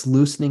think it's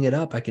loosening it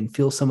up. I can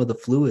feel some of the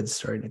fluids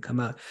starting to come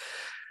out.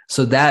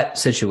 So that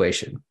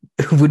situation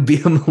would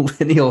be a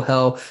millennial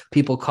hell,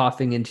 people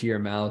coughing into your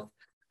mouth,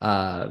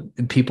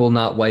 people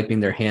not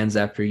wiping their hands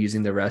after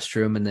using the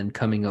restroom and then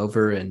coming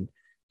over and,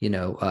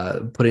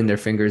 putting their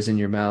fingers in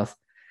your mouth.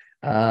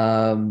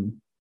 And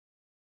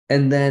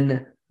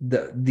then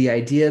the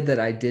idea that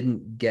I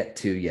didn't get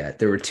to yet,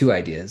 there were two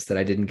ideas that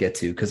I didn't get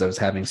to because I was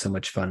having so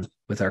much fun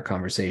with our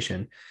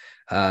conversation.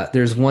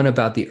 There's one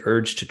about the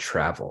urge to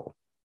travel.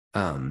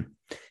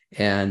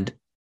 And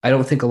I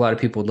don't think a lot of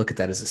people would look at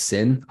that as a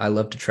sin. I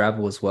love to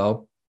travel as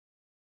well.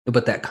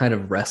 But that kind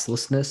of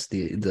restlessness,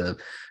 the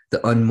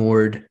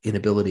unmoored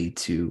inability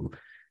to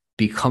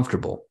be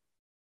comfortable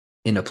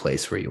in a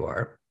place where you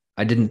are.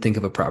 I didn't think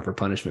of a proper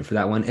punishment for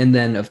that one. And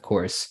then, of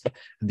course,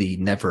 the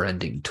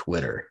never-ending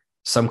Twitter,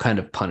 some kind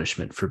of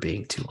punishment for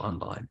being too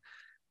online.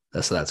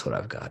 So that's what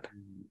I've got.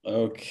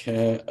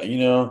 Okay.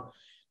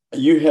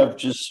 You have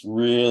just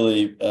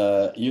really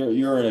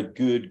you're in a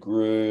good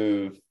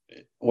groove.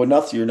 Well,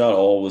 not that you're not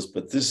always,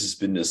 but this has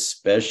been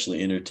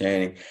especially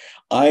entertaining.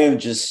 I am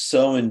just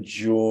so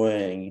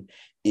enjoying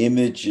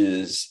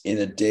images in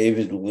a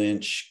David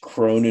Lynch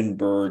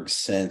Cronenberg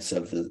sense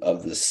of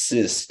the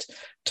cyst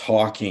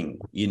talking,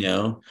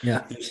 Yeah.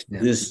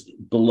 this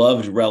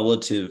beloved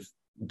relative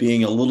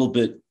being a little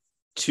bit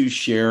too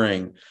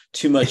sharing,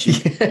 too much.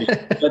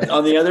 But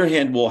on the other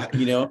hand, well,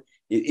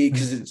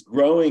 because it's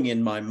growing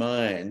in my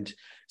mind.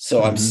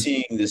 So I'm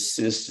seeing this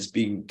cyst as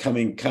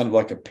becoming kind of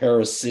like a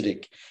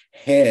parasitic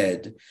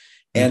head.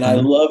 And I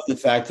love the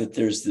fact that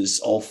there's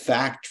this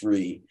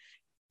olfactory,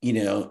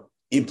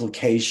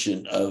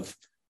 implication of,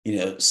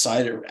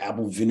 cider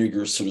apple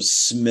vinegar sort of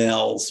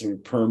smell sort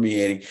of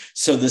permeating.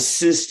 So the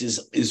cyst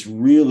is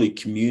really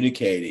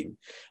communicating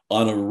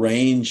on a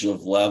range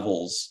of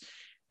levels.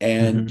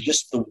 And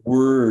just the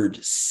word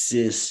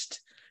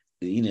cyst,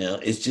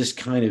 it's just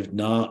kind of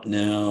not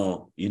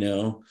now,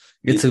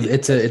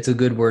 It's a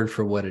good word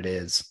for what it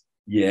is.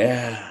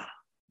 Yeah.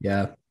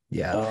 Yeah.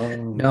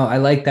 No, I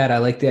like that. I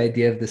like the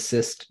idea of the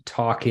cyst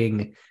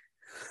talking,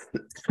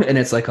 and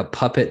it's like a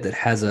puppet that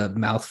has a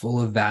mouthful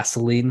of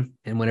Vaseline,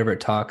 and whenever it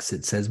talks,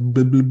 it says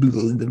blah, blah,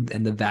 blah,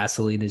 and the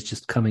Vaseline is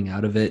just coming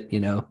out of it.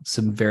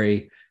 Some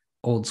very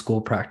old school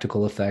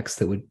practical effects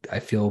that would, I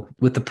feel,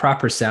 with the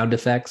proper sound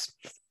effects,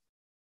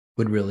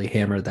 would really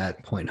hammer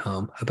that point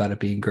home about it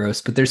being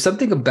gross. But there's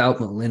something about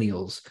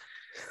millennials,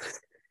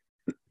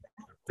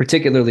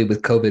 particularly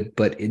with COVID,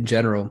 but in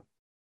general,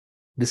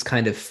 this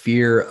kind of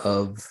fear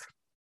of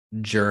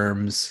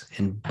germs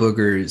and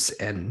boogers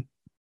and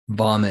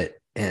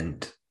vomit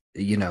and,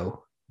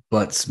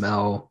 butt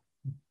smell,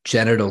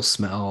 genital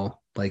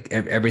smell, like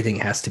everything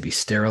has to be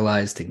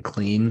sterilized and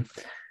clean,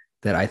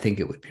 that I think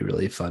it would be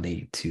really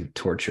funny to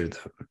torture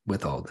them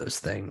with all those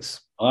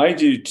things. I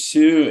do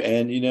too.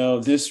 And,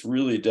 this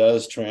really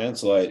does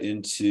translate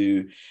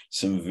into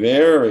some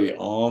very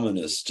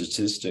ominous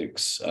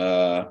statistics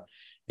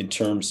in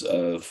terms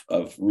of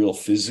real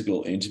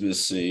physical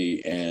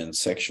intimacy and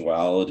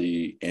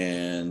sexuality,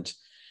 and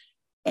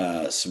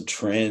some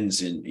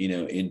trends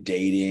in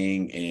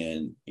dating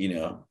and,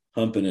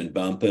 humping and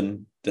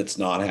bumping that's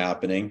not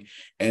happening.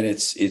 And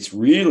it's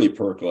really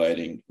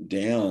percolating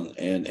down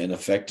and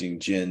affecting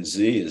Gen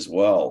Z as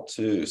well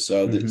too.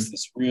 So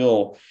this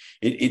real,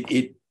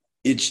 it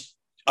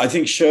I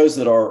think shows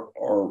that our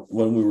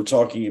when we were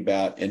talking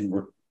about, and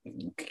we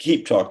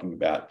keep talking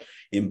about,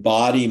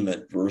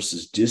 embodiment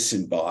versus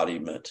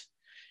disembodiment,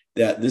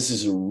 that this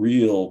is a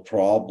real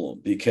problem.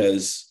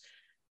 Because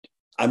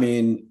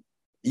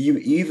you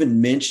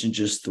even mention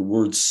just the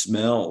word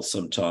smell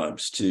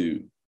sometimes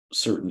to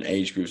certain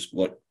age groups,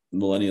 like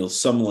millennials,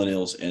 some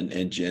millennials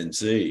and Gen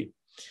Z.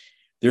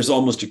 There's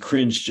almost a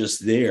cringe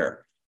just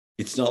there.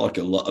 It's not like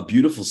a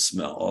beautiful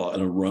smell,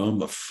 an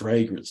aroma,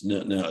 fragrance.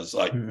 No, it's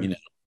like,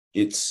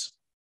 it's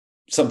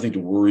something to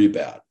worry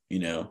about,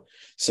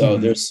 So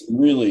there's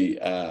really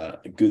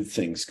good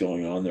things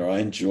going on there. I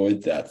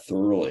enjoyed that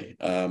thoroughly.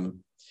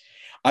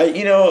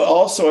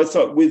 Also I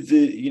thought with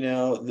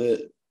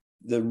the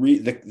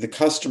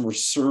customer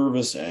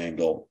service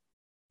angle,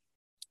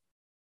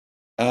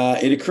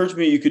 it occurred to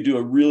me you could do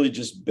a really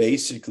just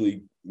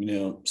basically,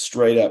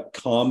 straight up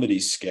comedy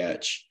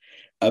sketch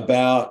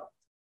about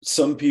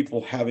some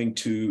people having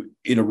to,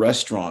 in a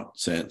restaurant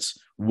sense,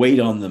 wait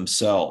on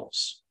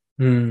themselves,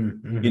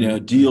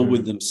 deal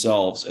with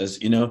themselves. As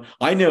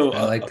I know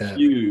I like a that.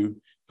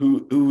 few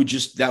who would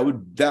just, that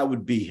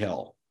would be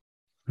hell.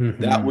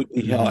 That would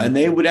be hell. And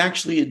they would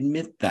actually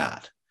admit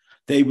that.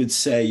 They would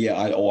say, yeah,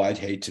 I'd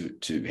hate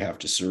to have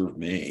to serve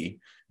me,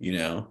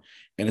 and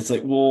it's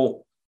like,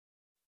 well,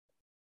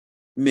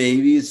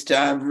 maybe it's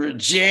time for a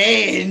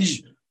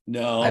change.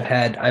 No. I've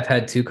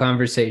had two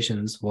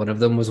conversations. One of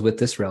them was with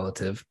this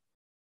relative,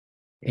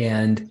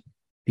 and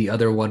the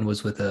other one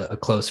was with a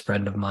close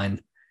friend of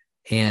mine.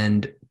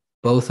 And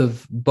both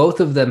of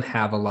them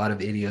have a lot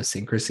of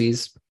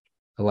idiosyncrasies,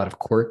 a lot of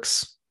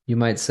quirks, you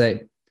might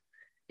say.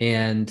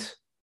 And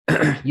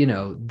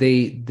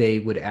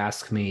they would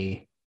ask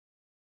me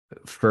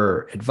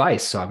for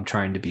advice, so I'm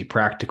trying to be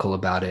practical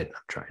about it.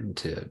 I'm trying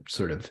to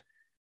sort of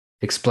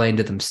explain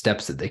to them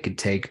steps that they could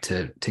take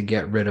to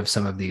get rid of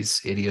some of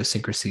these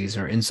idiosyncrasies,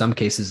 or in some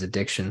cases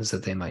addictions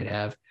that they might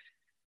have.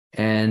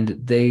 And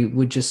they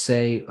would just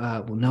say,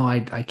 well, no, I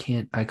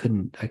can't, I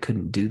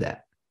couldn't do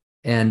that.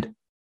 And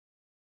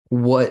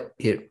what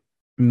it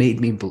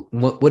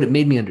what it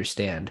made me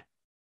understand,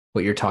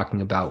 what you're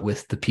talking about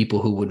with the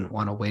people who wouldn't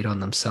want to wait on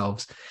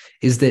themselves,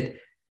 is that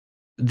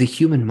the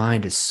human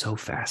mind is so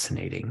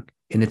fascinating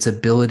in its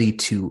ability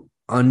to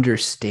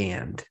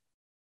understand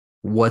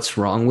what's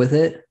wrong with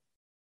it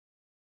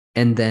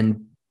and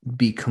then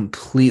be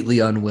completely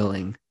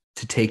unwilling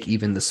to take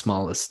even the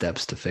smallest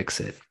steps to fix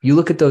it. You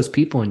look at those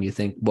people and you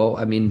think, well,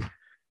 I mean,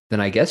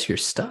 then I guess you're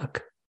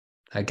stuck.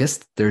 I guess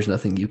there's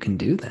nothing you can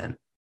do then.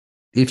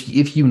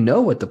 If you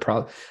know what the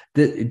problem,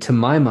 to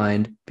my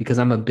mind, because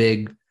I'm a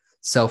big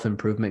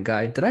self-improvement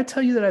guy. Did I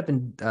tell you that I've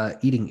been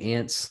eating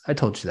ants? I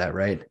told you that,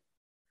 right?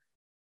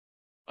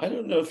 I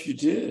don't know if you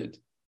did.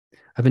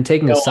 I've been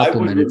taking a No, I would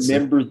supplement.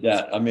 remember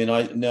that. I mean,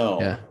 I Yeah,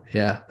 no.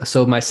 yeah.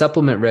 So my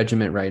supplement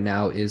regimen right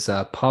now is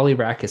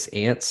Polyrachis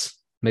ants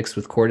mixed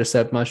with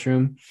cordyceps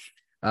mushroom.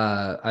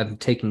 I'm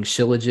taking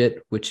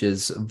shilajit, which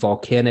is a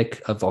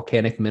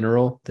volcanic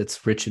mineral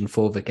that's rich in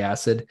fulvic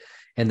acid,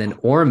 and then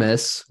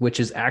ormus, which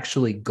is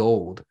actually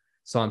gold.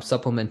 So I'm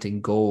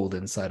supplementing gold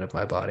inside of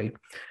my body.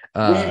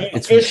 We've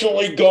It's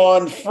officially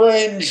gone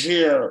fringe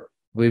here.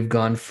 We've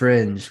gone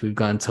fringe. We've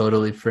gone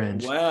totally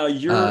fringe. Wow,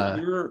 you're Uh,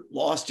 you're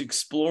lost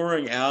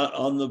exploring out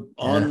on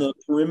yeah. the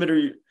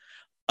perimeter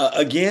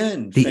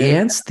again. The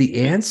ants, the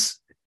Fantastic. ants,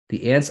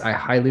 the ants, I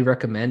highly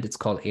recommend. It's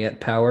called Ant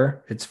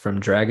Power. It's from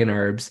Dragon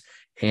Herbs,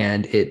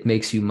 and it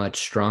makes you much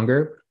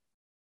stronger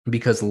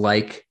because,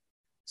 like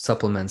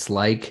supplements,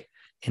 like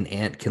an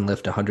ant can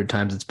lift 100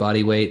 times its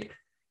body weight.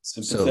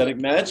 So, Sympathetic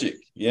magic.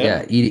 Yeah.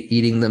 yeah,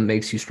 eating them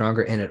makes you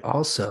stronger, and it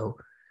also,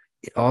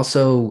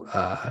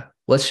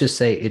 let's just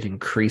say it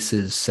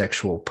increases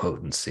sexual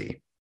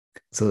potency.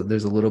 So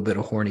there's a little bit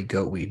of horny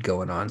goat weed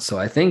going on. So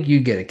I think you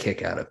get a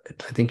kick out of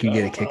it. I think you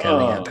get a kick out of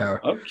the ant Oh,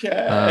 power. Um,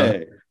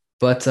 okay.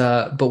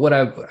 but what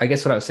I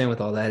guess what I was saying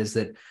with all that is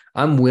that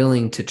I'm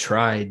willing to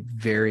try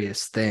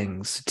various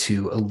things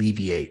to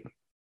alleviate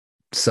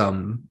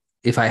some.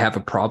 If I have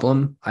a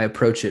problem, I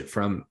approach it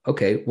from,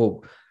 okay,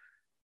 well,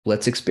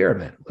 let's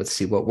experiment. Let's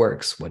see what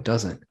works, what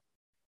doesn't.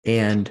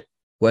 And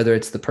whether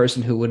it's the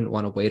person who wouldn't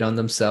want to wait on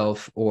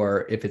themselves,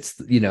 or if it's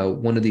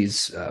one of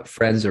these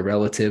friends or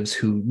relatives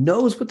who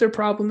knows what their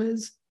problem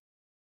is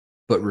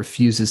but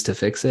refuses to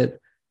fix it,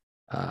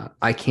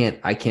 I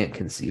can't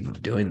conceive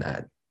of doing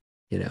that.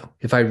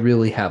 If I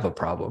really have a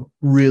problem,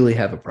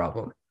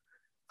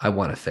 I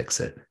want to fix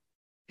it.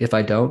 If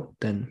I don't,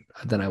 then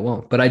I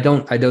won't. But I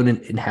don't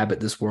inhabit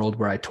this world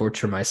where I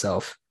torture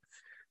myself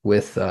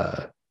with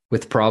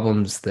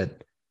problems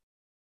that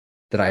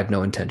I have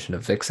no intention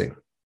of fixing.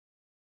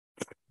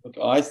 Look,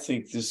 I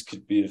think this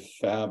could be a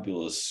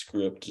fabulous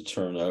script to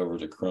turn over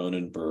to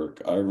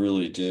Cronenberg. I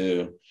really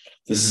do.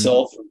 The Mm-hmm.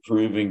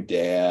 self-improving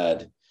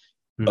dad,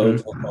 Mm-hmm.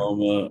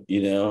 Oklahoma,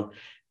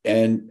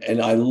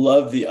 and I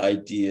love the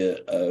idea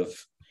of,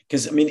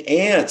 because I mean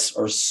ants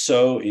are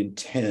so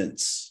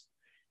intense.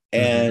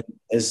 Mm-hmm. And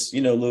as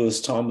you know,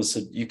 Lewis Thomas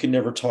said, you can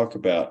never talk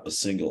about a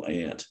single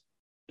ant.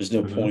 There's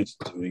no Mm-hmm. point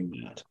in doing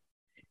that.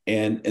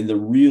 And the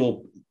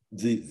real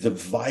the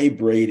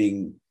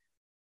vibrating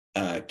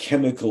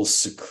chemical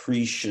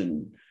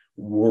secretion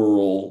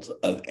world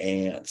of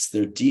ants.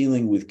 They're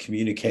dealing with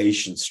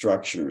communication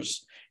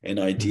structures and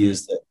Mm-hmm.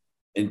 ideas that,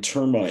 and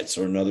termites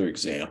are another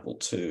example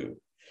too.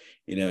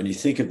 And you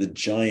think of the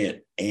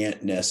giant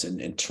ant nests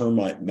and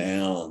termite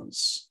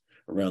mounds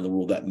around the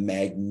world, that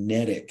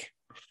magnetic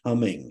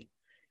humming,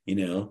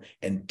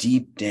 and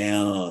deep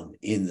down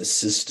in the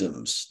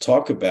systems.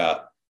 Talk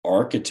about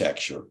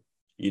architecture,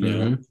 you know,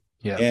 Mm-hmm.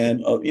 Yeah.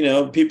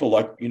 and people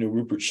like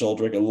Rupert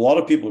Sheldrake. A lot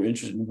of people are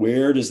interested in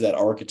where does that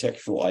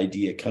architectural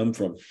idea come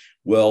from.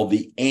 Well,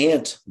 the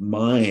ant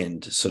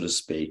mind, so to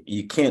speak.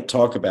 You can't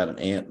talk about an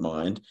ant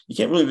mind. You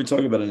can't really even talk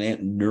about an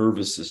ant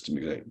nervous system,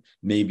 exactly,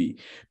 maybe,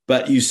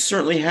 but you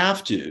certainly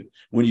have to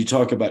when you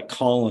talk about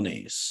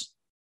colonies.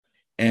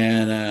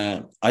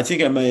 And I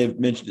think I may have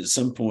mentioned at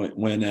some point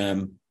when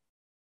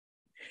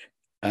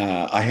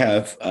I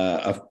have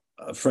a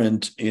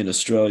friend in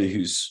Australia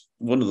who's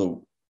one of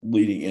the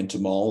leading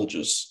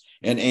entomologists,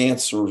 and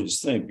ants are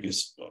his thing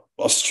because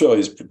Australia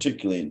is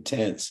particularly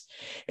intense.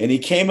 And he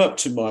came up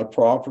to my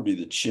property,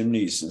 the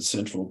Chimneys in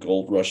central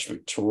Gold Rush,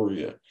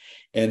 Victoria,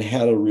 and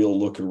had a real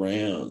look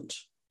around.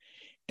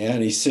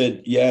 And he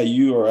said, yeah,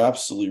 you are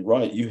absolutely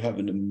right. You have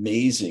an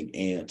amazing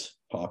ant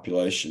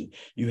population.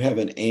 You have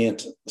an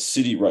ant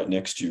city right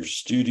next to your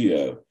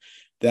studio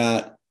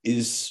that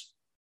is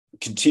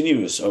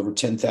continuous over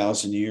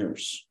 10,000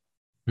 years.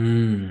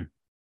 Mm.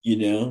 you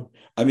know.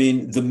 I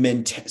mean,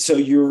 so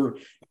you're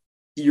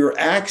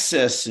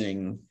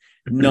accessing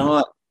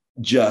not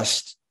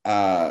just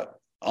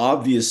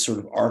obvious sort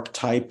of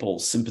archetypal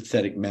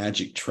sympathetic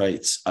magic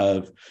traits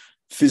of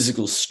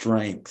physical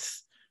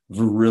strength,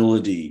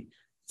 virility,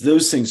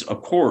 those things.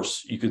 Of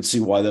course, you can see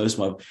why those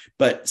might,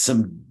 but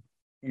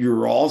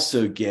you're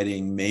also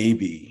getting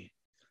maybe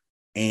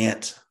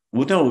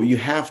well, no, you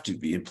have to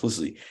be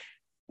implicitly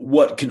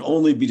what can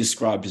only be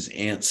described as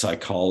ant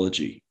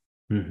psychology,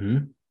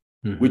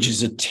 which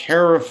is a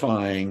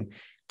terrifying,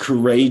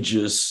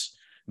 courageous,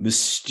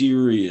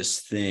 mysterious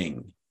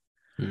thing.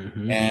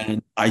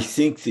 And I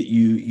think that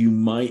you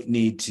might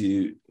need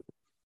to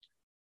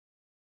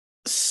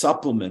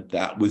supplement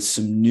that with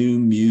some new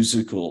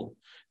musical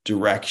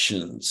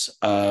directions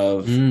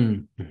of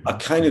a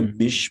kind of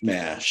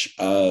mishmash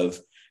of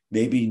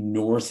maybe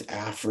North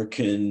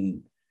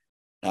African,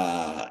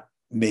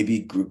 maybe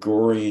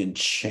Gregorian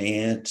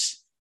chant,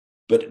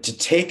 but to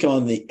take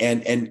on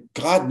and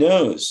God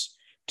knows,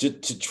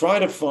 to try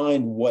to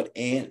find what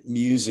ant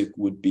music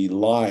would be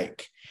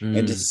like,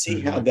 and to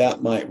see how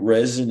that might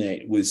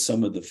resonate with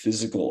some of the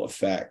physical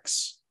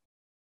effects.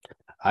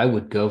 I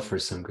would go for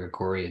some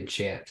Gregorian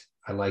chant.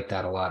 I like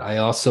that a lot. I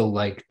also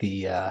like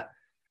the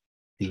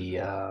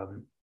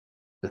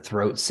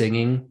throat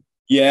singing.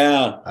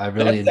 Yeah, I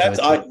really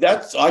enjoyed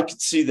that. I could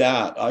see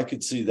that. I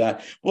could see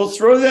that. Well,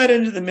 throw that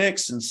into the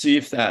mix and see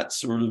if that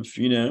sort of,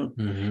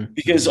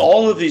 because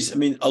all of these, I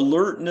mean,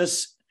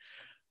 alertness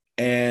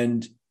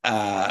and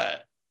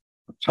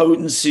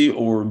potency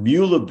or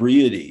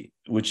mulibriety,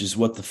 which is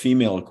what the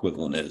female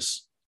equivalent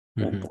is.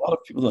 Well, a lot of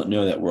people don't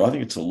know that word. I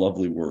think it's a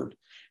lovely word.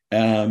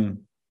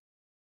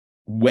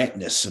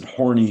 Wetness and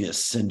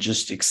horniness and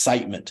just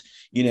excitement,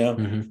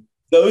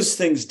 those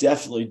things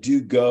definitely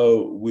do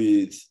go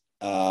with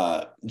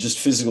just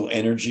physical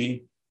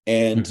energy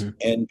and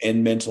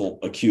mental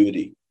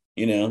acuity,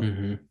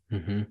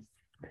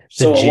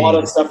 So a lot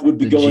of stuff would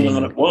be going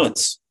on at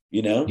once,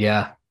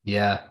 Yeah.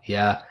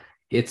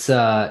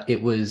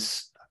 It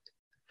was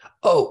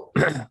also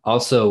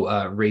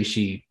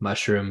reishi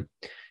mushroom.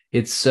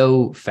 It's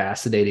so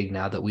fascinating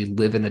now that we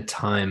live in a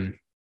time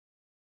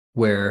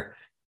where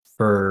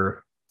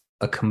for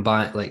a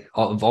combined, like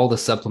all the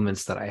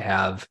supplements that I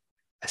have,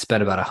 I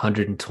spent about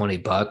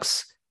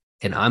 $120,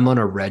 and I'm on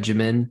a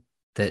regimen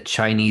that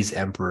Chinese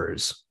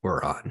emperors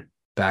were on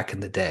back in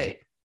the day.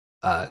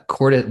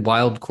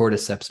 Wild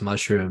cordyceps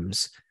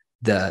mushrooms,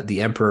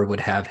 the emperor would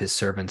have his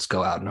servants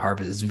go out and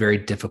harvest. It's very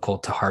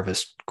difficult to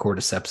harvest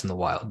cordyceps in the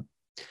wild,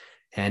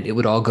 and it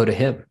would all go to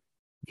him.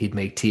 He'd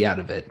make tea out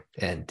of it,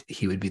 and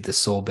he would be the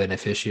sole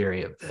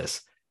beneficiary of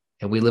this.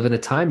 And we live in a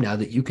time now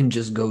that you can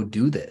just go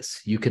do this.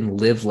 You can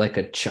live like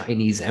a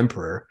Chinese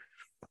emperor,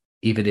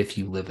 even if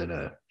you live in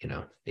a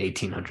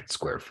 1,800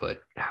 square foot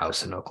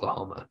house in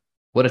Oklahoma.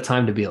 What a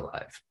time to be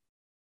alive.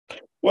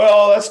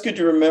 Well, that's good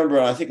to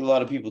remember. I think a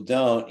lot of people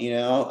don't,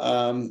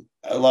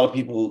 a lot of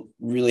people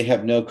really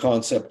have no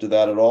concept of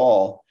that at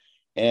all.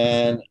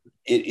 And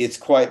it's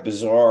quite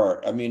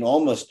bizarre. I mean,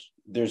 almost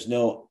there's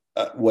no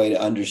way to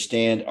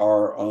understand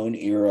our own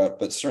era,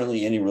 but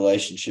certainly any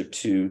relationship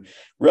to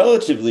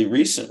relatively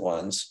recent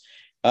ones,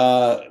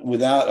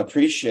 without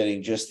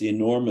appreciating just the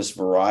enormous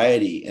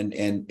variety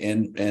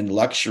and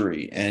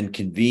luxury and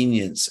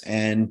convenience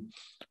and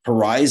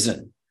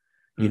horizon,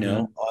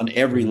 on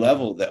every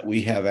level that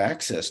we have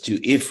access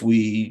to, if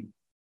we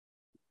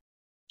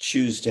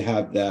choose to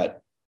have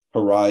that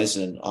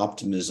horizon,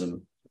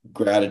 optimism,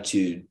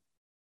 gratitude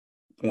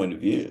point of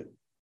view.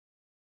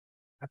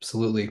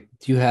 Absolutely.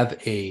 Do you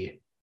have a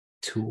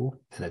tool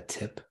and a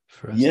tip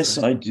for us? Yes,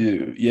 I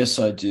do. Yes,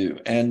 I do.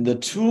 And the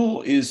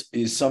tool is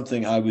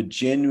something I would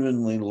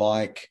genuinely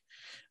like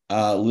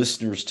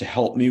listeners to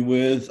help me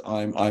with.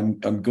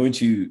 I'm going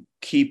to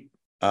keep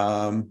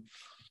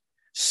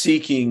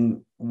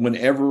seeking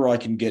whenever I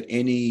can get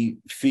any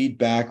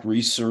feedback,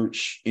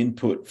 research,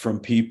 input from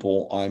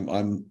people.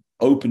 I'm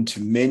open to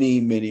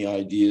many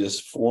ideas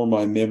for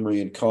my memory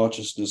and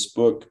consciousness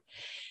book.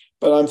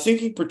 But I'm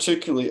thinking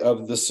particularly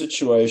of the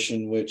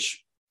situation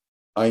which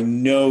I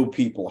know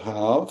people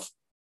have,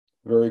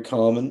 very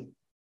common,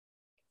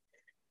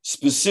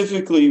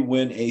 specifically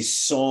when a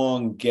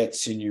song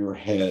gets in your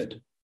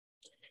head.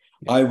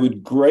 I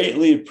would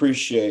greatly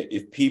appreciate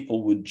if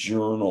people would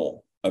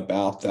journal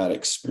about that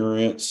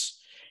experience.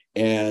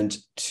 And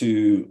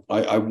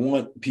I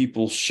want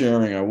people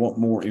sharing, I want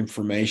more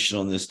information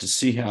on this to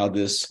see how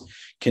this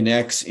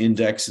connects,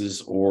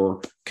 indexes,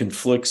 or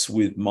conflicts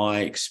with my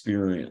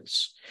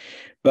experience.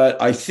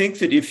 But I think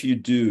that if you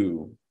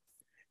do,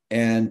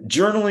 and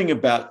journaling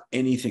about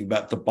anything,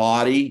 about the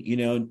body,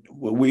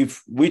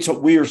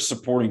 we are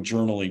supporting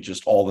journaling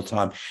just all the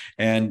time.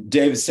 And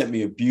David sent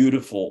me a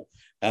beautiful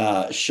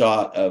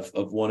shot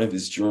of one of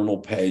his journal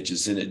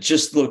pages, and it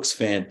just looks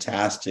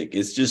fantastic.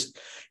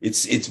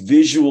 It's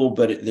visual,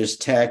 but there's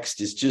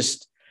text.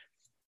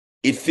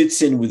 It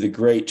fits in with a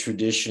great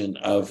tradition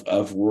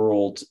of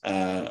world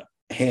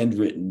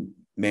handwritten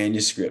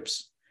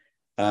manuscripts.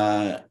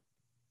 But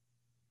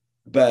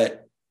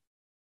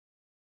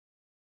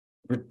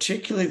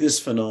particularly this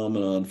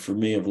phenomenon for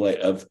me of late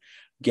of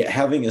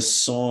having a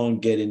song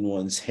get in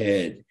one's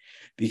head.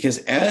 Because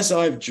as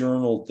I've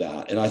journaled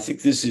that, and I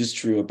think this is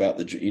true about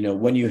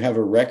when you have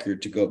a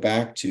record to go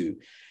back to,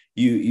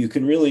 you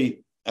can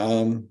really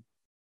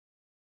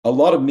a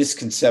lot of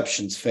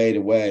misconceptions fade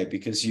away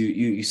because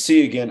you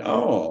see again,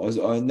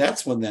 and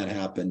that's when that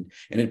happened.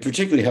 And it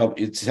particularly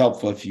it's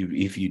helpful if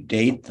you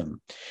date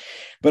them.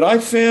 But I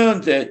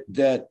found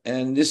that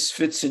and this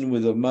fits in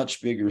with a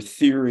much bigger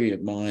theory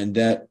of mine,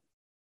 that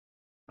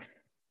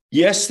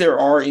yes, there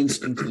are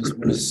instances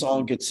when a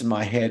song gets in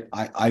my head,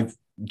 I've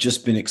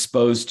just been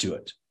exposed to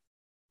it.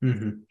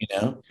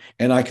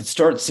 And I could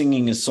start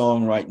singing a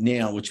song right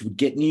now, which would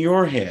get in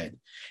your head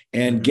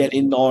and get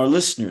in our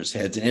listeners'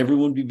 heads, and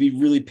everyone would be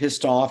really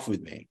pissed off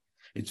with me.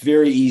 It's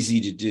very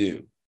easy to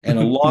do. And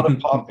a lot of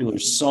popular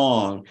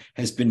song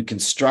has been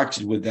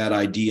constructed with that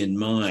idea in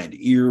mind.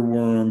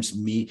 Earworms,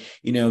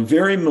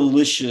 very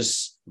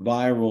malicious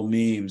viral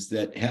memes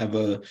that have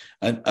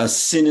a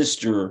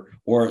sinister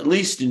or at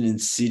least an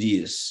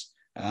insidious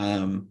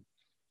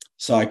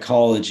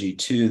psychology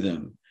to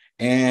them.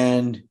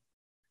 And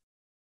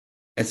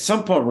at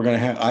some point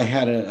I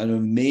had an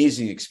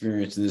amazing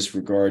experience in this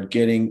regard,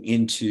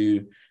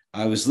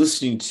 I was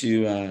listening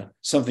to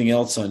something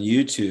else on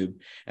YouTube,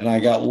 and I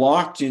got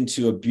locked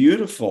into a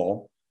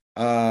beautiful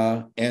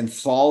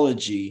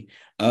anthology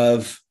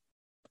of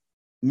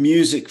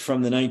music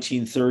from the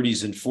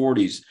 1930s and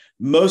 40s.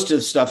 Most of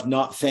the stuff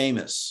not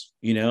famous,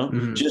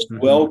 just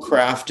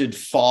well-crafted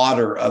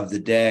fodder of the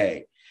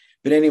day.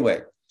 But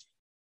anyway,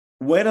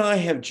 when I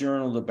have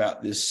journaled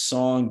about this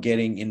song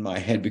getting in my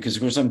head, because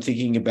of course I'm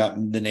thinking about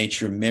the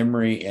nature of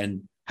memory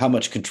and how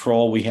much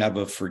control we have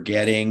of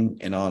forgetting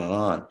and on and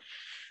on.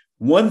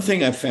 One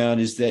thing I found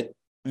is that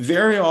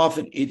very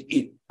often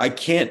I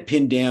can't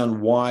pin down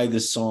why the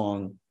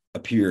song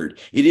appeared.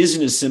 It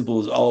isn't as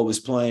simple as, it was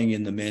playing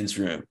in the men's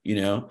room,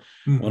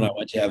 when I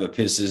went to have a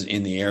piss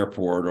in the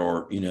airport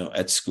or,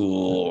 at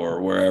school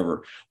or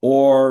wherever.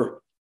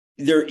 Or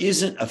there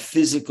isn't a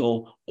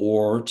physical,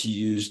 or to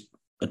use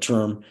a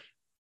term,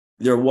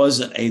 there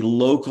wasn't a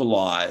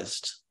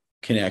localized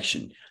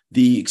connection.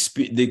 The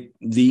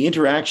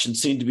interaction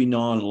seemed to be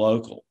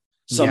non-local,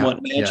 somewhat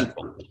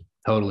magical. Yeah,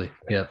 totally.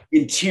 Yeah.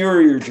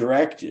 Interior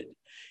directed.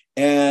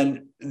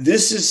 And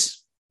this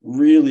has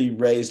really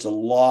raised a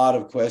lot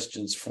of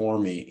questions for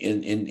me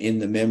in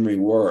the memory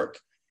work.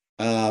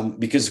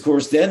 Because of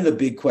course, then the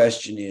big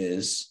question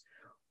is,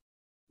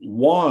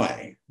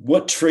 why?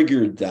 What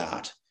triggered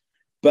that?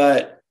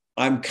 But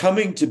I'm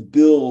coming to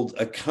build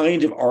a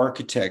kind of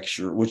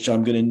architecture, which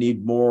I'm going to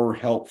need more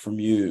help from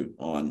you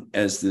on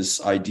as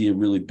this idea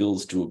really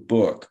builds to a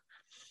book.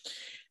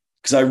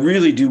 Because I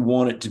really do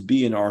want it to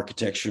be an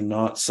architecture,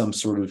 not some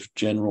sort of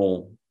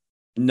general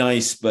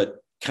nice, but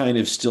kind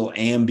of still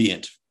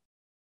ambient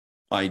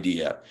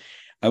idea.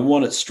 I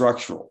want it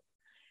structural.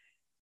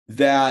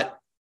 That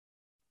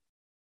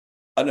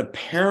an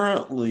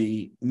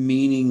apparently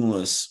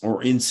meaningless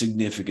or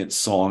insignificant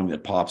song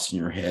that pops in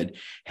your head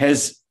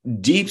has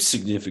deep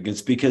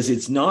significance because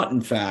it's not,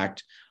 in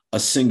fact, a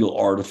single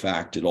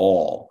artifact at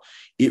all.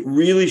 It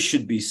really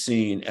should be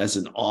seen as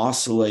an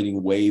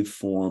oscillating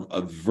waveform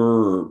of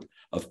verb,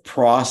 of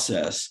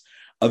process,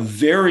 of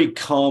very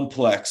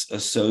complex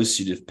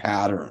associative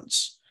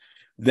patterns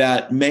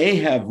that may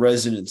have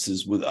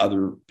resonances with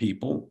other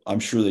people, I'm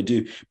sure they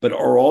do, but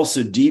are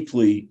also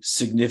deeply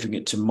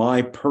significant to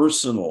my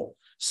personal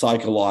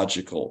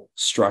psychological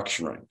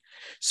structuring.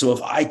 So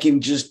if I can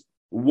just,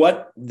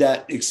 what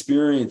that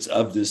experience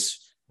of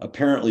this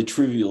apparently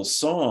trivial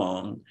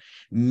song,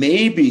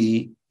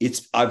 maybe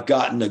I've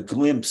gotten a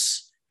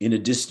glimpse in a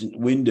distant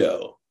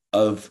window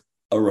of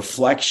a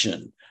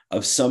reflection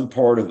of some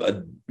part of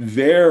a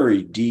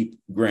very deep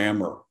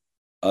grammar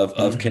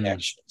of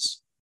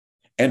connections.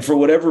 And for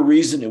whatever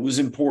reason, it was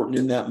important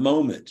in that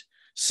moment.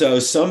 So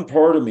some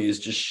part of me is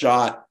just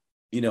shot,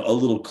 a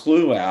little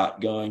clue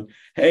out going,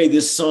 hey,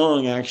 this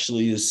song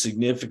actually is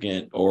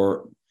significant,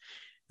 or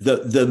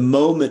the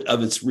moment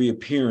of its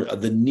reappearance,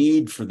 of the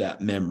need for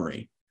that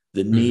memory,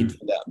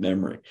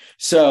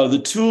 So the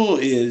tool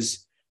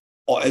is,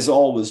 as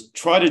always,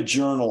 try to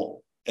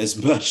journal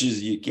as much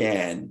as you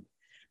can.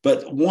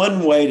 But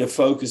one way to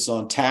focus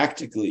on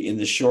tactically in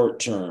the short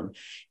term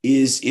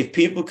is if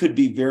people could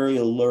be very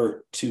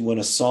alert to when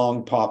a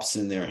song pops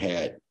in their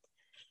head.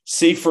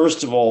 See,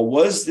 first of all,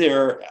 was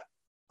there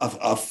an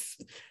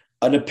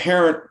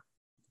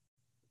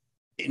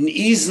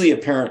easily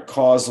apparent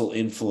causal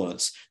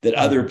influence that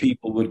other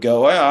people would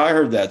go, I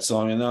heard that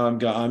song, and now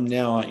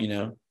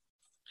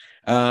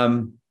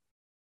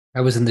I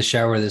was in the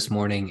shower this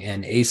morning,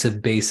 and Ace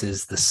of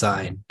Bases, The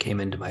Sign, came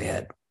into my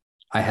head.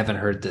 I haven't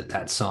heard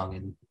that song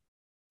in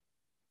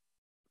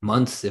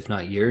months, if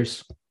not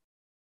years,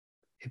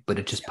 but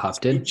it just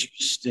popped in.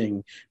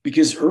 Interesting,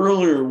 because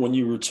earlier when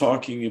you were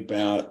talking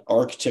about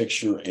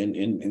architecture and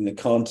in the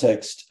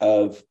context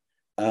of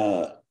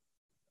Seoul,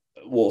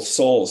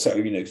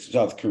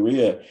 South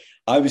Korea,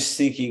 I was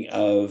thinking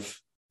of,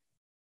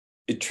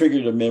 it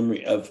triggered a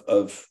memory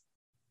of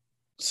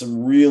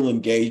some real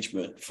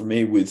engagement for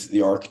me with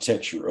the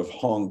architecture of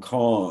Hong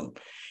Kong.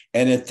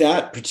 And at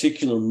that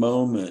particular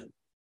moment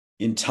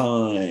in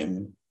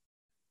time,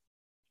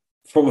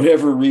 for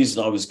whatever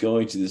reason, I was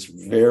going to this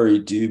very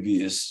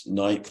dubious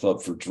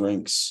nightclub for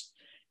drinks,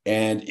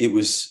 and it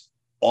was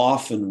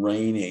often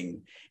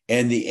raining.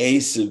 And the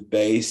Ace of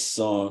Base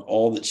song,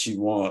 All That She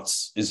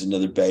Wants Is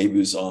Another Babe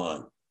Who's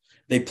On.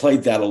 They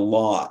played that a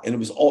lot. And it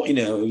was all,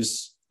 there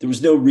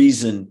was no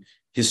reason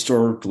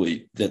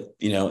historically that,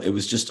 it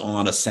was just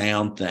on a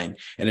sound thing.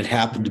 And it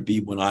happened to be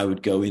when I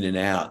would go in and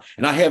out.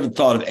 And I haven't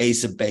thought of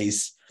Ace of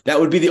Base. That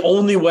would be the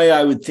only way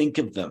I would think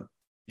of them,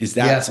 is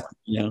that,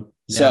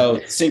 So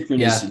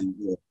synchronicity.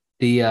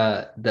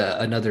 Yeah.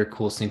 The another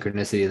cool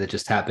synchronicity that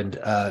just happened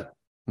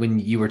when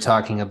you were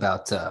talking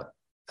about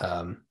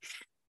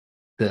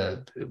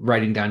the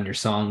writing down your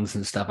songs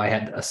and stuff, I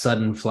had a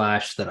sudden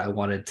flash that I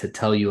wanted to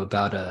tell you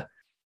about a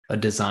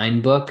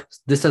design book.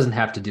 This doesn't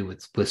have to do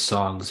with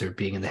songs or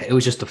being it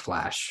was just a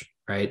flash,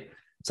 right?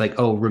 It's like,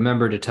 oh,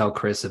 remember to tell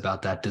Chris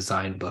about that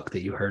design book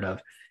that you heard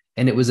of.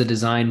 And it was a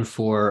design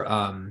for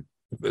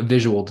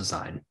visual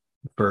design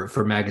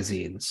for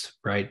magazines,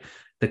 right?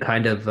 The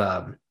kind of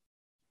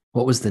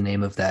what was the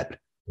name of that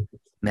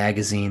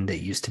magazine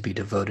that used to be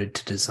devoted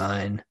to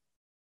design?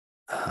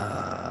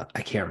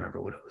 I can't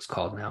remember what it was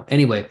called now.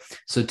 Anyway,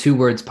 so two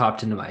words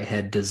popped into my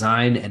head: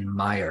 design and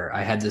Meyer.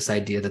 I had this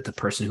idea that the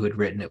person who had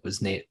written it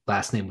was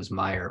last name was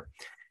Meyer,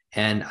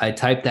 and I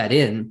typed that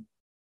in,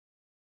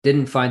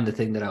 didn't find the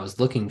thing that I was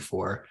looking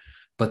for,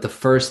 but the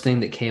first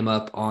thing that came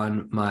up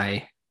on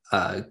my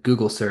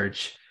Google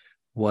search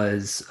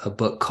was a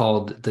book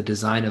called The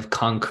Design of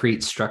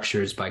Concrete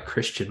Structures by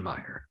Christian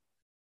Meyer.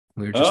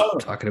 We were just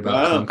talking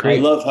about concrete.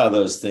 I love how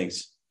those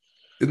things.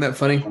 Isn't that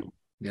funny?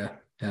 Yeah.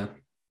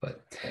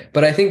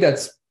 But I think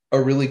that's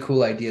a really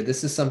cool idea.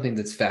 This is something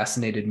that's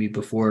fascinated me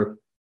before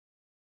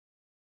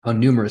on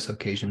numerous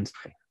occasions,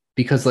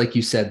 because like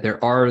you said,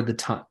 there are the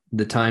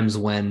times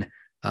when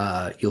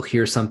you'll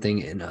hear something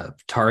in a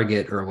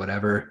Target or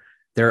whatever.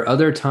 There are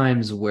other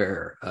times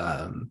where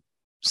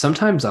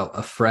sometimes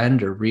a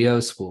friend or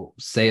Rios will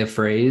say a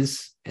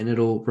phrase and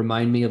it'll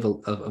remind me of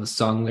a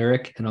song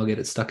lyric, and I'll get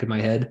it stuck in my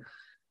head.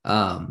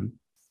 And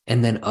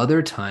then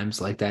other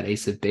times, like that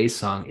Ace of Base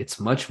song, it's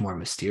much more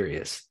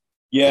mysterious.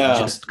 Yeah. It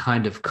just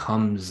kind of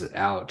comes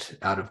out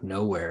of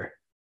nowhere.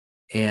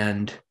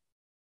 And,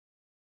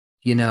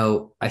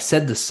 I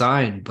said the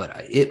sign,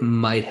 but it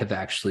might have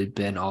actually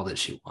been All That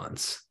She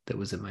Wants that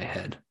was in my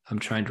head. I'm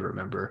trying to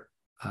remember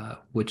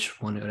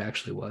which one it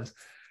actually was.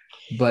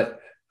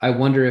 But I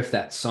wonder if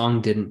that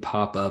song didn't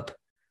pop up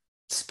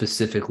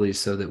specifically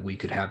so that we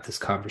could have this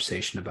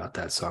conversation about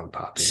that song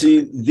popping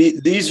up.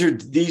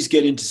 These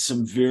get into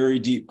some very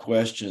deep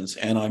questions,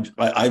 and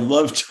I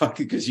love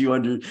talking because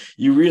you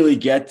really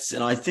get,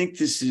 and I think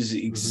this is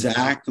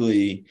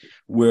exactly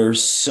where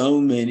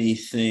so many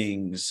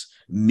things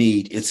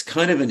meet. It's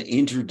kind of an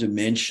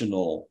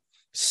interdimensional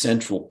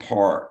central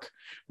park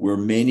where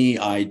many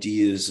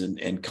ideas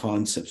and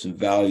concepts and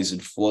values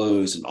and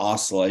flows and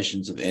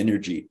oscillations of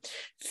energy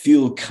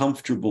feel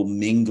comfortable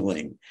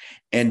mingling,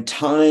 and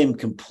time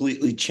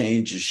completely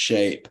changes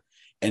shape,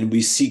 and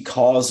we see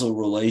causal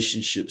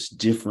relationships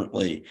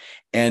differently,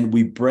 and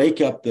we break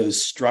up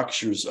those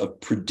structures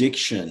of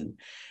prediction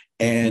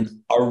and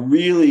are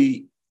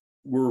really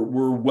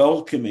we're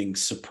welcoming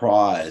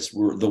surprise.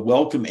 The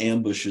welcome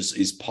ambush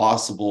is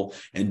possible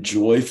and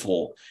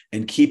joyful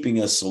and keeping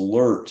us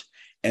alert.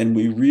 And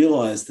we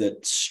realize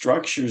that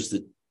structures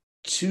that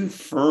too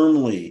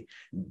firmly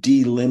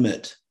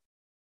delimit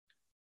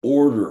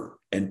order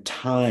and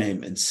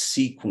time and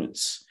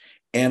sequence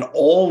and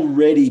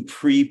already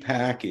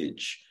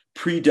pre-packaged,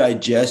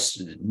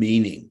 pre-digested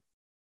meaning,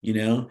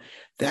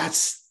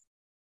 that's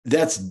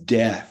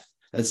death.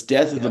 That's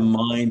death of the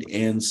mind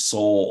and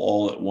soul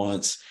all at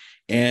once.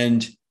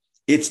 And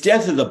it's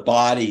death of the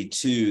body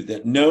too,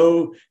 that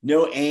no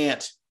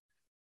ant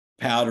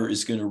powder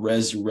is going to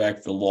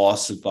resurrect the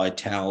loss of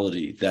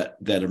vitality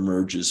that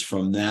emerges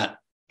from that,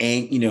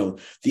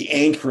 the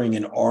anchoring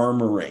and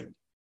armoring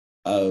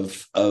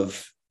of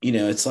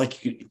it's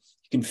like you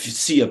can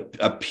see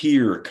a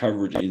pier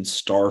covered in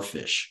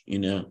starfish.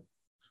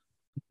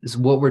 Is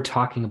what we're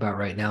talking about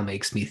right now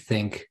makes me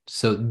think.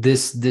 So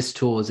this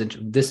tool is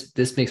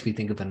this makes me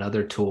think of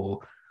another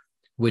tool,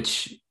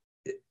 which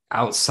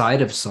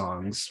outside of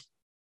songs,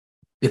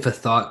 if a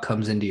thought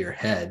comes into your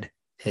head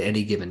at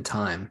any given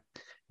time,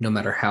 no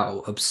matter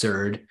how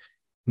absurd,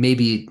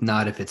 maybe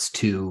not if it's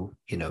too,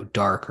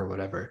 dark or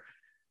whatever,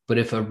 but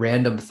if a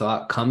random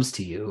thought comes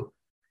to you,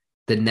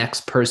 the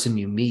next person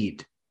you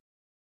meet,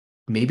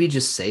 maybe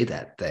just say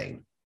that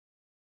thing,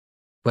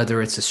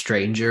 whether it's a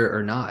stranger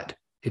or not.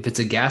 If it's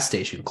a gas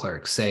station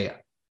clerk, say,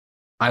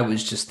 I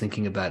was just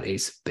thinking about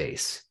Ace of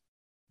Base,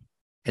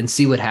 and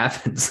see what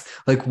happens.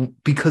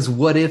 Because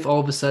what if all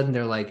of a sudden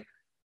they're like,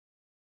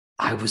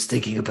 I was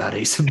thinking about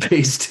Ace of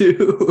Base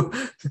too.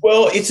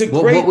 Well, it's a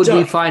great. What would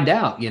we find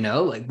out?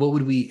 What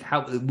would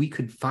we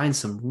could find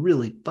some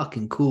really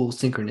fucking cool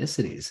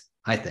synchronicities,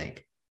 I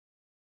think.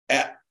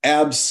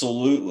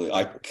 Absolutely.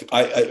 I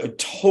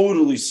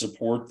totally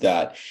support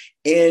that.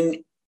 And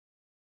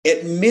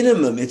at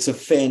minimum, it's a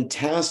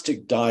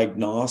fantastic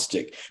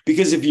diagnostic,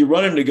 because if you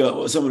run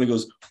into someone who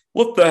goes,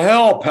 "What the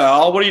hell,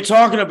 pal? What are you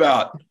talking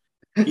about?"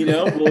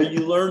 Well, you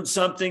learned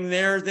something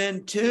there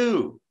then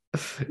too.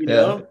 You Yeah,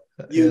 know,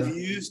 you've yeah.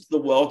 used the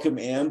welcome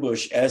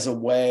ambush as a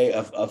way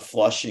of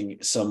flushing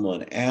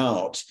someone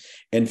out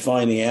and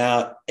finding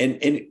out.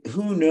 And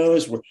who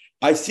knows where.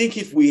 I think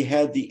if we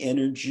had the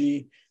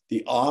energy,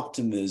 the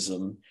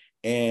optimism,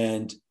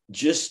 and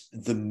just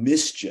the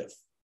mischief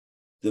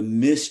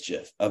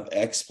of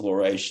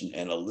exploration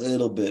and a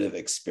little bit of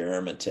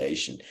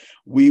experimentation,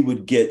 we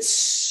would get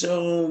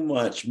so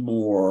much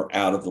more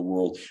out of the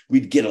world.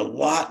 We'd get a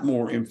lot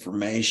more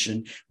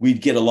information.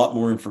 We'd get a lot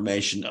more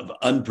information of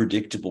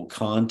unpredictable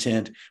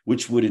content,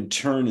 which would in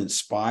turn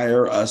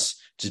inspire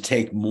us to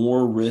take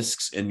more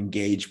risks and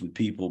engage with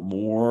people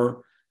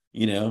more,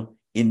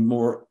 in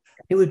more.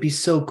 It would be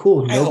so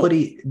cool. Wild.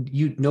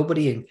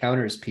 Nobody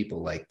encounters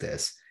people like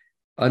this.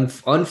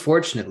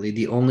 Unfortunately,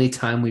 the only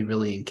time we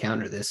really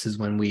encounter this is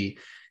when we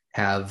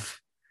have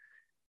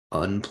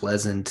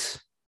unpleasant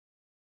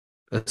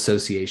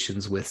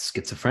associations with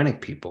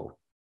schizophrenic people.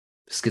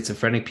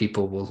 Schizophrenic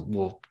people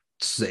will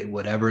say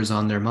whatever's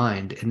on their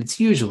mind, and it's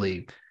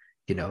usually,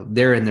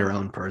 they're in their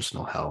own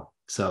personal hell,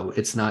 so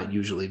it's not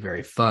usually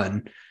very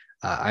fun.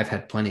 I've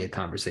had plenty of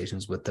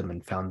conversations with them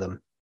and found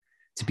them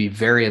to be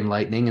very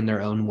enlightening in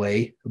their own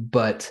way.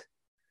 But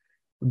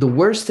the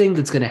worst thing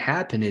that's going to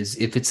happen is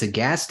if it's a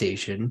gas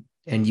station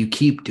and you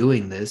keep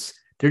doing this,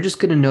 they're just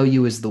going to know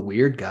you as the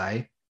weird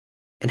guy.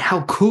 And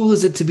how cool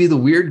is it to be the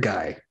weird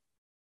guy?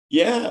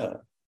 Yeah.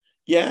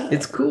 Yeah.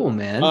 It's cool,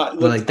 man. But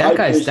Look, like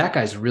that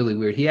guy's really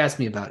weird. He asked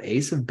me about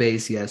Ace of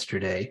Base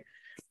yesterday.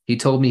 He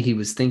told me he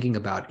was thinking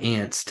about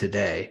ants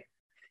today.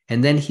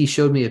 And then he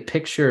showed me a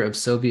picture of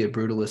Soviet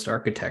brutalist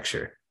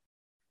architecture.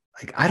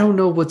 Like, I don't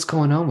know what's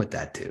going on with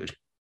that dude.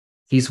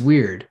 He's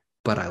weird,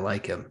 but I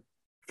like him.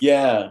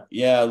 Yeah.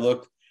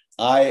 Look,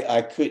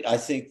 I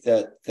think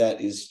that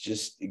is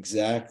just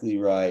exactly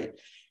right.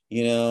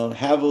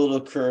 Have a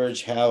little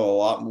courage, have a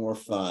lot more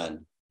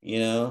fun,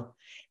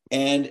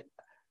 and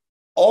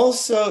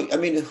also, I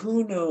mean,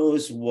 who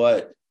knows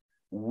what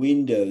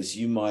windows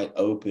you might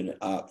open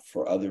up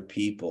for other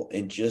people,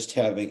 and just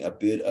having a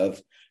bit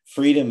of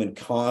freedom and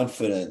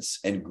confidence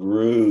and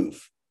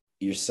groove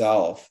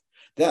yourself.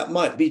 That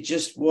might be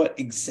just what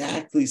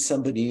exactly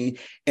somebody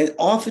needs. And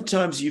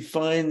oftentimes you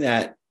find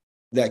that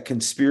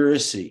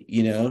conspiracy,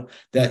 that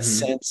Mm-hmm.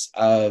 sense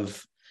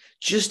of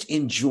just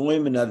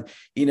enjoyment of,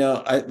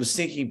 I was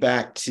thinking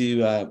back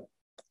to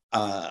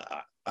uh,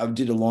 I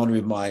did a laundry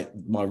of my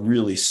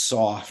really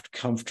soft,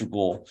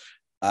 comfortable,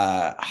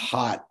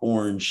 hot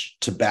orange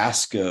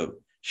Tabasco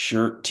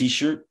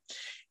t-shirt.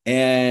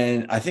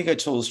 And I think I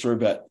told a story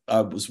about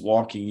I was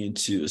walking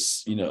into a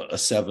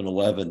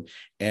 7-Eleven,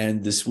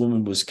 and this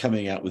woman was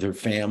coming out with her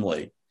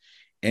family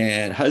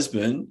and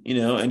husband,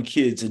 and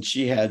kids, and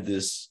she had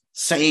this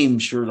same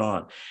shirt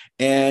on.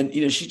 And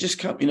she just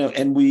come,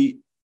 and we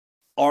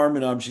arm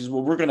in arm, she says,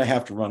 "Well, we're gonna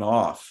have to run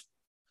off,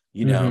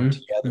 Mm-hmm.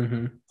 together,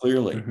 Mm-hmm.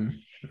 clearly." Mm-hmm.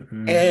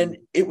 Mm-hmm. And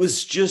it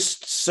was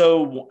just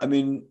so, I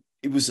mean,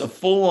 it was a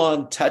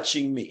full-on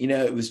touching me,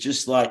 it was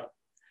just like,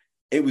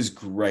 it was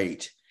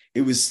great.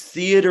 It was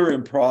theater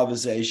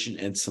improvisation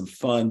and some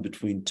fun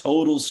between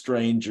total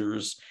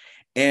strangers,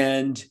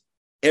 and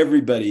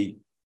everybody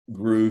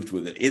grooved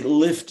with it. It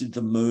lifted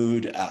the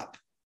mood up,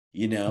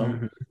 you know.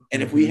 Mm-hmm.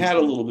 And if we Mm-hmm. had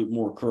a little bit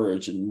more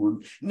courage and we're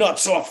not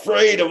so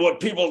afraid of what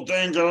people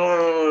think,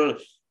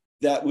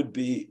 that would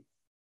be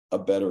a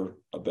better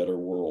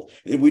world.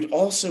 And we'd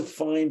also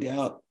find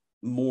out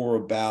more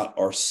about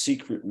our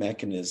secret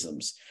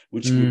mechanisms,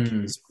 which would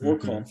give us more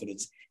Mm-hmm.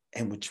 confidence,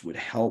 and which would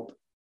help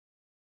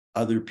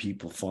other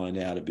people find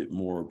out a bit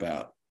more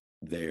about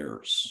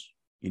theirs,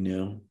 be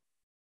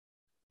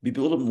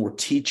a little more I'm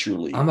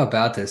teacherly.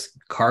 about this.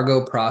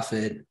 Cargo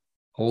prophet,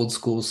 old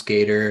school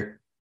skater,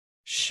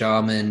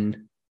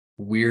 shaman,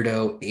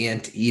 weirdo,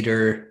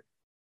 anteater,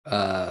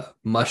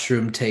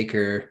 mushroom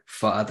taker,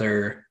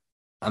 father.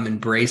 I'm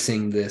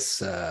embracing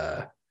this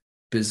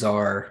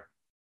bizarre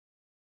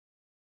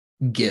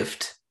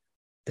gift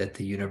that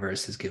the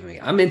universe has given me.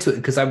 I'm into it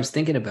because I was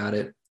thinking about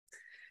it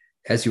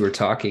as you were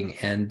talking,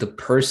 and the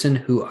person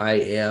who I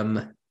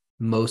am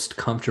most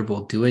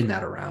comfortable doing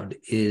that around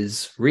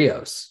is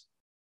Rios.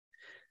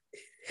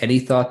 Any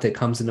thought that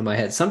comes into my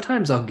head,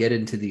 sometimes I'll get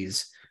into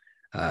these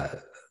uh,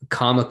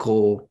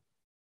 comical,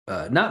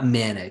 not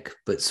manic,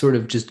 but sort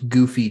of just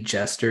goofy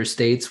jester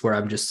states where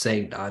I'm just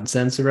saying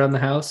nonsense around the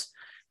house,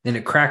 and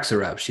it cracks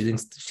her up. She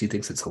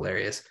thinks it's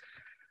hilarious.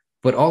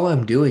 But all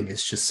I'm doing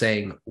is just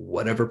saying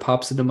whatever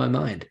pops into my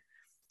mind.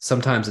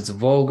 Sometimes it's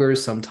vulgar,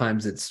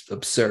 sometimes it's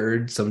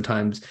absurd,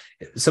 sometimes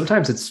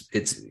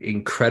it's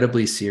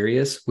incredibly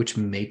serious, which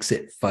makes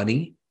it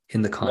funny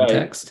in the Right.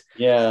 context.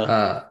 Yeah.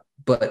 Uh,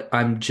 but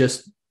I'm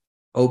just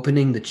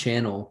opening the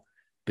channel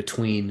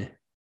between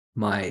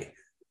my,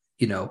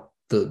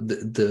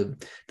 the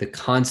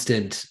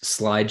constant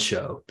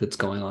slideshow that's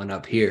going on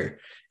up here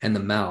and the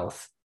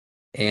mouth.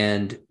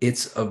 And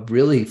it's a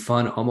really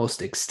fun,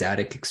 almost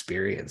ecstatic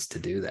experience to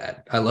do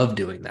that. I love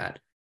doing that.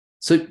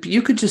 So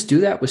you could just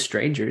do that with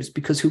strangers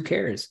because who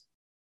cares?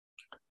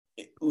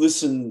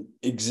 Listen,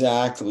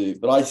 exactly.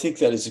 But I think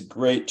that is a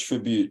great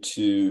tribute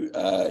to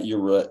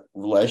your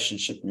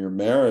relationship and your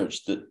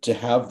marriage, that to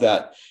have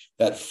that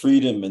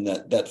freedom and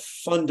that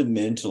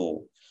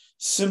fundamental,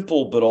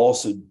 simple, but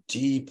also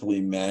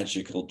deeply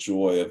magical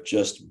joy of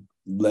just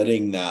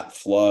letting that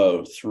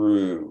flow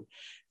through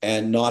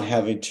and not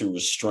having to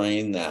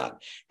restrain that.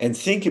 And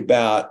think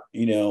about,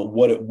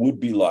 what it would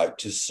be like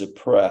to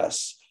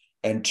suppress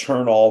and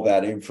turn all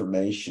that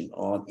information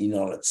on in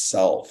on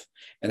itself,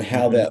 and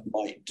how that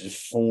might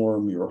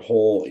deform your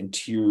whole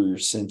interior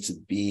sense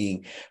of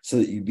being, so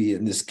that you'd be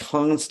in this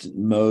constant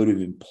mode of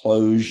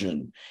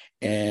implosion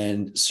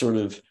and sort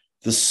of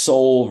the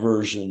soul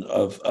version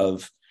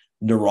of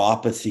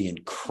neuropathy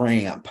and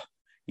cramp,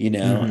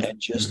 and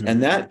just,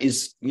 and that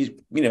is,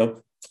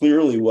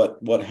 clearly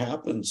what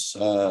happens,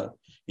 to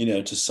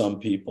some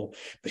people.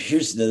 But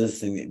here's another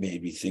thing that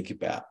made me think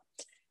about,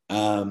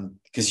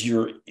 because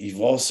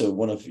you've also,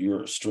 one of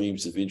your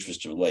streams of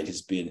interest of late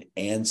has been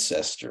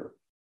ancestor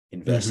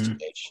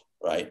investigation,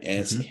 right?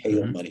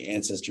 Hail money,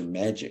 ancestor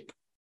magic.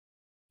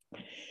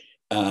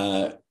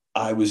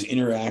 I was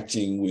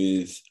interacting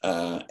with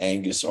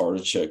Angus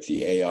Artichoke,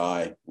 the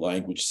AI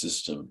language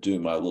system,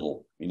 doing my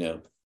little,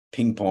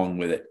 ping pong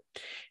with it.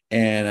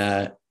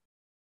 And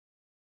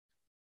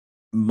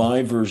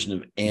my version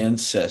of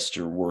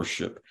ancestor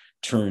worship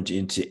turned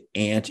into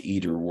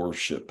anteater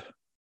worship,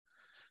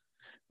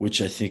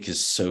 which I think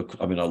is so,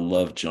 I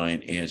love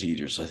giant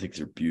anteaters. I think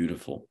they're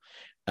beautiful.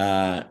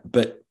 And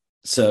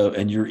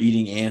you're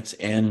eating ants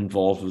and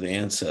involved with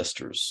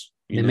ancestors.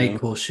 They make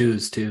cool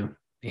shoes too.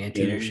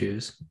 Anteater Yeah.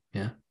 shoes.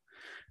 Yeah.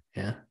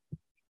 Yeah.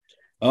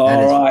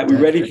 All right. We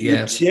ready for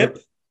your tip?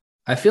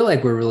 I feel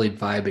like we're really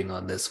vibing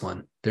on this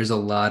one. There's a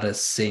lot of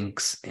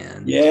syncs,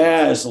 and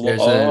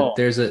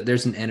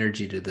there's an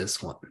energy to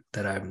this one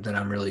that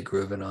I'm really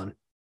grooving on.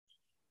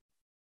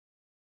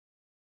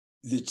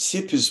 The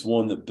tip is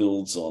one that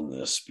builds on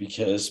this,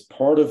 because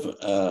part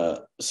of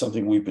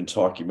something we've been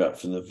talking about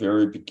from the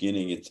very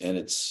beginning,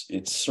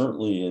 it's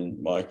certainly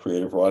in my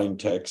creative writing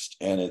text,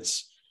 and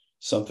it's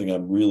something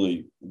I'm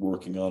really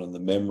working on in the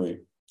memory.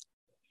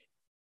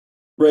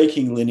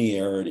 Breaking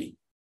linearity,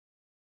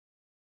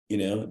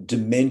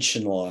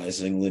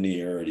 dimensionalizing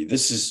linearity.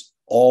 This is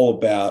all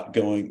about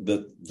going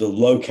the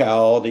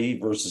locality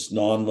versus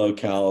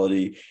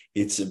non-locality.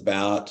 It's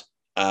about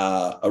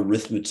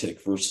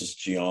arithmetic versus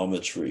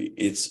geometry.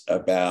 It's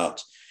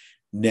about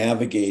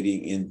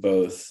navigating in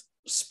both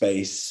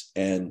space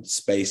and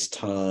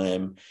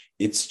space-time.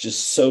 It's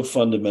just so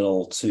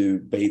fundamental to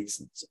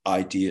Bates'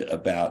 idea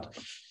about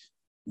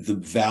the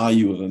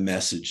value of a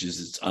message is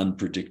its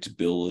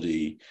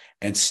unpredictability,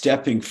 and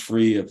stepping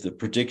free of the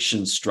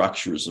prediction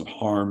structures of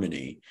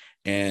harmony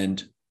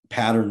and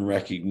pattern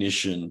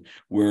recognition,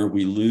 where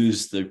we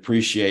lose the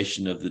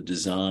appreciation of the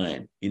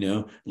design.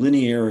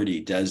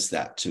 Linearity does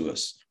that to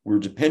us. We're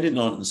dependent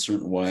on it in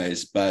certain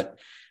ways, but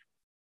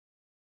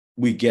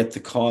we get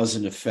the cause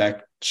and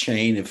effect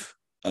chain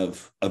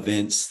of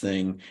events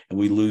thing, and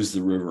we lose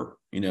the river.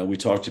 We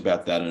talked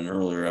about that in an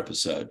earlier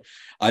episode.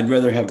 I'd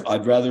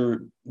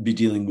rather be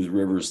dealing with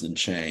rivers than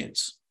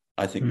chains.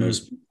 I think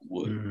most people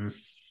would.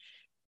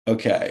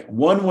 Okay,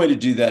 one way to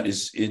do that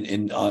is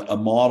in a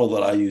model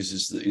that I use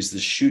is the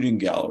shooting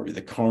gallery,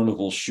 the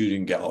carnival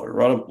shooting gallery.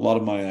 A lot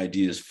of my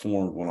ideas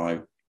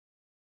formed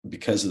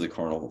because of the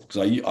carnival,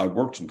 because I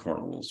worked in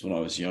carnivals when I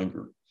was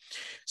younger.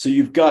 So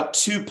you've got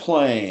two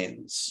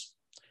planes,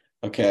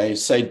 okay,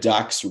 say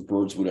ducks or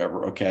birds,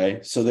 whatever,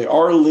 okay? So they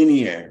are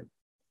linear.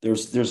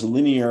 There's a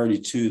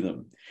linearity to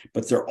them,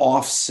 but they're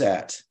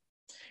offset.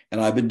 And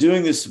I've been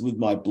doing this with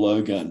my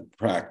blowgun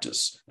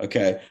practice,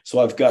 okay? So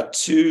I've got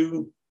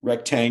two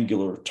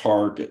rectangular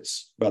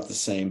targets about the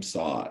same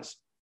size.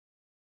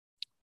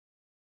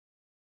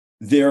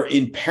 They're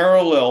in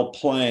parallel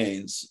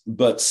planes,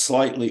 but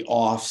slightly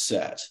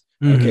offset.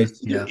 Okay, so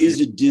there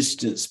is a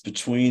distance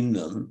between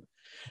them.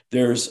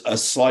 There's a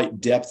slight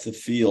depth of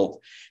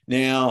field.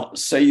 Now,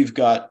 say you've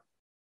got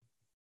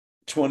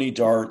 20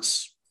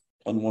 darts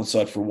on one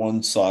side for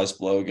one size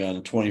blowgun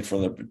and 20 for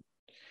the other.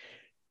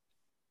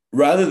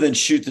 Rather than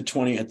shoot the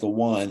 20 at the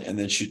one and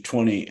then shoot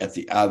 20 at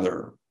the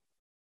other,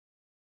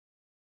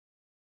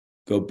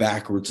 go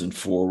backwards and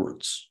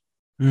forwards.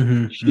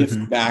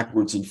 Shift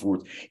backwards and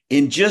forwards.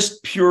 In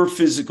just pure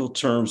physical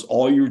terms,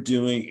 all you're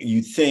doing,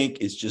 you think,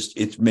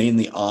 it's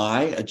mainly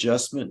eye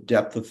adjustment,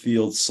 depth of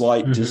field,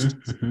 slight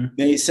distance.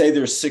 They say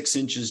there's 6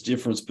 inches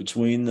difference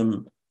between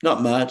them.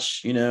 Not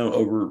much,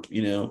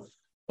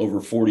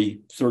 over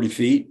 40, 30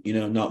 feet,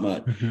 not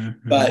much.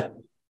 But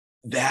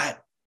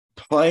that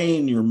play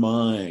in your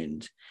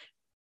mind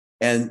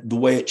and the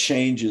way it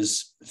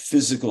changes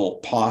physical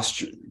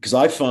posture, because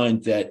I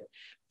find that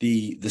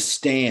the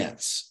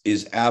stance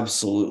is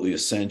absolutely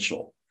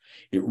essential.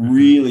 It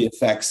really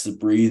affects the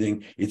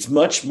breathing. It's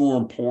much more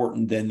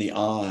important than the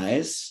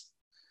eyes.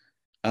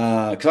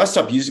 Because I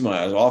stopped using my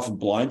eyes. I was often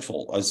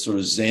blindfold. I was sort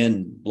of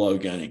Zen blow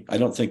gunning. I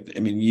don't think. I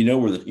mean,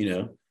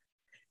 where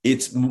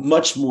it's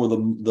much more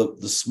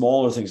the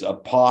smaller things, a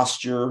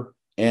posture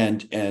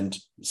and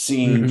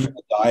seeing from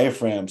the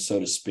diaphragm, so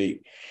to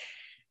speak.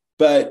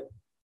 But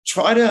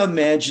try to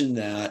imagine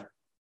that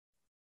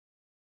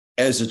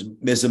as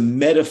a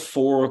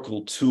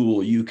metaphorical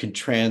tool you can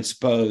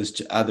transpose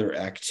to other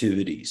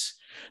activities.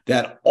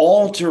 That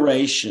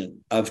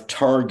alteration of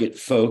target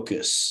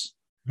focus,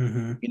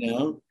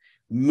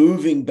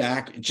 moving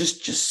back,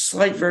 just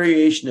slight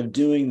variation of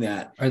doing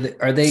that. Are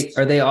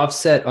they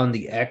offset on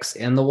the X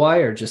and the Y,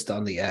 or just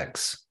on the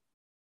X?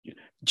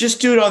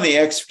 Just do it on the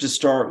X to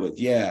start with.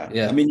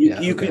 Yeah. I mean,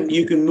 you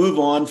can move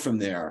on from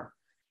there,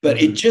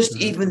 but it just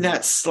even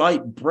that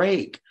slight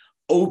break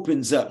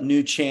opens up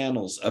new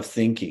channels of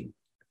thinking.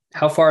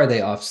 How far are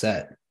they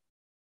offset?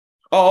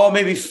 Oh,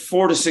 maybe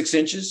 4 to 6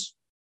 inches.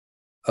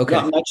 Okay.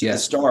 Not much at the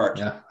start.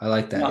 Yeah, I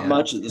like that. Not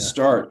much at the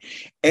start.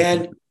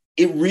 And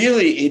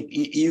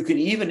you can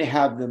even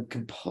have them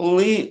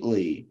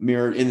completely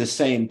mirrored in the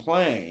same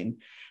plane,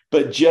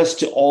 but just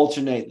to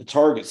alternate the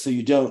target so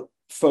you don't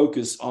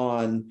focus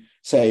on,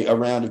 say, a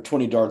round of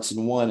 20 darts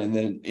in one and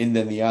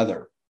then the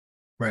other.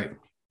 Right.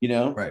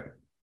 Right.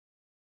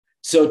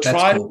 So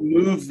try to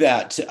move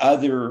that to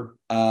other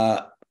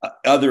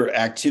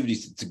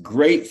activities. It's a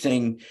great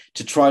thing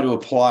to try to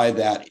apply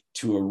that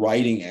to a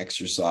writing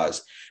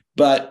exercise.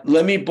 But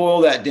let me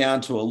boil that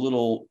down to a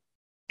little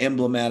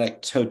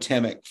emblematic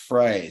totemic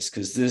phrase,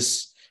 because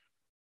this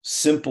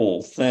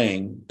simple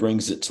thing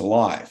brings it to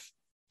life.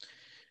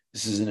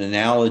 This is an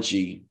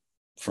analogy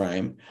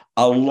frame.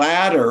 A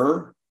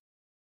ladder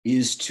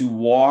is to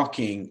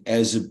walking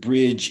as a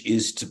bridge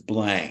is to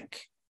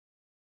blank.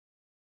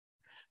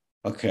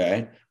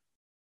 Okay.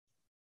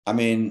 I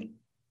mean,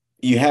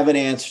 you have an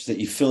answer that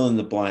you fill in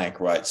the blank,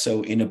 right?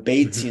 So in a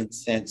Batesian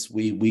sense,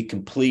 we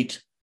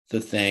complete the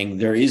thing.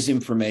 There is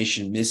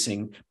information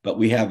missing, but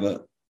we have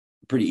a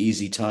pretty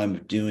easy time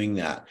of doing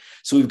that.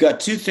 So we've got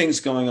two things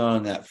going on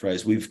in that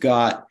phrase. We've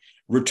got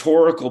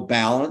rhetorical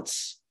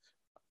balance.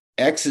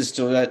 X is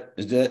to that.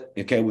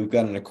 Okay, we've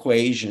got an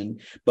equation,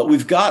 but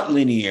we've got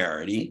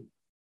linearity.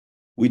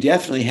 We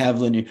definitely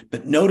have linear,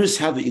 but notice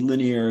how the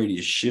linearity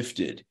is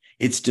shifted.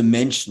 It's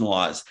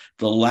dimensionalized.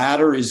 The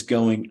ladder is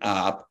going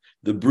up.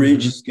 The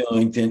bridge is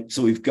going thin.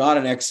 So we've got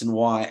an X and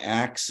Y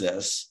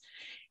axis.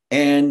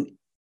 And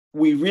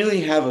we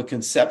really have a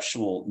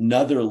conceptual,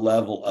 another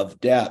level of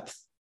depth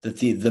that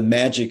the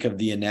magic of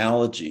the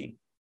analogy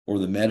or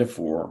the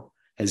metaphor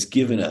has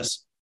given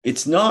us.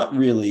 It's not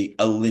really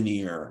a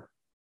linear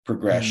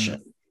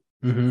progression.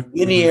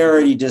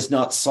 Linearity does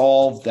not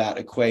solve that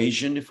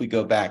equation. If we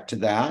go back to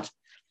that,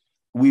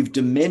 we've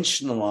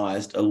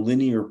dimensionalized a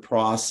linear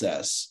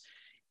process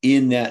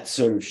in that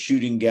sort of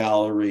shooting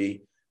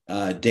gallery,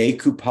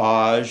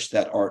 decoupage,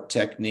 that art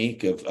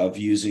technique of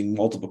using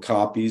multiple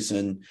copies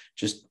and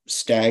just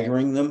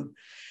staggering them.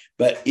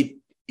 But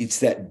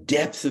it's that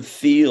depth of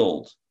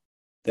field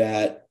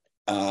that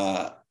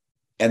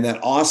and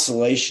that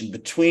oscillation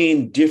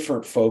between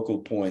different focal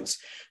points,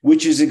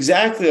 which is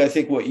exactly, I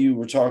think, what you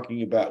were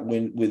talking about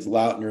with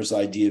Lautner's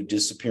idea of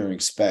disappearing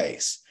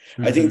space.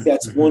 I think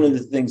that's one of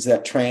the things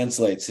that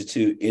translates it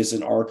to is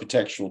an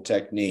architectural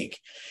technique.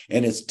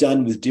 And it's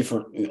done with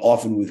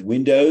often with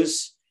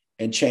windows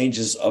and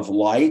changes of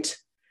light.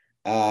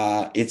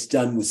 It's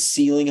done with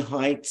ceiling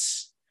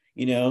heights.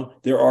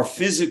 There are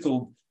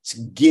physical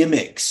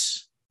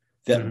gimmicks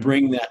that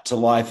bring that to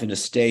life in a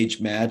stage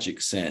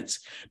magic sense.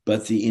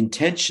 But the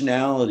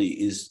intentionality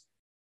is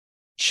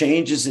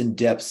changes in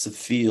depths of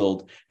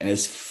field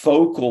as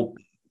focal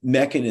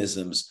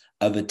mechanisms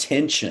of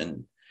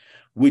attention,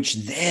 which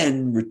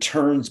then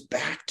returns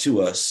back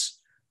to us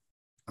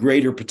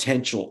greater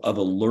potential of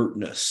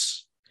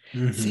alertness.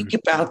 Think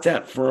about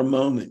that for a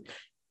moment.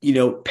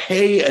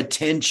 Pay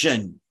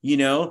attention,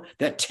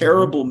 that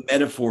terrible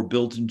metaphor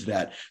built into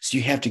that. So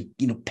you have to,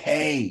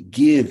 pay,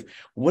 give.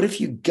 What if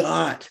you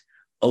got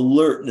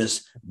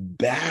alertness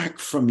back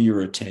from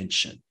your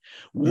attention?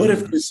 What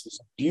if this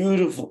was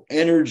beautiful,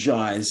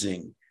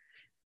 energizing,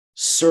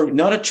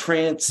 not a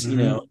trance,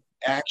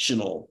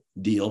 actional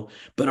deal,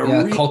 but a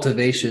real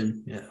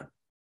cultivation. Yeah.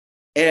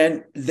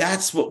 And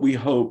that's what we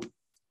hope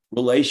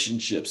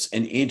relationships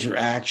and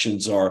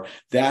interactions are.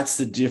 That's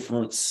the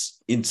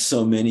difference in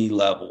so many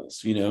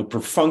levels,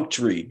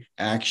 perfunctory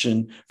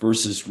action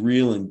versus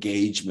real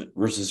engagement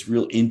versus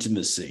real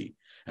intimacy.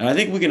 And I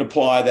think we can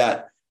apply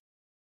that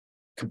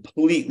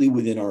completely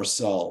within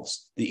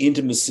ourselves, the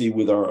intimacy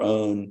with our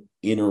own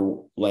inner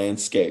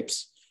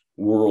landscapes,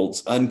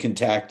 worlds,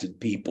 uncontacted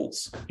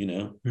peoples,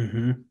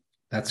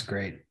 That's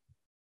great.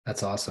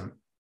 That's awesome.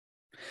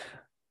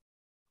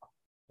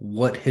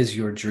 What has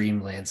your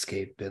dream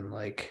landscape been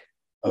like?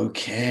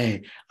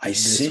 Okay. I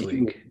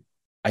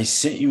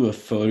sent you a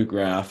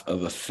photograph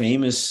of a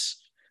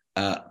famous,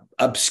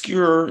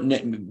 obscure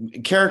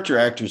character.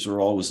 Actors are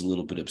always a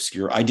little bit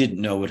obscure. I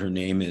didn't know what her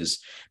name is,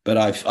 but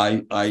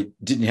I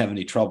didn't have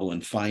any trouble in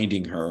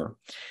finding her.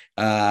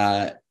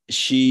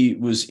 she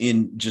was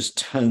in just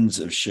tons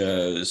of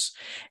shows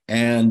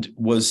and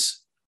was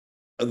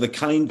the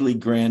kindly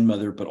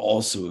grandmother, but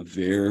also a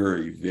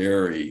very,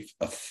 very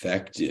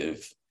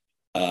effective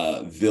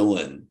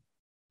villain,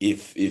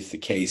 if the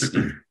case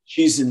needs.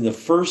 She's in the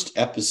first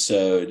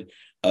episode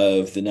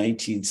of the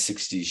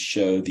 1960s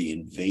show The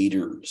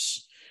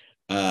Invaders,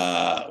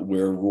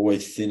 where Roy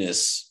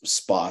Thinnis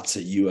spots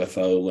a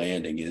UFO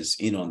landing, is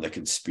in on the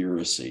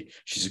conspiracy.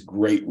 She's a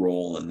great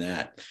role in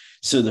that.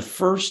 So the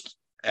first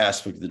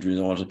aspect of the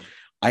dream,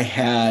 I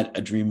had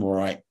a dream where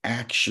I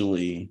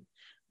actually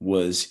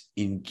was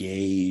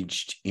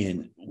engaged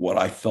in what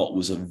I felt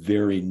was a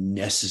very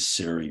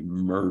necessary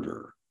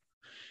murder,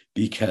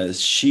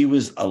 because she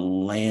was a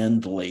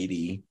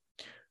landlady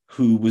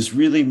who was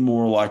really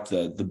more like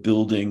the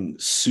building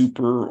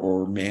super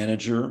or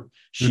manager.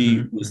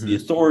 She was the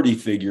authority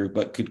figure,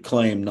 but could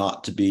claim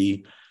not to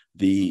be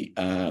the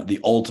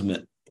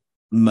ultimate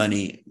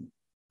money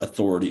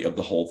authority of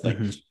the whole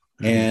thing.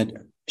 And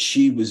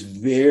she was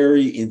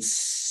very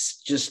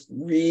just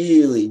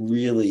really,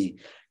 really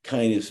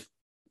kind of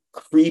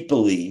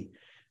creepily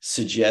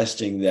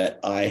suggesting that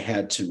I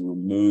had to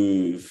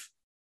remove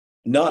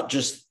not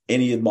just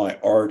any of my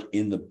art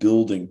in the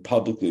building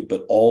publicly,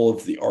 but all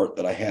of the art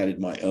that I had in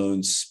my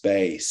own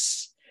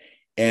space.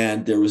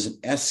 And there was an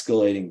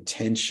escalating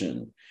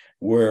tension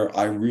where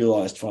I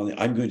realized finally,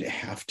 I'm going to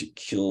have to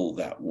kill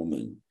that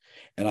woman.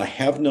 And I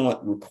have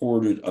not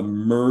recorded a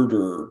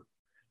murder,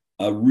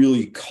 a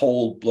really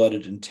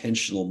cold-blooded,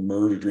 intentional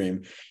murder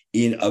dream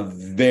in a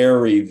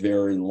very,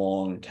 very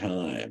long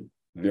time.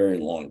 Very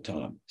long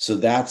time. So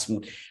that's,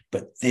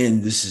 but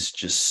then this is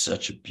just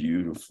such a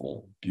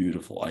beautiful,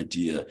 beautiful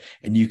idea.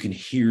 And you can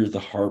hear the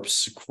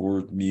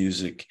harpsichord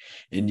music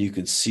and you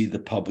can see the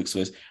public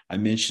space. I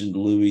mentioned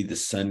Louis the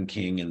Sun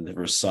King and the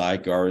Versailles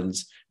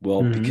Gardens.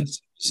 Well, because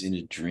it was in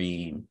a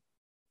dream.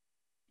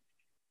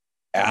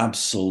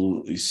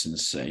 Absolutely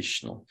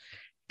sensational.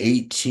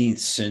 18th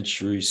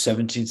century,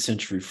 17th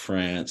century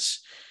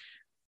France,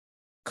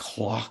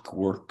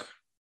 clockwork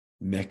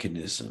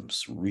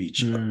mechanisms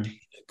reach a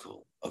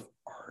pinnacle of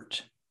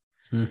art.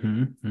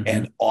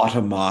 And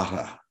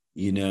automata,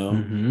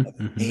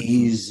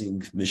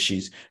 amazing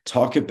machines.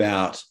 Talk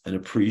about an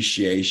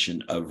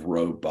appreciation of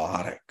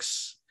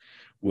robotics.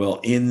 Well,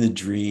 in the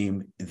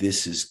dream,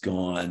 this has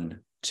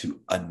gone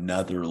to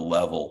another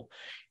level.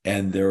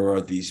 And there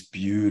are these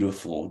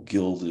beautiful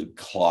gilded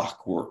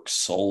clockwork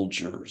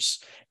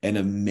soldiers and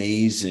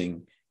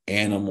amazing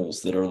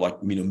animals that are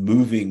like,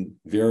 moving,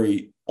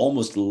 very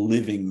almost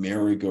living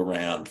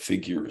merry-go-round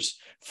figures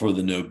for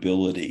the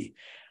nobility.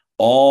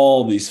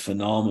 All these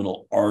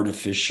phenomenal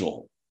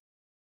artificial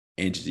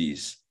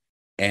entities,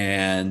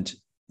 and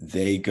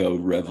they go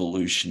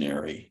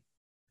revolutionary.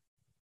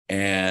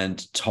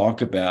 And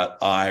talk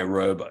about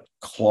iRobot,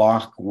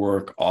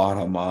 clockwork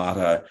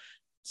automata,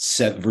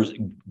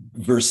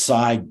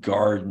 Versailles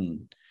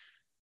Garden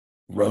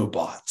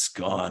robots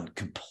gone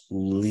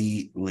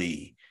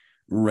completely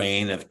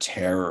reign of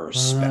terror.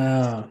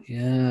 Wow,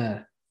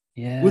 yeah.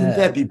 Wouldn't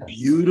that be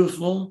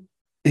beautiful?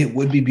 It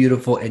would be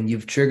beautiful, and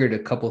you've triggered a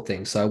couple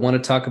things. So I want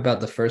to talk about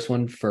the first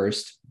one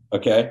first.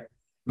 Okay.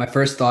 My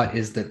first thought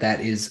is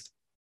that is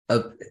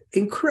a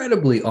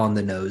incredibly on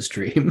the nose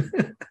dream.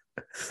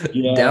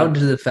 Down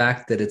to the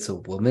fact that it's a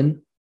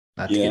woman,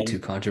 not to get too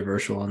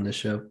controversial on this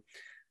show.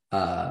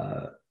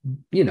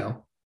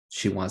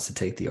 She wants to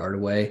take the art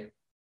away.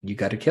 You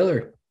got to kill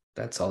her.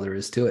 That's all there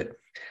is to it.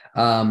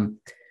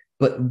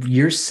 But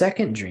your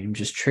second dream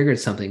just triggered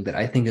something that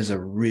I think is a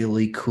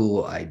really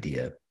cool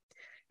idea,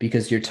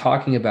 because you're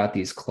talking about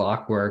these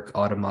clockwork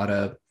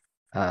automata,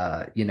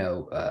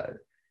 the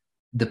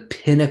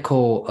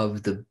pinnacle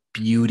of the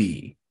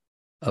beauty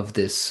of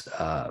this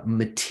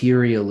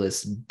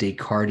materialist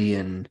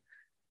Descartesian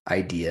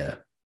idea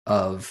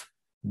of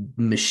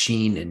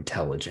machine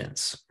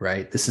intelligence,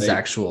 right? This is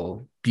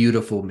actual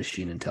beautiful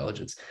machine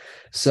intelligence.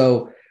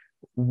 So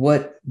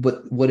what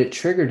it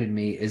triggered in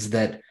me is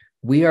that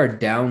we are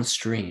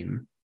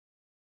downstream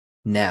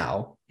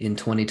now in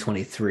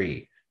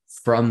 2023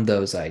 from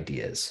those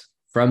ideas,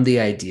 from the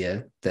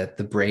idea that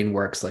the brain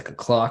works like a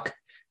clock.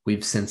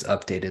 We've since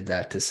updated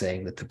that to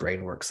saying that the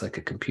brain works like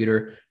a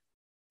computer.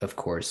 Of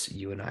course,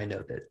 you and I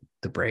know that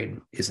the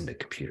brain isn't a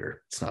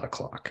computer. It's not a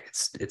clock.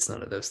 It's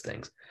none of those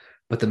things.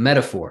 But the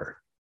metaphor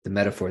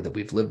that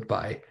we've lived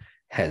by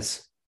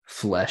has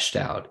fleshed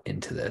out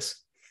into this.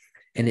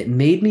 And it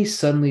made me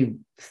suddenly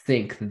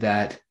think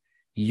that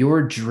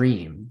your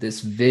dream,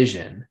 this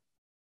vision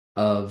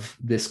of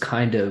this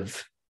kind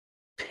of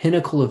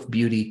pinnacle of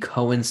beauty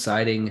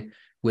coinciding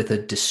with a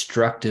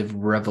destructive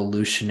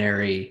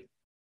revolutionary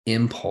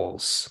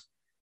impulse,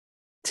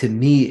 to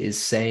me is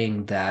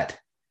saying that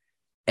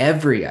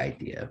every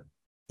idea,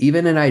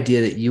 even an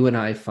idea that you and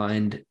I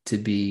find to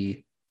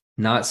be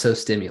not so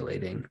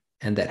stimulating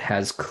and that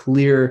has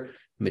clear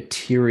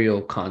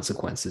material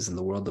consequences in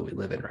the world that we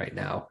live in right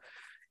now,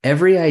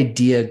 every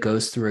idea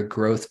goes through a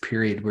growth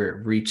period where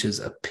it reaches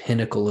a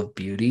pinnacle of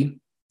beauty.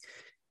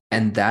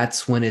 And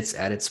that's when it's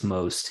at its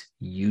most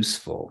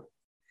useful.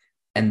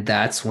 And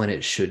that's when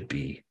it should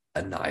be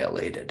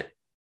annihilated.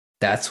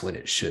 That's when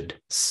it should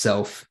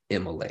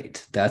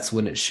self-immolate. That's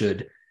when it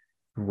should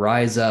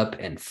rise up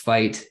and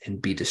fight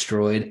and be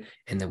destroyed,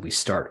 and then we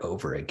start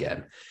over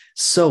again.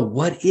 So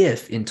what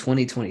if in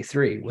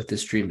 2023, what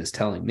this dream is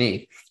telling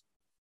me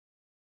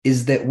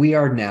is that we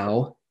are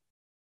now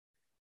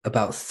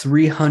about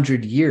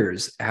 300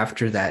 years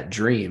after that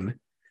dream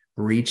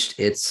reached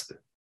its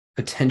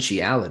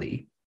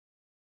potentiality.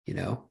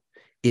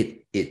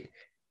 It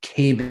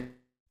came,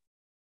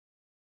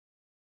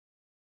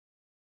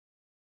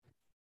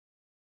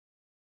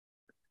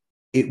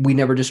 we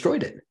never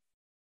destroyed it.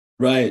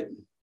 Right.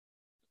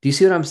 Do you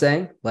see what I'm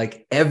saying?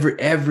 Like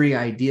every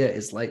idea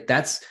is like,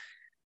 that's,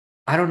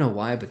 I don't know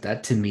why, but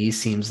that to me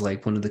seems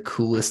like one of the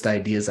coolest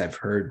ideas I've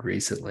heard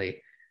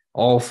recently,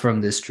 all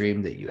from this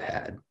dream that you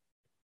had,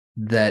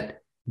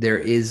 that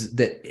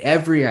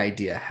every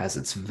idea has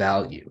its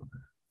value.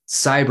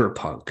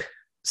 Cyberpunk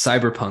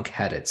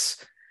had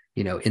its,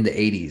 in the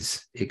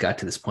 80s, it got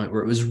to this point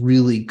where it was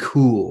really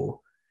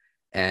cool.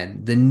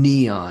 And the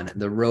neon,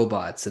 the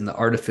robots, and the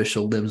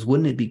artificial limbs.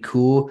 Wouldn't it be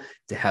cool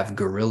to have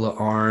gorilla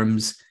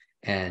arms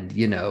and,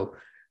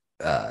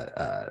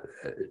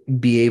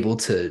 be able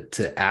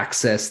to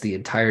access the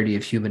entirety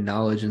of human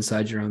knowledge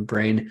inside your own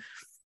brain?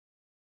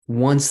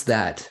 Once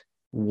that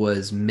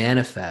was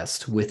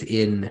manifest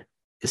within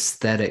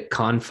aesthetic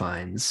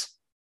confines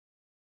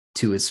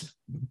to its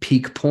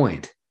peak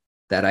point,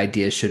 that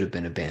idea should have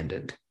been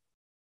abandoned,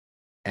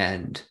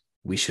 and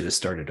we should have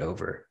started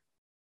over.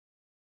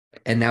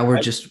 And now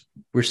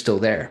we're still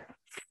there.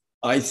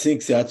 I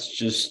think that's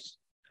just,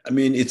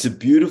 it's a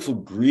beautiful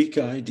Greek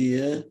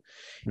idea.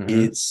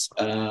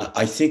 Mm-hmm.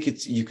 I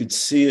think you could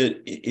see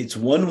it. It's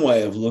one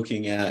way of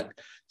looking at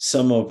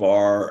some of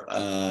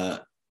our,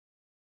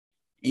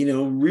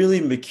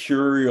 really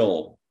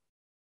mercurial,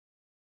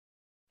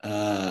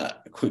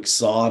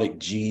 quixotic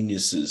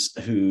geniuses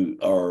who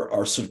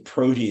are sort of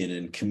protean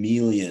and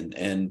chameleon,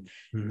 and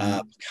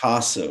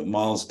Picasso,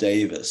 Miles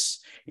Davis.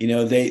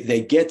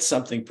 They get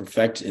something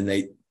perfect and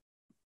they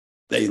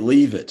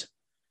leave it.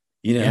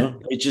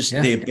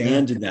 They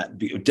abandon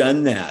that,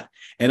 done that.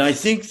 And I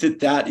think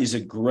that is a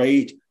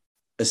great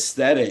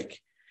aesthetic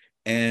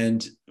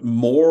and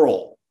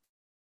moral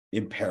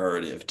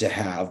imperative to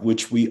have,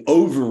 which we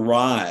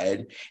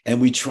override, and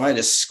we try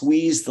to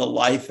squeeze the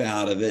life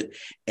out of it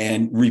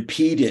and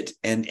repeat it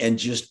and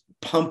just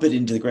pump it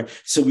into the ground.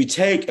 So we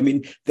take,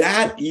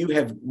 that you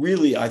have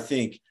really, I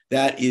think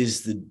that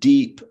is the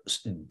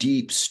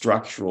deep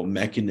structural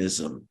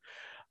mechanism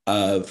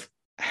of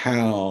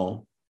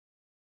how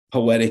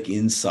poetic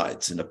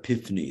insights and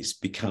epiphanies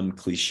become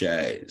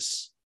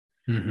cliches.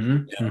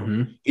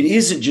 It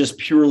isn't just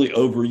purely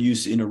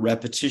overuse in a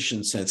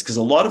repetition sense, because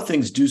a lot of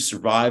things do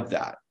survive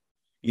that.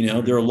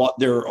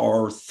 There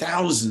are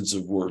thousands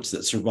of words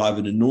that survive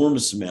an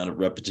enormous amount of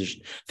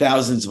repetition,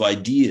 thousands of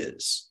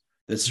ideas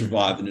that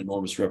survive an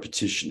enormous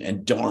repetition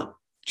and aren't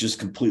just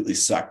completely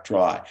sucked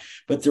dry.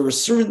 But there are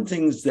certain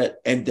things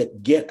that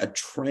get a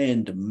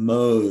trend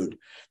mode.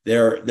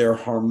 They're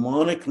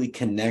harmonically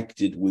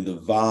connected with a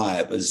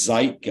vibe, a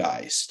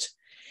zeitgeist,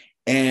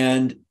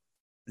 and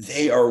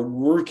they are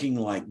working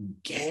like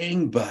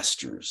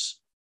gangbusters.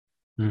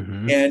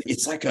 And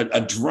it's like a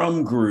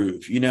drum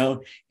groove,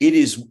 it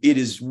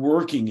is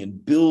working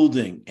and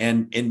building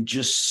and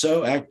just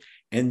so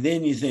and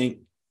then you think,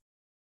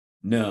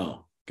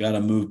 no, got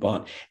to move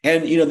on.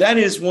 And that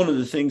is one of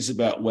the things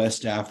about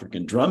West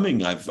African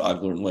drumming I've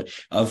learned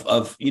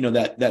of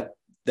that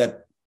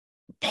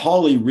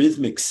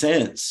polyrhythmic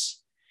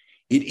sense.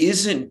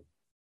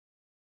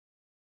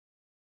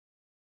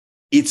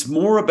 It's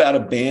more about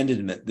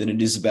abandonment than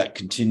it is about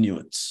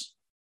continuance.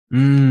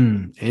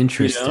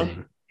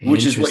 Interesting.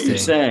 Which is what you're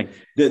saying.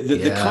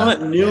 The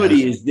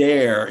continuity is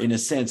there in a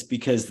sense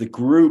because the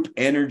group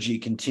energy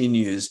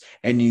continues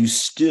and you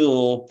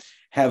still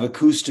have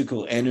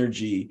acoustical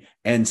energy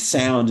and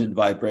sound and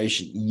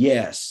vibration.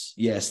 Yes,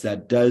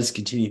 that does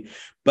continue.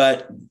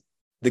 But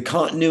the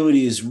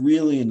continuity is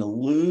really an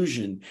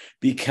illusion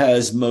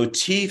because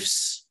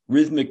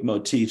rhythmic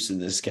motifs in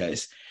this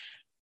case,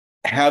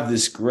 have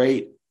this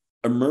great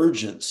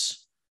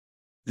emergence,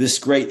 this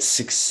great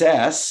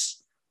success,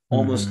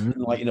 almost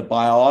like in a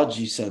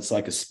biology sense,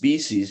 like a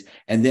species,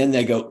 and then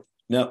they go,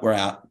 no, we're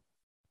out.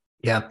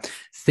 Yeah.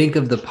 Think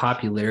of the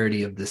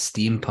popularity of the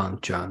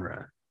steampunk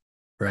genre,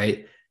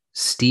 right?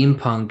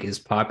 Steampunk is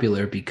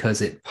popular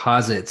because it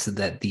posits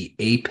that the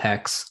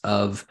apex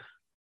of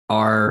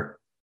our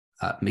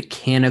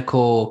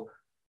mechanical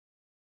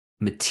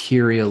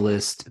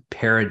materialist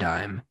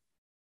paradigm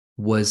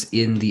was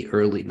in the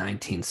early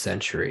 19th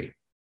century.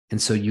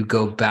 And so you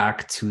go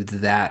back to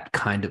that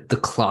kind of the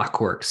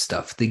clockwork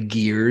stuff, the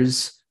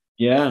gears,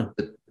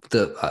 the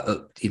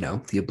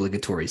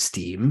obligatory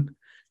steam,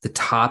 the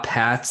top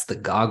hats, the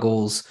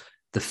goggles,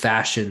 the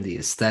fashion, the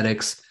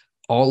aesthetics,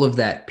 all of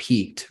that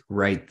peaked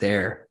right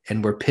there.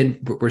 And we're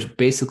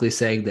basically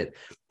saying that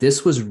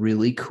this was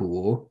really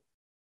cool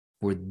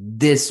for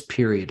this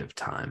period of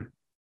time.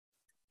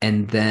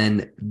 And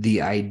then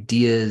the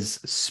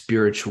ideas,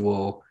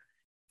 spiritual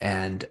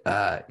and,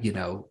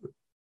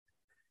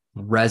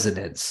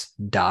 residents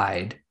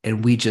died,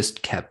 and we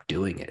just kept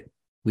doing it.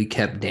 We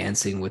kept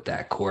dancing with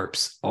that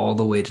corpse all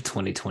the way to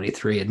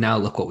 2023. And now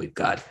look what we've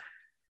got.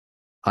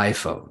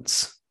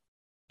 iPhones.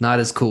 Not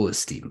as cool as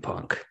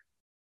steampunk.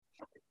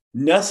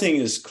 Nothing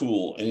is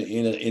cool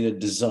in a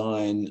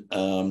design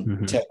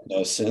Mm-hmm.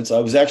 techno sense. I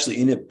was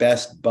actually in at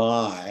Best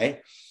Buy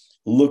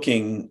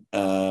looking,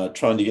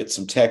 trying to get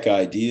some tech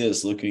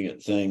ideas, looking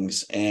at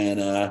things, and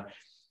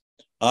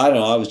I don't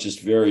know. I was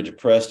just very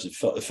depressed. It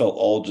felt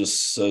all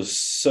just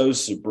so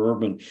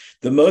suburban.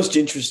 The most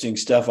interesting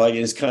stuff I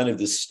get is kind of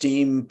the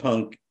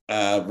steampunk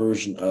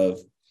version of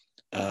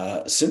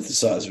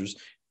synthesizers,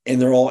 and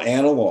they're all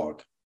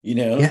analog.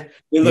 Yeah.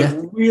 They look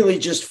Yeah. really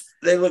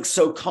they look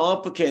so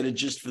complicated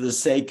just for the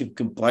sake of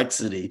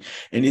complexity.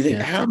 And you think,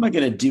 Yeah. how am I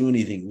going to do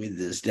anything with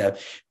this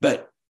stuff?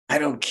 But I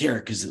don't care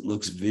because it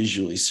looks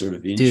visually sort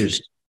of Dude,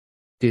 interesting.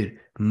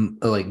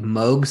 like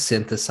Moog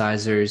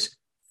synthesizers,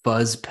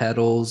 fuzz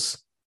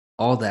pedals,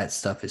 all that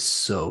stuff is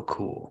so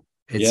cool.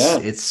 Yeah.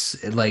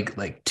 It's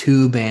like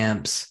tube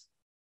amps.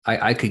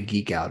 I could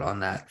geek out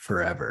on that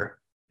forever.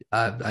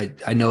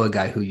 I know a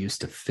guy who used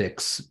to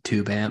fix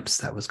tube amps.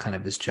 That was kind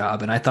of his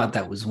job, and I thought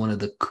that was one of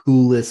the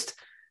coolest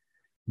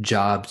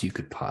jobs you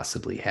could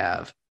possibly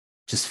have,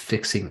 just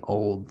fixing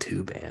old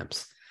tube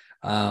amps.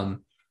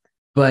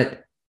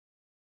 But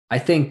I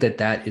think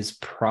that is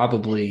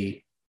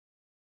probably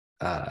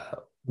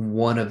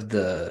one of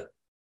the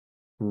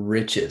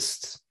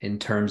richest in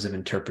terms of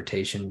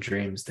interpretation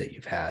dreams that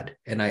you've had,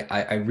 and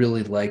I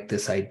really like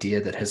this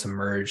idea that has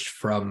emerged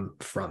from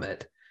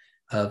it,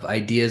 of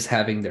ideas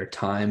having their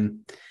time,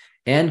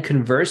 and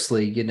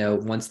conversely,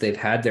 once they've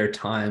had their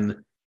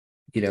time,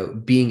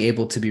 being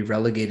able to be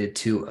relegated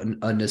to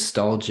a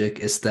nostalgic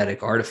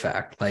aesthetic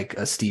artifact like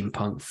a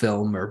steampunk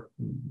film or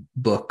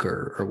book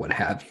or what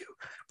have you,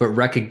 but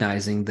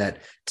recognizing that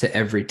to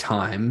every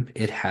time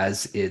it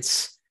has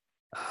its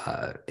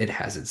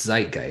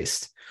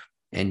zeitgeist,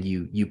 and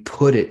you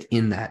put it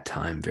in that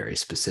time very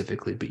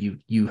specifically, but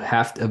you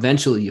have to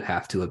eventually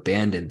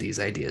abandon these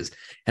ideas.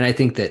 And I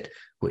think that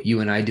what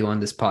you and I do on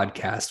this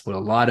podcast, what a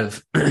lot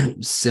of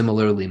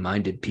similarly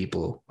minded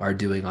people are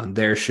doing on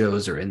their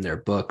shows or in their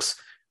books,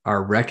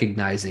 are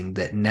recognizing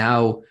that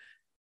now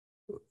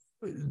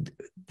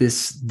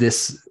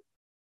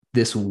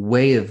this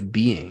way of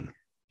being,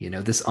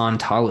 this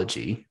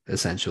ontology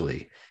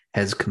essentially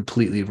has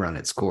completely run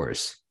its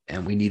course,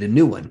 and we need a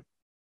new one.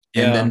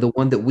 And then Yeah. the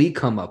one that we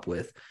come up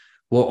with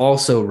will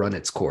also run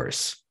its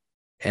course.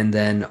 And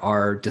then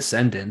our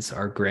descendants,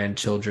 our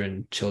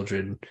grandchildren,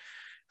 children,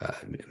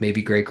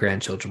 maybe great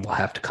grandchildren, will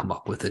have to come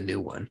up with a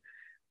new one.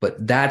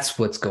 But that's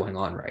what's going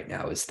on right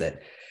now, is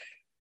that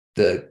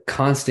the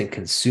constant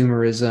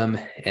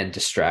consumerism and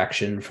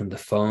distraction from the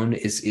phone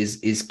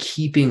is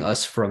keeping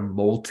us from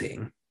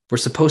molting. We're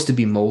supposed to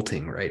be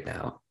molting right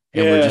now,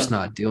 and we're just Yeah.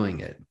 not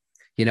doing it.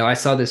 I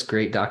saw this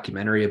great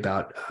documentary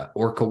about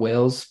orca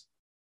whales.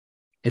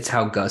 It's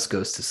how Gus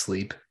goes to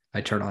sleep.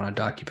 I turn on a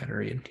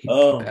documentary and he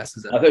Oh,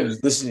 passes I out. thought he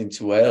was listening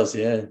to whales.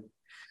 Yeah.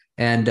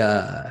 And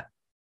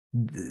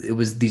it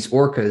was these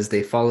orcas.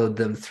 They followed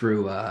them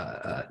through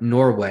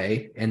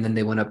Norway, and then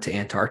they went up to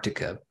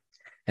Antarctica.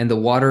 And the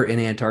water in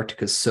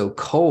Antarctica is so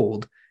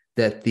cold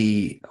that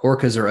the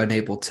orcas are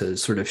unable to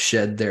sort of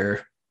shed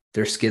their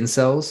skin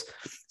cells.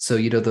 So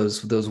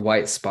those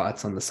white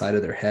spots on the side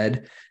of their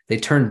head, they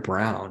turn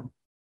brown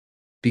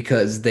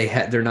because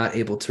they're not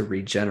able to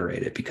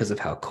regenerate it because of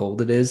how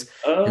cold it is.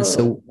 And Oh,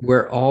 so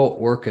we're all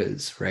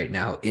orcas right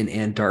now in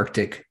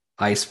Antarctic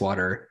ice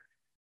water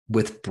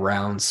with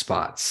brown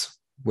spots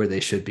where they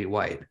should be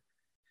white.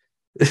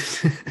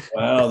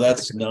 wow,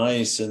 that's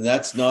nice. And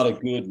that's not a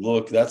good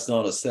look. That's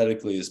not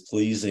aesthetically as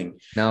pleasing.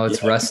 No, Yeah.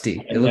 it's rusty.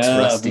 It And looks we've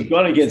rusty.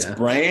 gone against Yeah.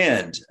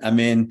 brand. I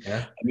mean,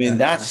 Yeah. Yeah.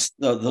 that's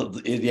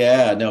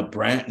yeah, no,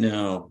 brand,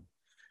 no.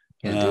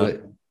 Can't do Uh,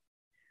 it.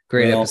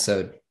 Great well,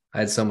 episode. I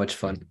had so much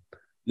fun.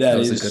 That that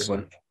was a good is,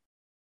 one.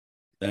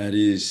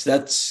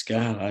 that's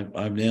God,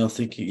 I'm now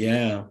thinking,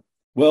 yeah.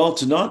 Well,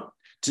 to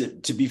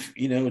be,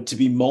 to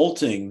be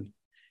molting,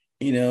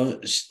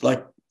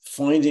 like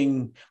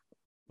finding,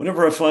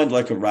 whenever I find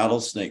like a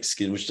rattlesnake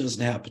skin, which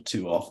doesn't happen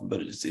too often,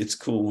 but it's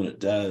cool when it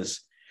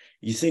does,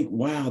 you think,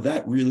 wow,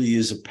 that really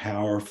is a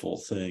powerful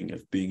thing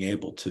of being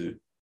able to,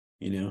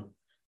 you know,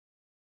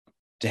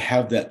 to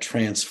have that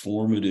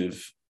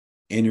transformative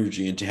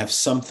energy and to have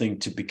something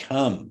to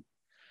become.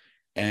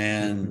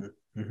 And Mm-hmm.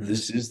 Mm-hmm.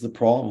 this is the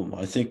problem.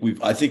 I think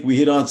we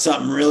hit on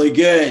something really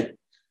good.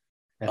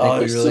 I think Oh, we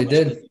there's so really much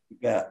to did. think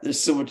about. There's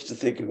so much to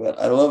think about.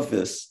 I love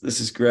this. This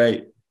is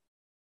great.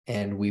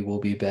 And we will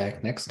be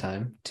back next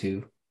time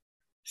to talk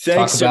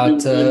Thanks,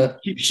 about everyone.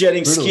 Keep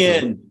shedding brutalism.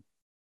 skin.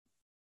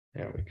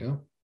 There we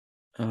go.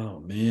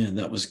 Oh man, that was